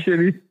his fucking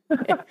shitty.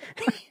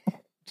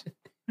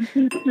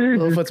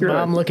 Littlefoot's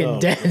mom looking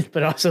dead,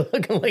 but also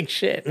looking like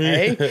shit.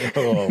 Hey?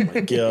 Oh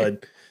my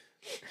god.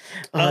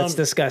 That's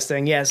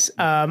disgusting. Yes.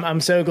 I'm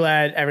so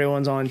glad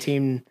everyone's on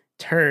Team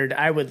Turd.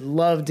 I would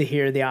love to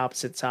hear the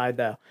opposite side,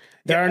 though.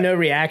 There are no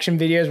reaction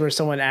videos where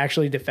someone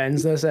actually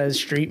defends this as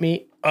street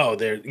meat. Oh,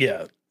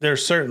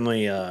 there's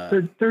certainly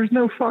there's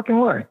no fucking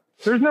way.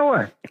 There's no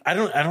way. I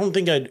don't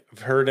think I've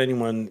heard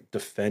anyone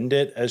defend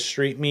it as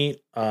street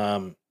meat.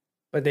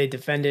 but they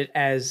defend it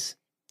as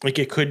like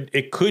it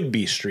could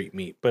be street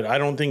meat, but I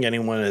don't think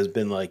anyone has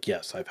been like,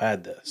 yes, I've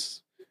had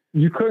this.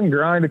 You couldn't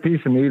grind a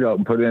piece of meat up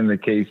and put it in the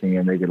casing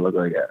and make it look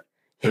like that.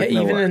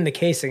 even in the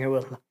casing, it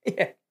will.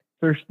 Yeah.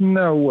 There's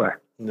no way.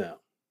 No.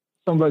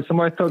 Somebody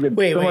took it.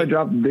 Somebody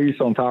dropped the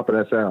grease on top of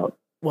that salad.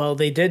 Well,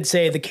 they did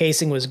say the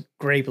casing was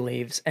grape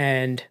leaves,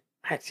 and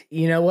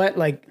you know what?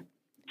 Like,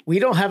 we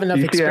don't have enough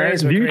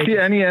experience with grape leaves. Do you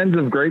see any ends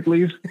of grape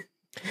leaves?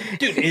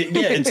 Dude,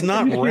 it's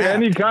not wrapped.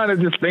 Any kind of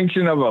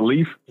distinction of a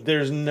leaf?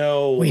 There's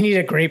no... We need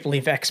a grape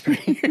leaf expert.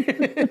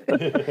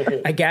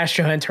 A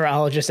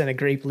gastroenterologist and a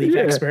grape leaf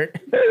expert.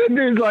 The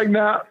dude's like,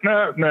 no,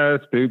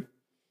 it's poop.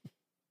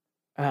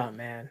 Oh,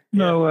 man.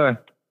 No way.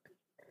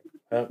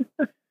 I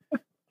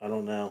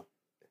don't know.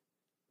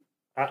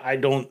 I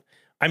don't...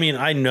 I mean,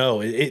 I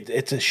know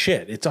it's a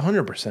shit. It's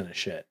 100% a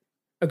shit.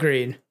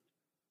 Agreed.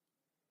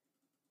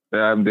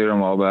 Yeah, I'm doing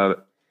them all about it.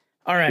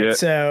 All right,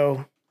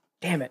 so,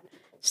 damn it.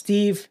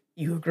 Steve,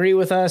 you agree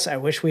with us. I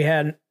wish we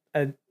had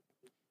a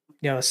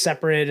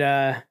separate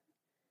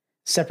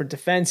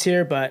defense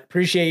here, but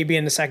appreciate you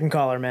being the second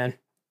caller, man.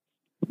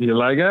 You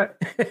like it?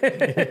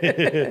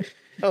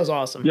 That was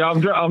awesome. Yeah,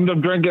 I'm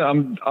drinking.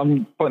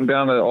 I'm putting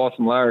down the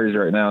Awesome Larry's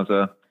right now,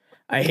 so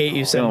I hate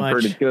you so much.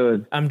 Pretty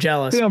good. I'm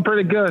jealous. Feeling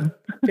pretty good.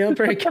 Feeling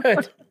pretty good.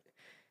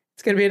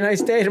 It's gonna be a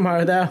nice day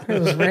tomorrow, though. It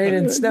was rain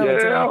and snow.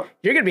 Yeah.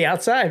 You're gonna be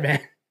outside, man.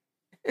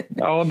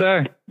 All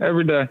day,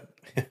 every day.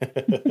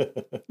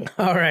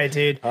 All right,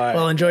 dude. All right.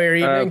 Well, enjoy your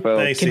evening.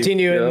 Thanks,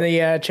 Continue in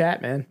the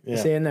chat, man. Yeah.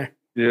 See you in there.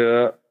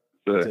 Yeah.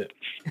 That's it.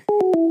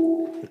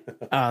 Oh,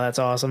 that's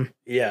awesome.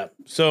 Yeah.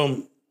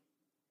 So,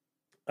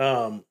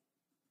 the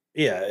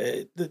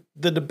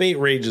debate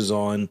rages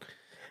on.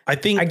 I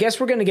guess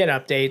we're going to get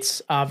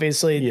updates.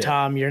 Obviously,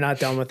 Tom, you're not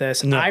done with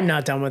this. No. I'm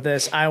not done with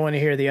this. I want to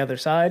hear the other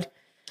side.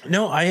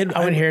 No, I want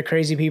to hear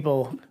crazy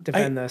people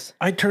defend this.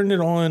 I turned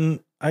it on.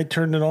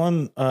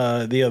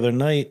 The other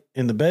night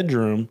in the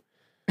bedroom.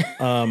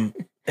 And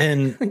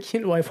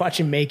your wife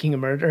watching Making a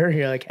Murderer.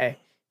 You're like, hey,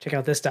 check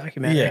out this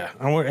documentary. Yeah,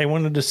 I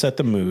wanted to set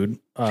the mood.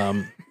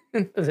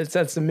 It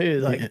sets the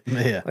mood like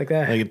that, like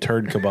a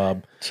turd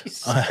kebab.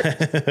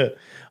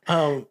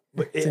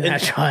 It's a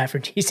natural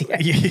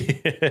aphrodisiac.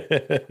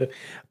 Yeah.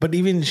 But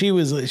even she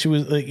was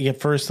like at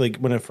first, like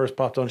when it first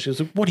popped on, she was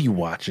like, "What are you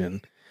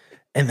watching?"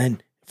 And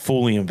then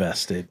fully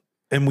invested,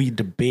 and we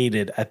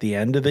debated at the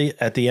end of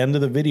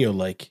the video,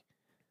 like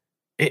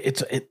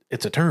it's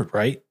a turd,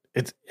 right?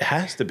 It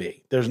has to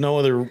be. There's no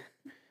other.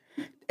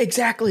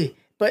 Exactly.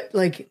 But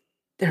like,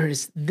 there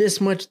is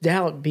this much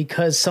doubt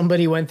because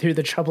somebody went through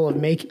the trouble of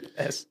making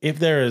this. If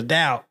there is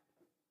doubt,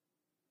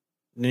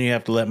 then you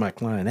have to let my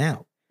client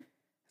out.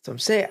 So I'm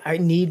saying I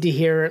need to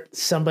hear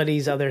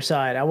somebody's other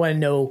side. I want to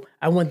know.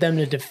 I want them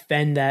to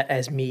defend that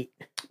as meat.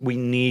 We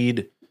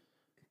need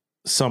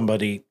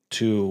somebody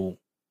to,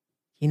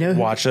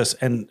 watch us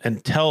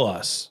and tell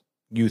us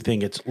you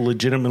think it's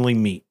legitimately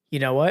meat. You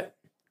know what?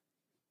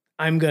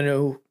 I'm going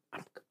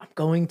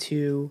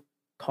to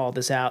call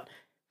this out.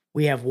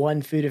 We have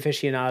one food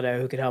aficionado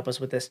who could help us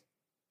with this.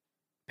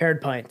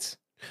 Paired Pints.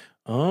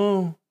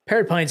 Oh.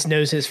 Paired Pints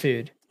knows his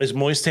food. Is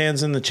Moist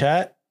Hands in the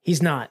chat?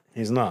 He's not.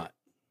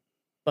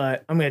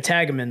 But I'm going to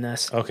tag him in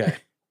this. Okay.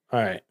 All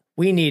right.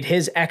 We need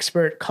his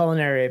expert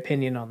culinary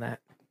opinion on that.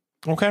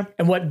 Okay.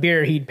 And what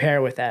beer he'd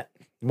pair with that.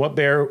 What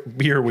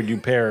beer would you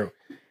pair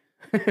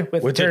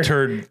with the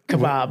turd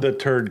kebab? The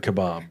turd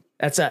kebab.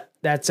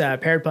 That's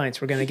Paired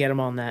Pints. We're going to get him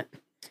on that.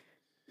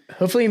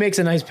 Hopefully he makes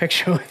a nice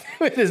picture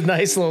with his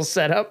nice little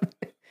setup.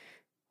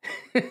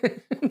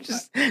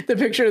 Just the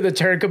picture of the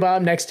turd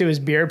kebab next to his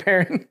beer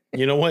pairing.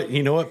 You know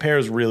what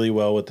pairs really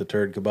well with the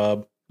turd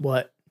kebab?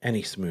 What?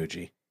 Any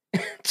smoothie.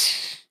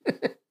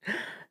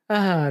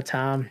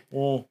 Tom.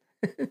 Well,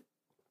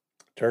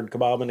 turd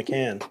kebab in a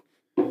can.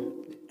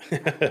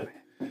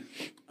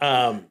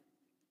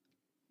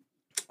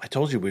 I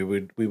told you we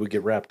would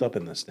get wrapped up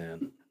in this,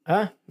 Dan.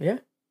 Yeah.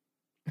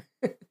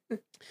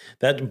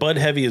 That Bud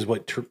Heavy is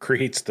what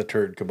creates the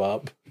turd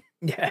kebab.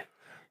 Yeah.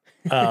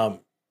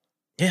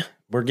 Yeah,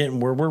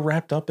 we're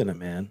wrapped up in it,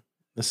 man.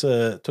 This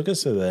took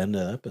us to the end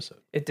of the episode.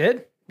 It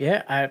did.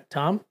 Yeah.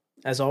 Tom,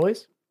 as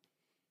always,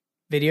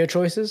 video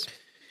choices.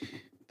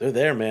 They're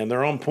there, man.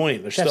 They're on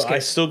point. I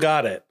still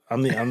got it.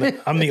 I'm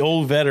the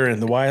old veteran,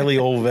 the wily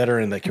old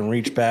veteran that can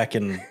reach back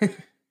and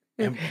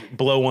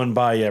blow one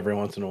by you every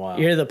once in a while.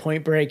 You're the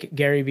Point Break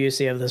Gary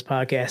Busey of this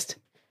podcast.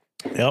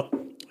 Yep.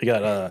 You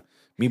got a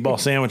meatball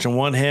sandwich in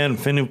one hand,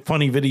 funny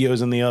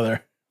videos in the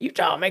other.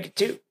 Utah, make it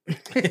 2.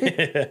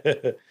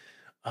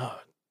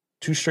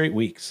 2 straight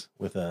weeks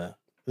with is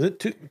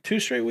it two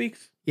straight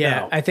weeks?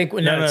 Yeah, no. I think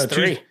it's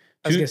 3.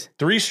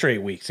 3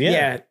 straight weeks. Yeah.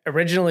 Yeah,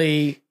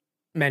 originally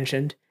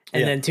mentioned,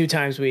 and then 2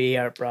 times we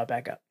brought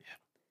back up.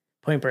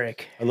 Point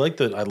Break. I like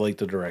the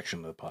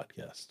direction of the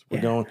podcast.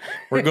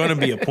 We're going to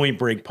be a Point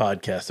Break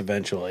podcast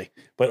eventually,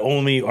 but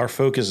our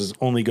focus is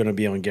only going to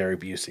be on Gary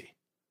Busey.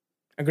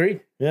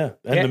 Agreed. Yeah,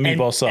 and the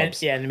meatball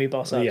subs. And the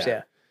meatball subs.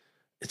 Yeah.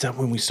 Is that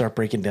when we start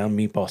breaking down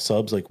meatball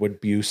subs? Like what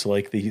Buse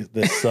like the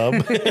sub,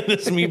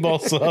 this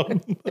meatball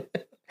sub?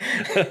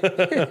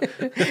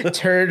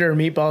 Turd or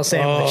meatball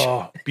sandwich.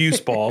 Oh, Buse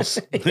balls.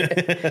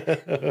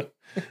 Gary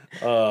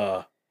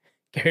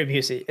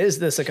Busey, is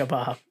this a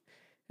kebab?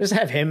 Just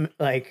have him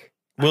like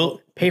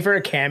Will pay for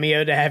a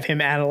cameo to have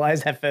him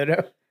analyze that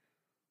photo.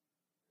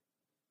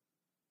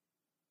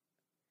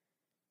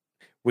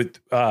 with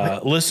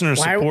listener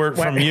Why- support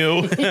why- from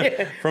you,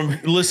 Yeah. from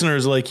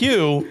listeners like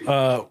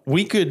you,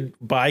 we could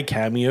buy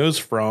cameos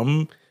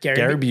from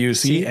Gary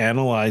Busey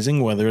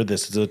analyzing whether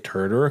this is a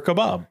turd or a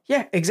kebab.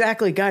 Yeah,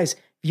 exactly, guys.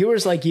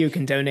 Viewers like you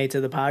can donate to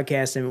the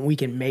podcast, and we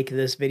can make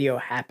this video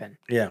happen.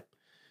 Yeah.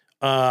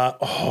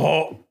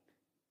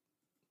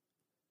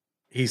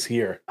 He's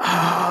here.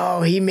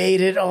 Oh, he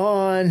made it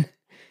on.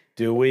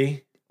 Do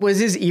we? Was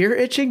his ear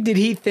itching? Did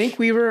he think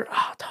we were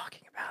talking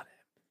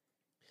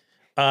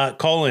about it?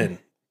 Call in.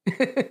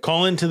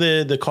 Call into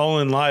the call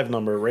in live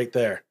number right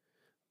there.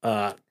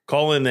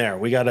 Call in there.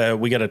 We got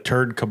a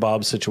turd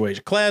kebab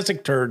situation.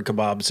 Classic turd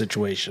kebab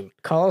situation.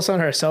 Call us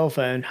on our cell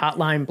phone.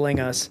 Hotline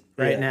bling us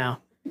right now.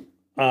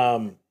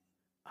 I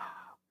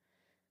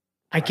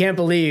can't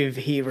believe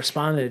he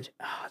responded.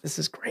 Oh, this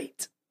is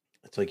great.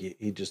 It's like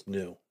he just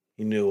knew.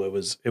 He knew it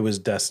was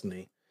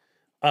destiny.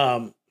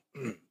 As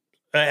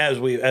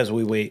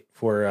we wait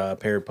for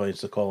Paired Planes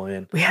to call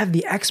in. We had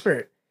the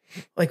expert.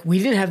 Like, we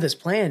didn't have this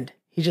planned.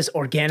 He just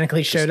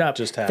organically showed up.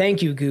 Just happened.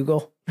 Thank you,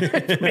 Google,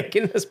 for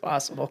making this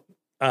possible.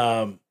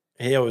 Hey,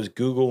 it was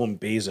Google and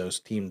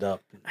Bezos teamed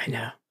up. I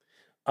know.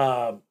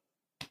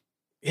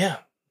 Yeah.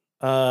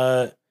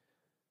 I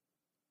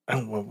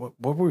don't know,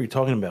 what were we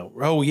talking about?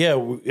 Oh yeah,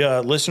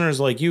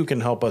 listeners like you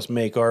can help us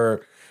make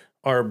our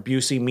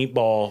Busey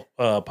Meatball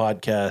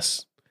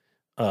podcast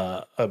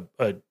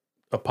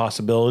a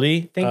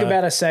possibility. Think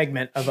about a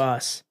segment of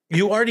us.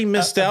 You already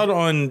missed out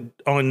on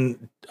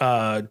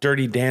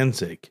Dirty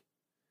Danzig.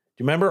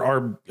 Do you remember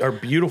our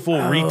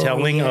beautiful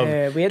retelling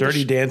of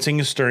Dirty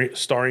Dancing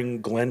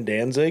starring Glenn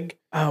Danzig?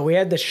 Oh, we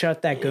had to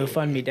shut that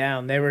GoFundMe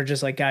down. They were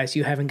just like, guys,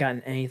 you haven't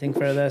gotten anything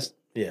for this.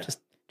 Yeah.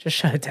 Just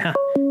shut it down.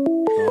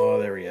 Oh,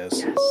 there he is.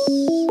 Yes.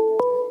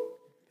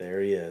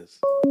 There he is.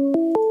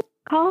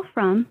 Call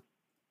from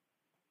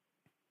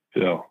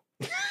Phil.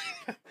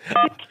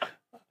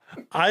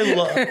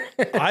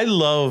 I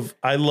love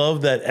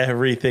that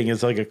everything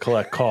is like a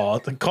collect call.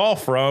 The call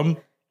from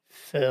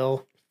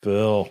Phil.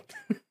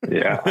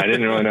 Yeah, I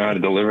didn't really know how to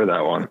deliver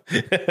that one.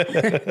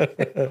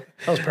 That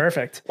was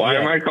perfect. Why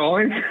am I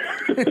calling?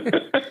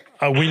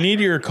 We need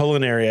your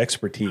culinary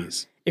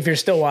expertise. If you're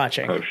still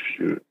watching. Oh,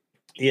 shoot.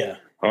 Yeah.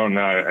 Oh,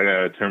 no, I got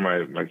to turn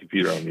my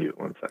computer on mute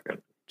 1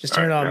 second. Just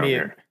turn it on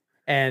mute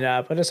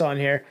and put us on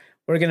here.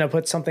 We're going to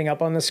put something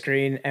up on the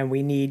screen, and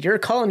we need your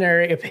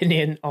culinary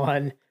opinion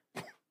on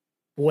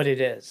what it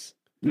is.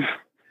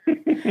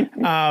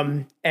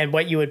 And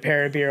what you would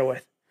pair a beer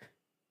with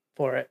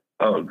for it.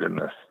 Oh,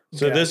 goodness.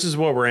 So this is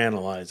what we're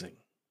analyzing.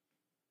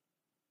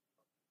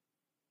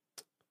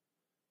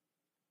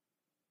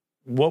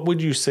 What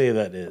would you say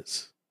that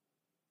is?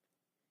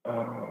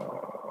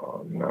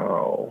 Oh,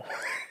 no.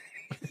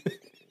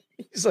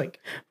 He's like,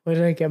 what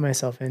did I get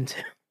myself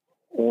into?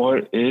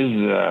 What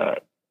is that?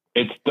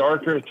 It's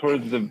darker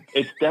towards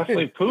it's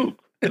definitely poop.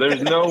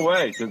 There's no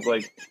way, because,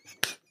 like,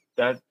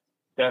 that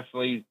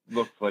definitely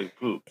looks like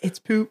poop. It's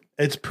poop.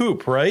 It's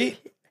poop, right?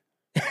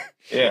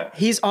 Yeah.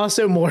 He's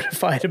also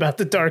mortified about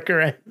the darker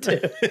end,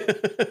 too.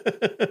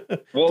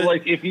 Well,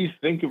 like, if you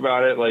think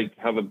about it, like,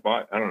 how I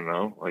don't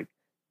know, like,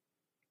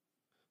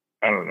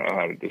 I don't know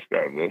how to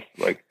describe this.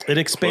 Like, it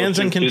expands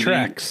and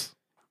contracts.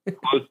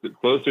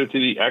 Closer to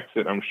the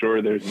exit, I'm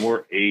sure there's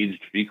more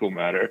aged fecal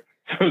matter.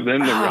 So then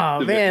the rest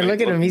Oh of man, it look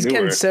at him. He's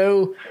getting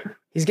so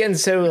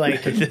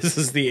like this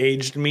is the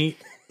aged meat.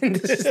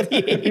 This is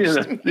the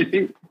aged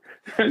meat.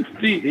 That's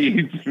the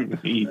aged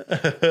meat.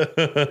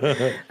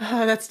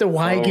 Oh, that's the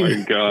Wagyu. Oh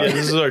my god. Yeah,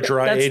 this is our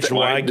dry aged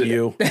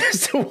Wagyu.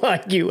 That's the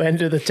Wagyu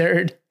end of the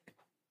turd.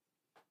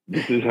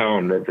 This is how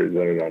I'm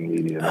represented on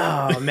media.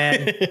 Oh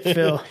man,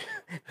 Phil,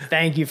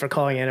 thank you for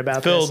calling in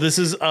about Phil, this.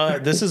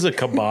 this is a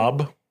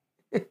kebab.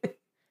 Is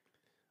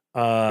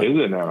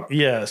it now?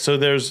 Yeah,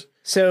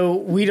 so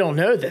we don't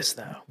know this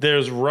though.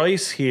 There's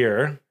rice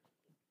here.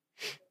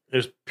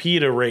 There's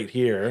pita right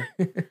here.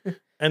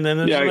 And then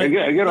there's I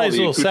get all nice the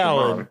little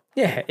salad. accoutrement.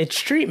 Yeah, it's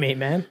street meat,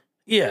 man.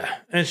 Yeah,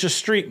 and it's just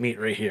street meat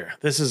right here.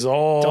 This is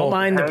all. Don't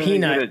mind the How do they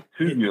peanut. get it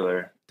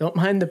tubular? Don't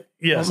mind the.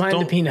 Yes, don't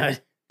mind the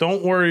peanut.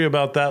 Don't worry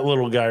about that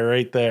little guy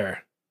right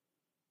there.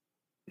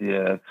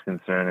 Yeah, that's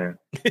concerning.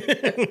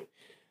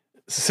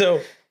 So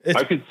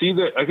I could see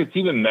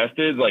the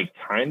method, like,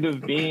 kind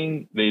of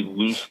being they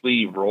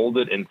loosely rolled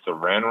it in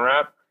saran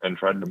wrap and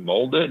tried to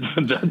mold it.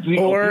 But that's the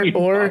only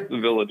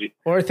possibility.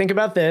 Or think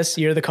about this.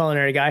 You're the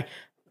culinary guy.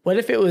 What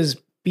if it was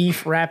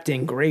beef wrapped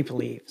in grape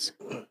leaves?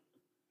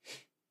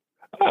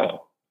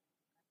 Oh,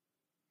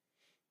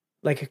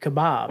 like a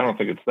kebab. I don't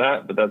think it's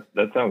that, but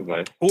that sounds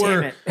nice.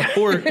 Or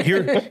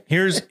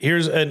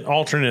here's an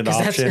alternate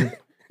option.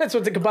 That's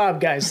what the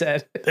kebab guy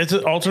said. It's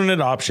an alternate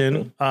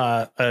option.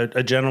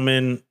 A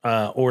gentleman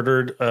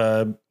ordered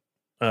a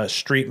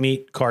street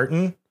meat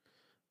carton,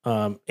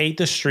 ate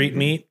the street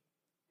meat,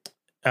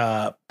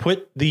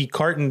 put the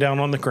carton down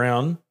on the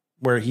ground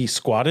where he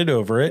squatted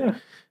over it,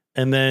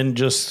 and then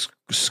just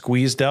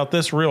squeezed out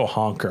this real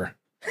honker.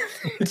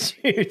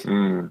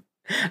 Dude.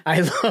 I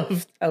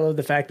love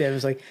the fact that it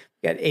was like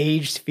got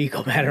aged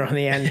fecal matter on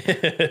the end.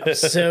 I'm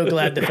so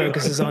glad the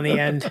focus is on the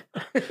end.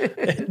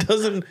 It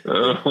doesn't.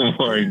 Oh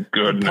my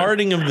goodness! The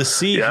parting of the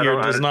C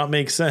here does not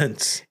make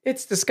sense.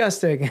 It's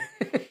disgusting.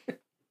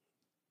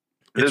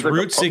 It's like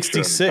Route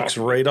 66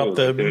 right up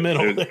the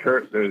middle.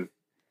 There's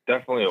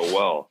definitely a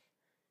well.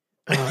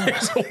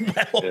 There's a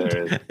well.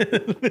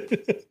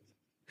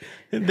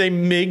 They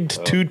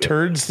migged two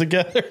turds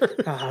together.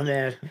 Oh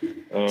man.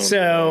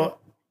 So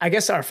I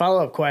guess our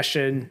follow-up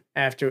question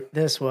after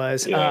this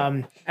was,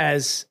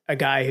 as a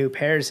guy who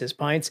pairs his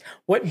pints,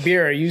 what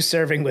beer are you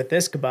serving with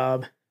this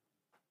kebab?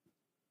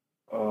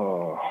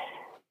 Oh,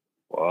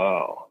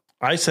 wow.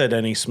 I said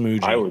any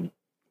smoothie. I would.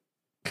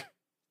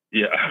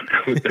 Yeah,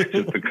 just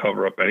to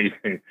cover up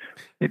anything.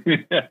 To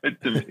be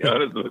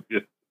honest with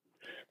you.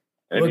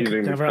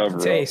 Anything to cover up the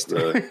taste.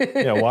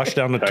 Yeah, wash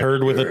down a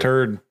turd with a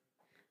turd.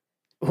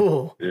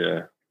 Ooh.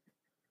 Yeah.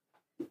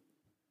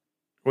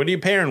 What are you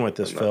pairing with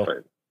this, Phil?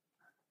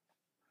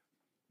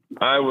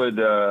 I would,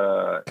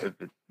 I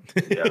would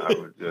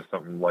do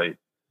something light.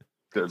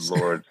 Good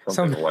Lord,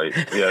 something light.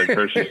 Yeah,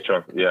 Hershey's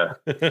chocolate. Yeah,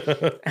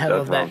 I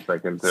love what I'm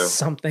thinking too.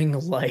 Something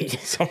light.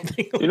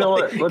 Something. You know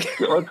what? Let's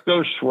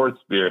go Schwartz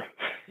beer.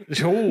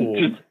 Just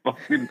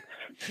fucking,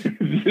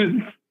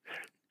 just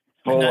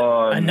full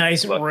on. A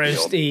nice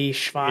roasty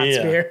Schwartz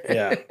beer.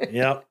 Yeah.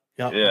 Yep.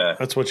 Yeah.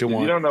 That's what you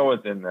want. You don't know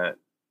what's in that.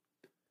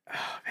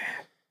 Oh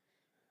man!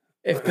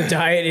 If the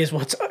diet is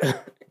what's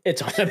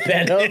it's on a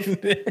bed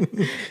of, Dan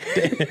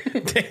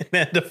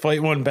had to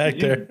fight one back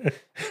there.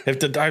 If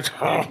the diet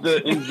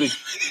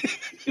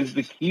is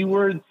the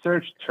keyword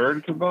search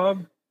turd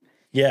kebab?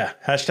 Yeah.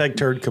 Hashtag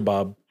turd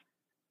kebab.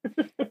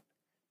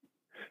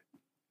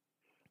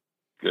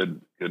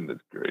 Goodness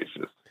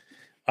gracious!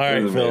 All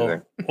right, Phil.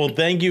 Amazing. Well,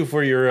 thank you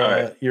for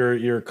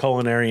your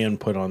culinary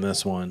input on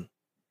this one.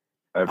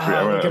 I'm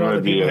going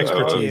to be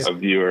a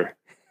viewer.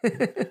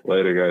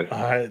 Later, guys.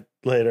 All right,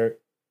 later.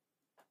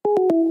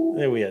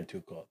 Hey, we had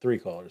three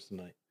callers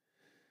tonight.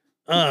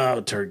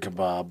 Oh, turd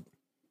kebab.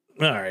 All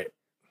right.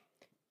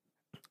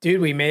 Dude,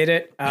 we made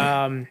it.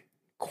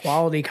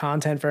 Quality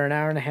content for an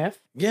hour and a half.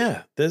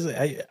 Yeah.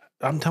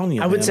 I'm telling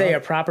you. I would say a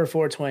proper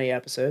 420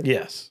 episode.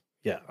 Yes.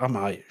 Yeah. I'm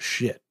high as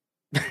shit.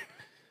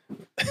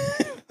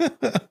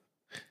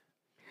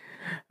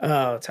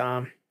 Oh,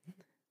 Tom.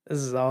 This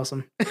is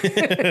awesome.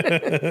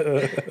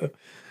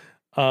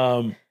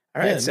 All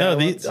right, so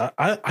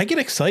I get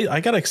excited. I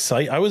got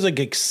excited. I was like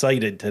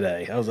excited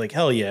today. I was like,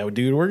 hell yeah,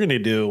 dude, we're gonna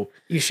do.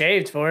 You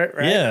shaved for it,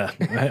 right? Yeah,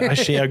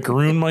 I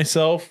groomed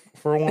myself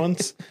for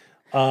once.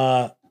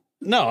 No,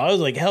 I was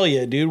like, hell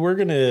yeah, dude, we're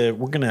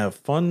gonna have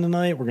fun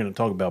tonight. We're gonna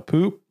talk about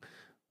poop.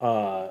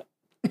 We're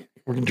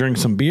gonna drink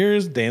some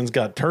beers. Dan's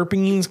got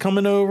terpenes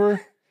coming over.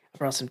 I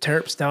brought some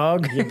terps,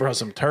 dog. You brought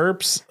some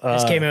terps.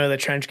 Just came in with a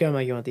trench coat. I'm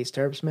like, you want these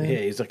terps, man? Yeah,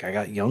 he's like, I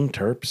got young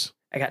terps.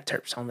 I got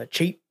terps on the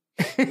cheap.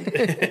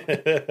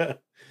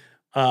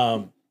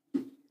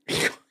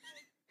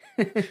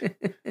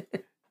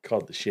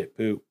 Called the shit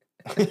poop.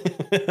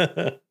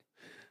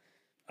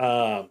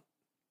 All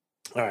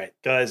right,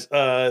 guys.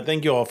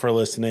 Thank you all for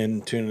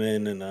listening, tuning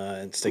in,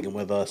 and sticking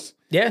with us.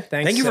 Yeah,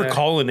 thanks. Thank you for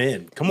calling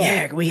in. Come on.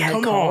 Yeah, we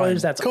had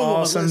callers. That's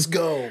awesome. Let's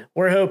go.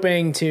 We're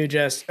hoping to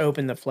just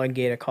open the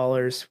floodgate of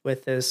callers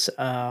with this.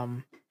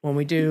 When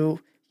we do,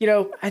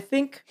 I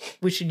think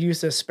we should use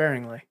this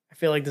sparingly. I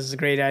feel like this is a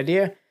great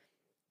idea.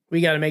 We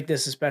got to make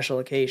this a special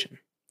occasion.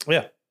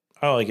 Yeah,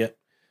 I like it.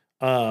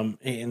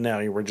 And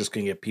now we're just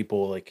gonna get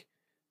people like,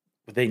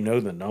 they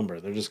know the number.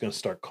 They're just gonna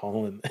start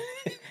calling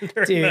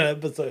during the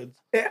episodes.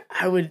 Yeah,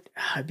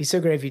 I'd be so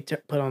great if you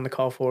put on the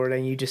call forward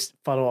and you just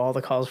follow all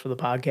the calls for the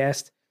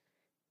podcast.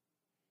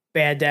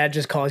 Bad Dad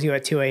just calls you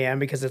at 2 a.m.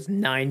 because it's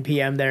 9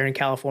 p.m. there in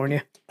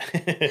California.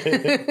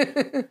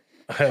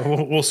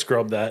 We'll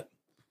scrub that.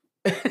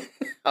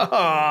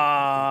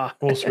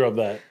 We'll scrub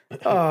that.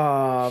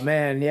 Oh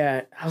man,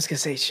 yeah. I was gonna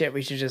say shit.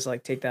 We should just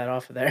like take that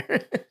off of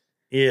there.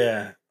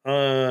 Yeah.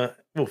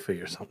 We'll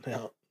figure something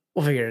out.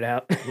 We'll figure it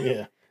out.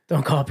 Yeah.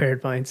 Don't call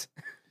Paired Pints.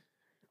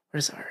 We're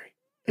sorry.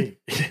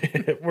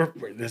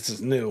 This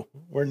is new.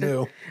 We're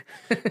new.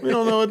 We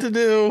don't know what to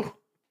do.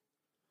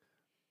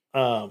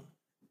 All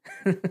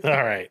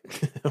right.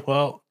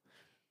 Well,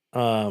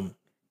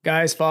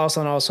 guys, follow us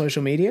on all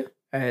social media.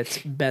 It's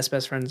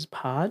Best Friends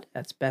Pod.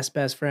 That's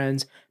Best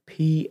Friends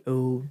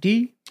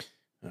POD.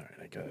 All right,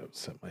 I gotta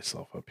set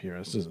myself up here.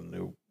 This is a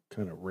new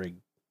kind of rig.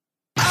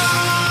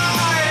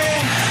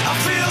 I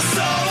feel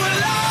so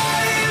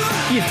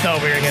alive. You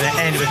thought we were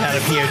gonna end without a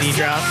POD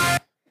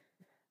drop.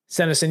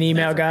 Send us an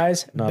email,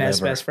 guys. Not ever.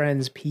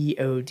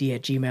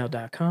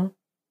 bestbestfriendspod@gmail.com.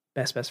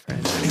 Best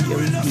Friends.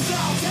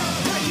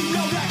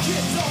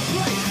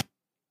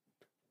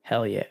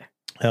 Hell yeah.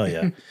 Hell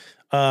yeah.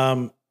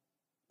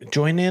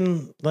 join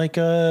in like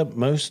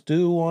most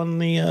do on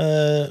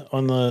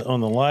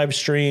the live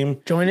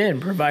stream. Join in.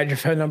 Provide your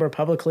phone number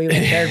publicly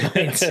like Bear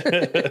Bites.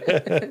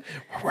 We're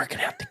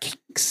working out the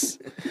kinks.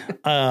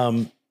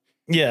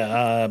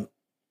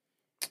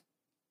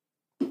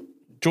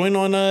 Join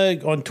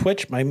on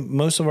Twitch.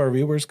 Most of our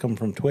viewers come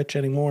from Twitch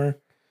anymore.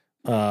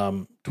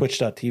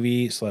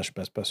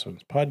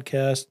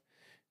 Twitch.tv/bestfriendspodcast.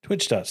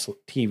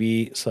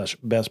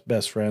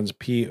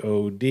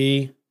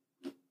 Twitch.tv/bestfriendspod.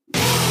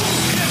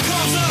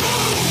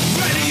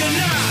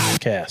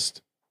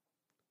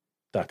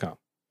 Cast.com.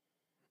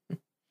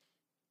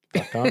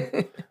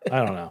 I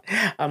don't know.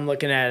 I'm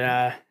looking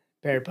at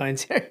Bear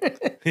Pines here.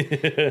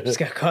 Just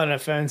got caught on a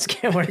phone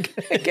scam. We're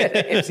gonna get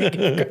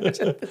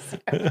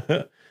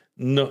AMC.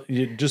 No,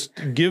 you just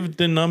give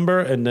the number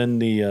and then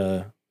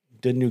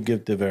then you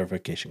give the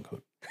verification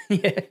code.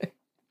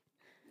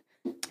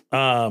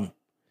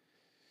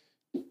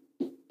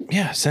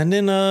 Yeah. Send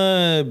in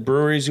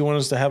breweries you want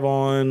us to have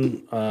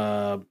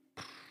on,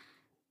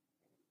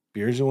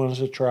 beers you want us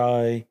to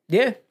try.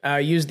 Yeah.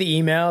 Use the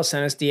email,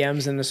 send us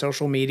DMs in the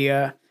social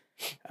media.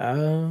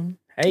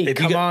 Hey,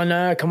 come on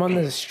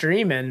the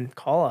stream and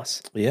call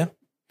us. Yeah.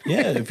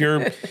 Yeah. If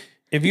you're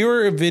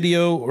a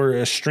video or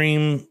a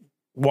stream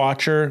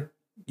watcher,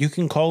 you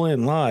can call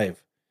in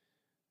live.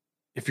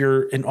 If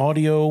you're an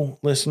audio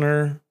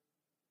listener,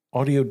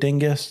 audio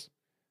dingus,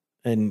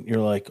 and you're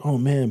like, oh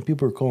man,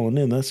 people are calling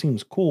in. That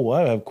seems cool.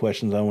 I have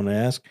questions I want to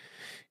ask.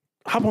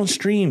 Hop on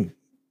stream,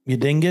 you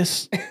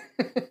dingus.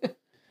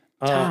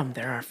 Tom,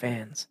 they're our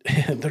fans.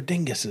 They're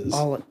dinguses.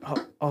 All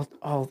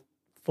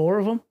four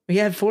of them? We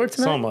had 4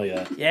 tonight? Something like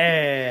that.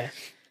 Yeah.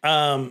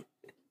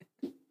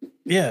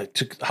 Yeah,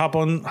 to hop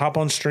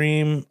on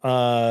stream.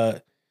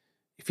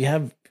 If you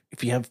have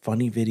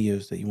funny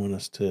videos that you want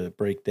us to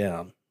break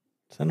down,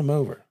 send them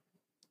over.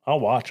 I'll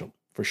watch them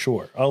for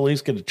sure. I'll at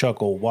least get a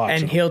chuckle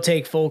watching. And he'll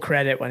take full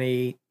credit when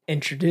he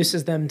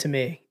introduces them to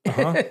me.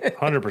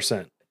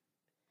 100%.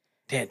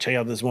 Dan, check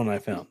out this one I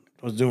found.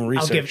 I was doing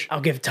research.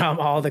 I'll give Tom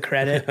all the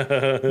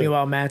credit.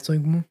 Meanwhile, Matt's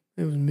like,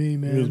 it was me,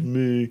 man. It was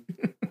me.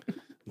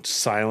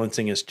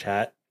 Silencing his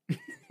chat.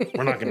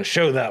 We're not going to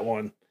show that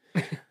one.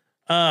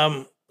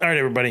 All right,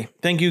 everybody.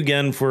 Thank you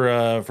again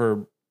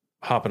for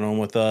hopping on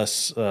with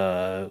us,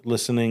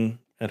 listening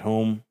at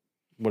home,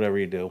 whatever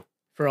you do.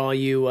 For all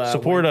you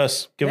support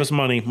us, give us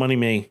money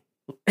me.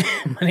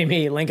 Money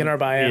me, link in our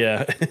bio.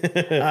 Yeah.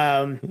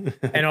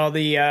 And all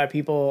the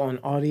people on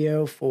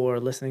audio for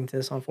listening to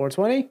this on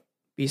 420.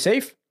 Be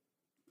safe.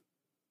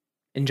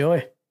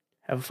 Enjoy.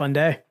 Have a fun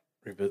day.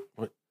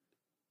 What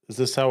is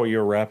this? How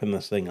you're wrapping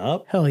this thing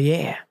up? Hell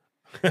yeah.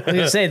 I was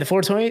gonna say the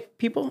 420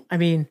 people. I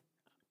mean,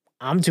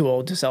 I'm too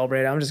old to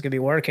celebrate. I'm just gonna be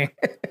working.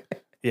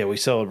 Yeah, we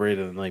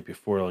celebrated the night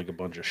before like a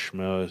bunch of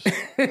schmoes.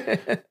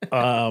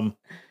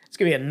 It's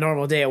gonna be a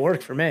normal day at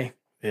work for me.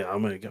 Yeah,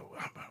 I'm gonna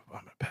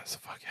pass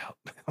the fuck out.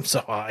 I'm so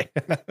high.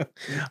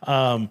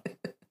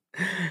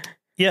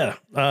 Yeah.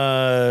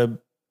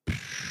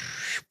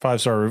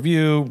 5-star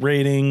review,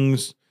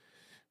 ratings,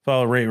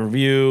 follow, rate,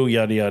 review,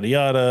 yada yada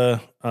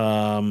yada.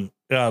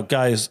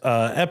 Guys,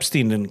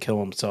 Epstein didn't kill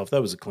himself.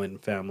 That was a Clinton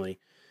family.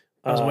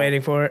 I was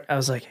waiting for it. I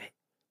was like,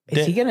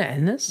 is he gonna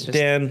end this?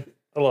 Dan,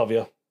 I love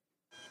you.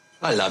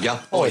 I love you.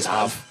 Always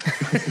have.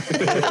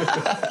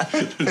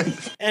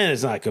 And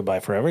it's not goodbye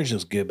forever. It's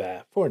just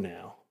goodbye for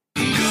now.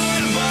 Fuck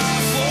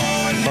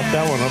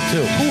that one up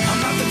too.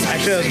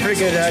 Actually, that was a pretty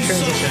good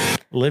transition.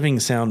 Living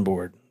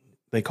soundboard,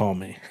 they call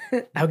me.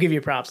 I'll give you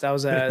props. That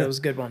was a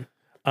good one.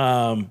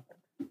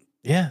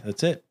 Yeah,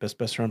 that's it.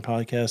 Best Friend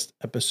Podcast,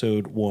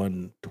 episode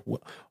 112.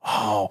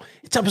 Oh,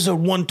 it's episode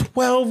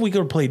 112. We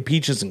could have played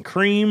Peaches and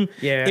Cream.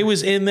 Yeah. It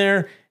was in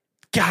there.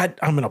 God,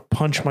 I'm going to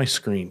punch my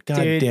screen.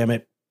 God Dude, damn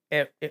it.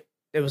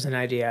 It was an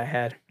idea I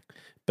had.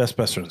 Best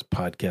Friends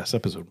Podcast,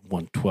 episode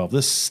 112.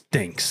 This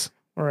stinks.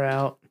 We're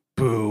out.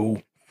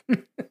 Boo.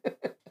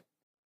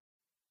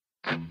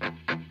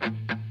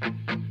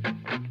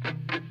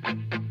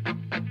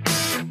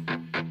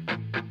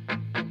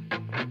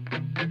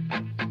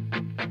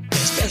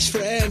 Best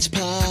Friends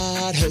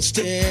Pod,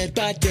 hosted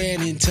by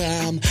Dan and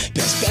Tom.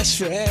 Best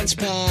Friends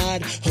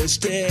Pod,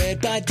 hosted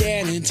by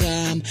Dan and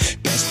Tom.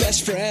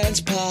 Best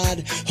Friends Pod,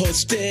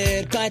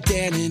 hosted by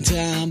Dan and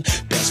Tom.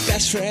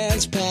 Best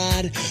Friends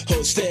Pod,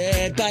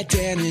 hosted by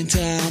Dan and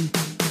Tom.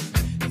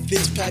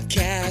 This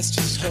podcast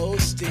is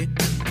hosted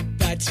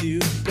by two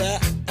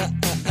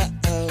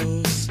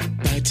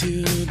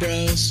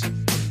bros.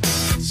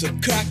 So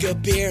crack a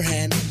beer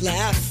and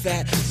laugh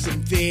at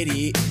some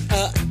videos.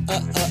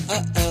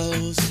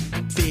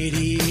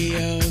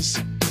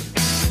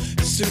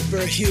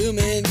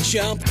 Superhuman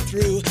jump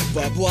through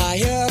barbed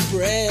wire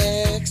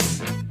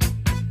bricks.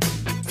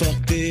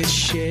 Fuck this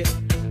shit.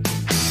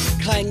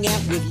 Hang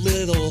out with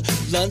little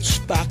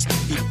lunchbox.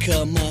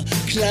 Become a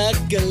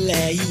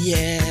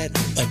cluggalette.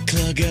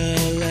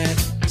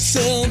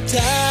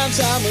 Sometimes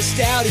I'm a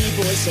stouty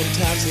boy,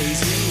 sometimes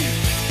lazy.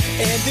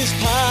 And this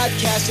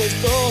podcast is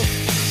both,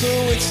 so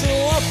it's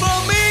all for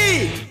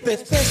me.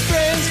 Best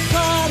Friends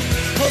Pod,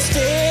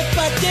 hosted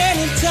by Dan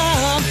and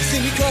Tom.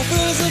 Cindy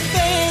Crawford's a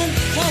fan.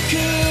 How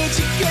could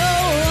you go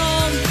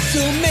wrong?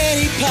 So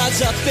many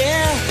pods up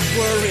there.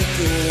 Weren't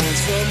the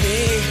ones for me.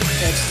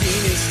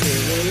 Epstein is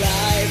still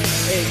alive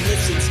and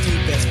listens to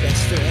Best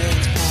Friends.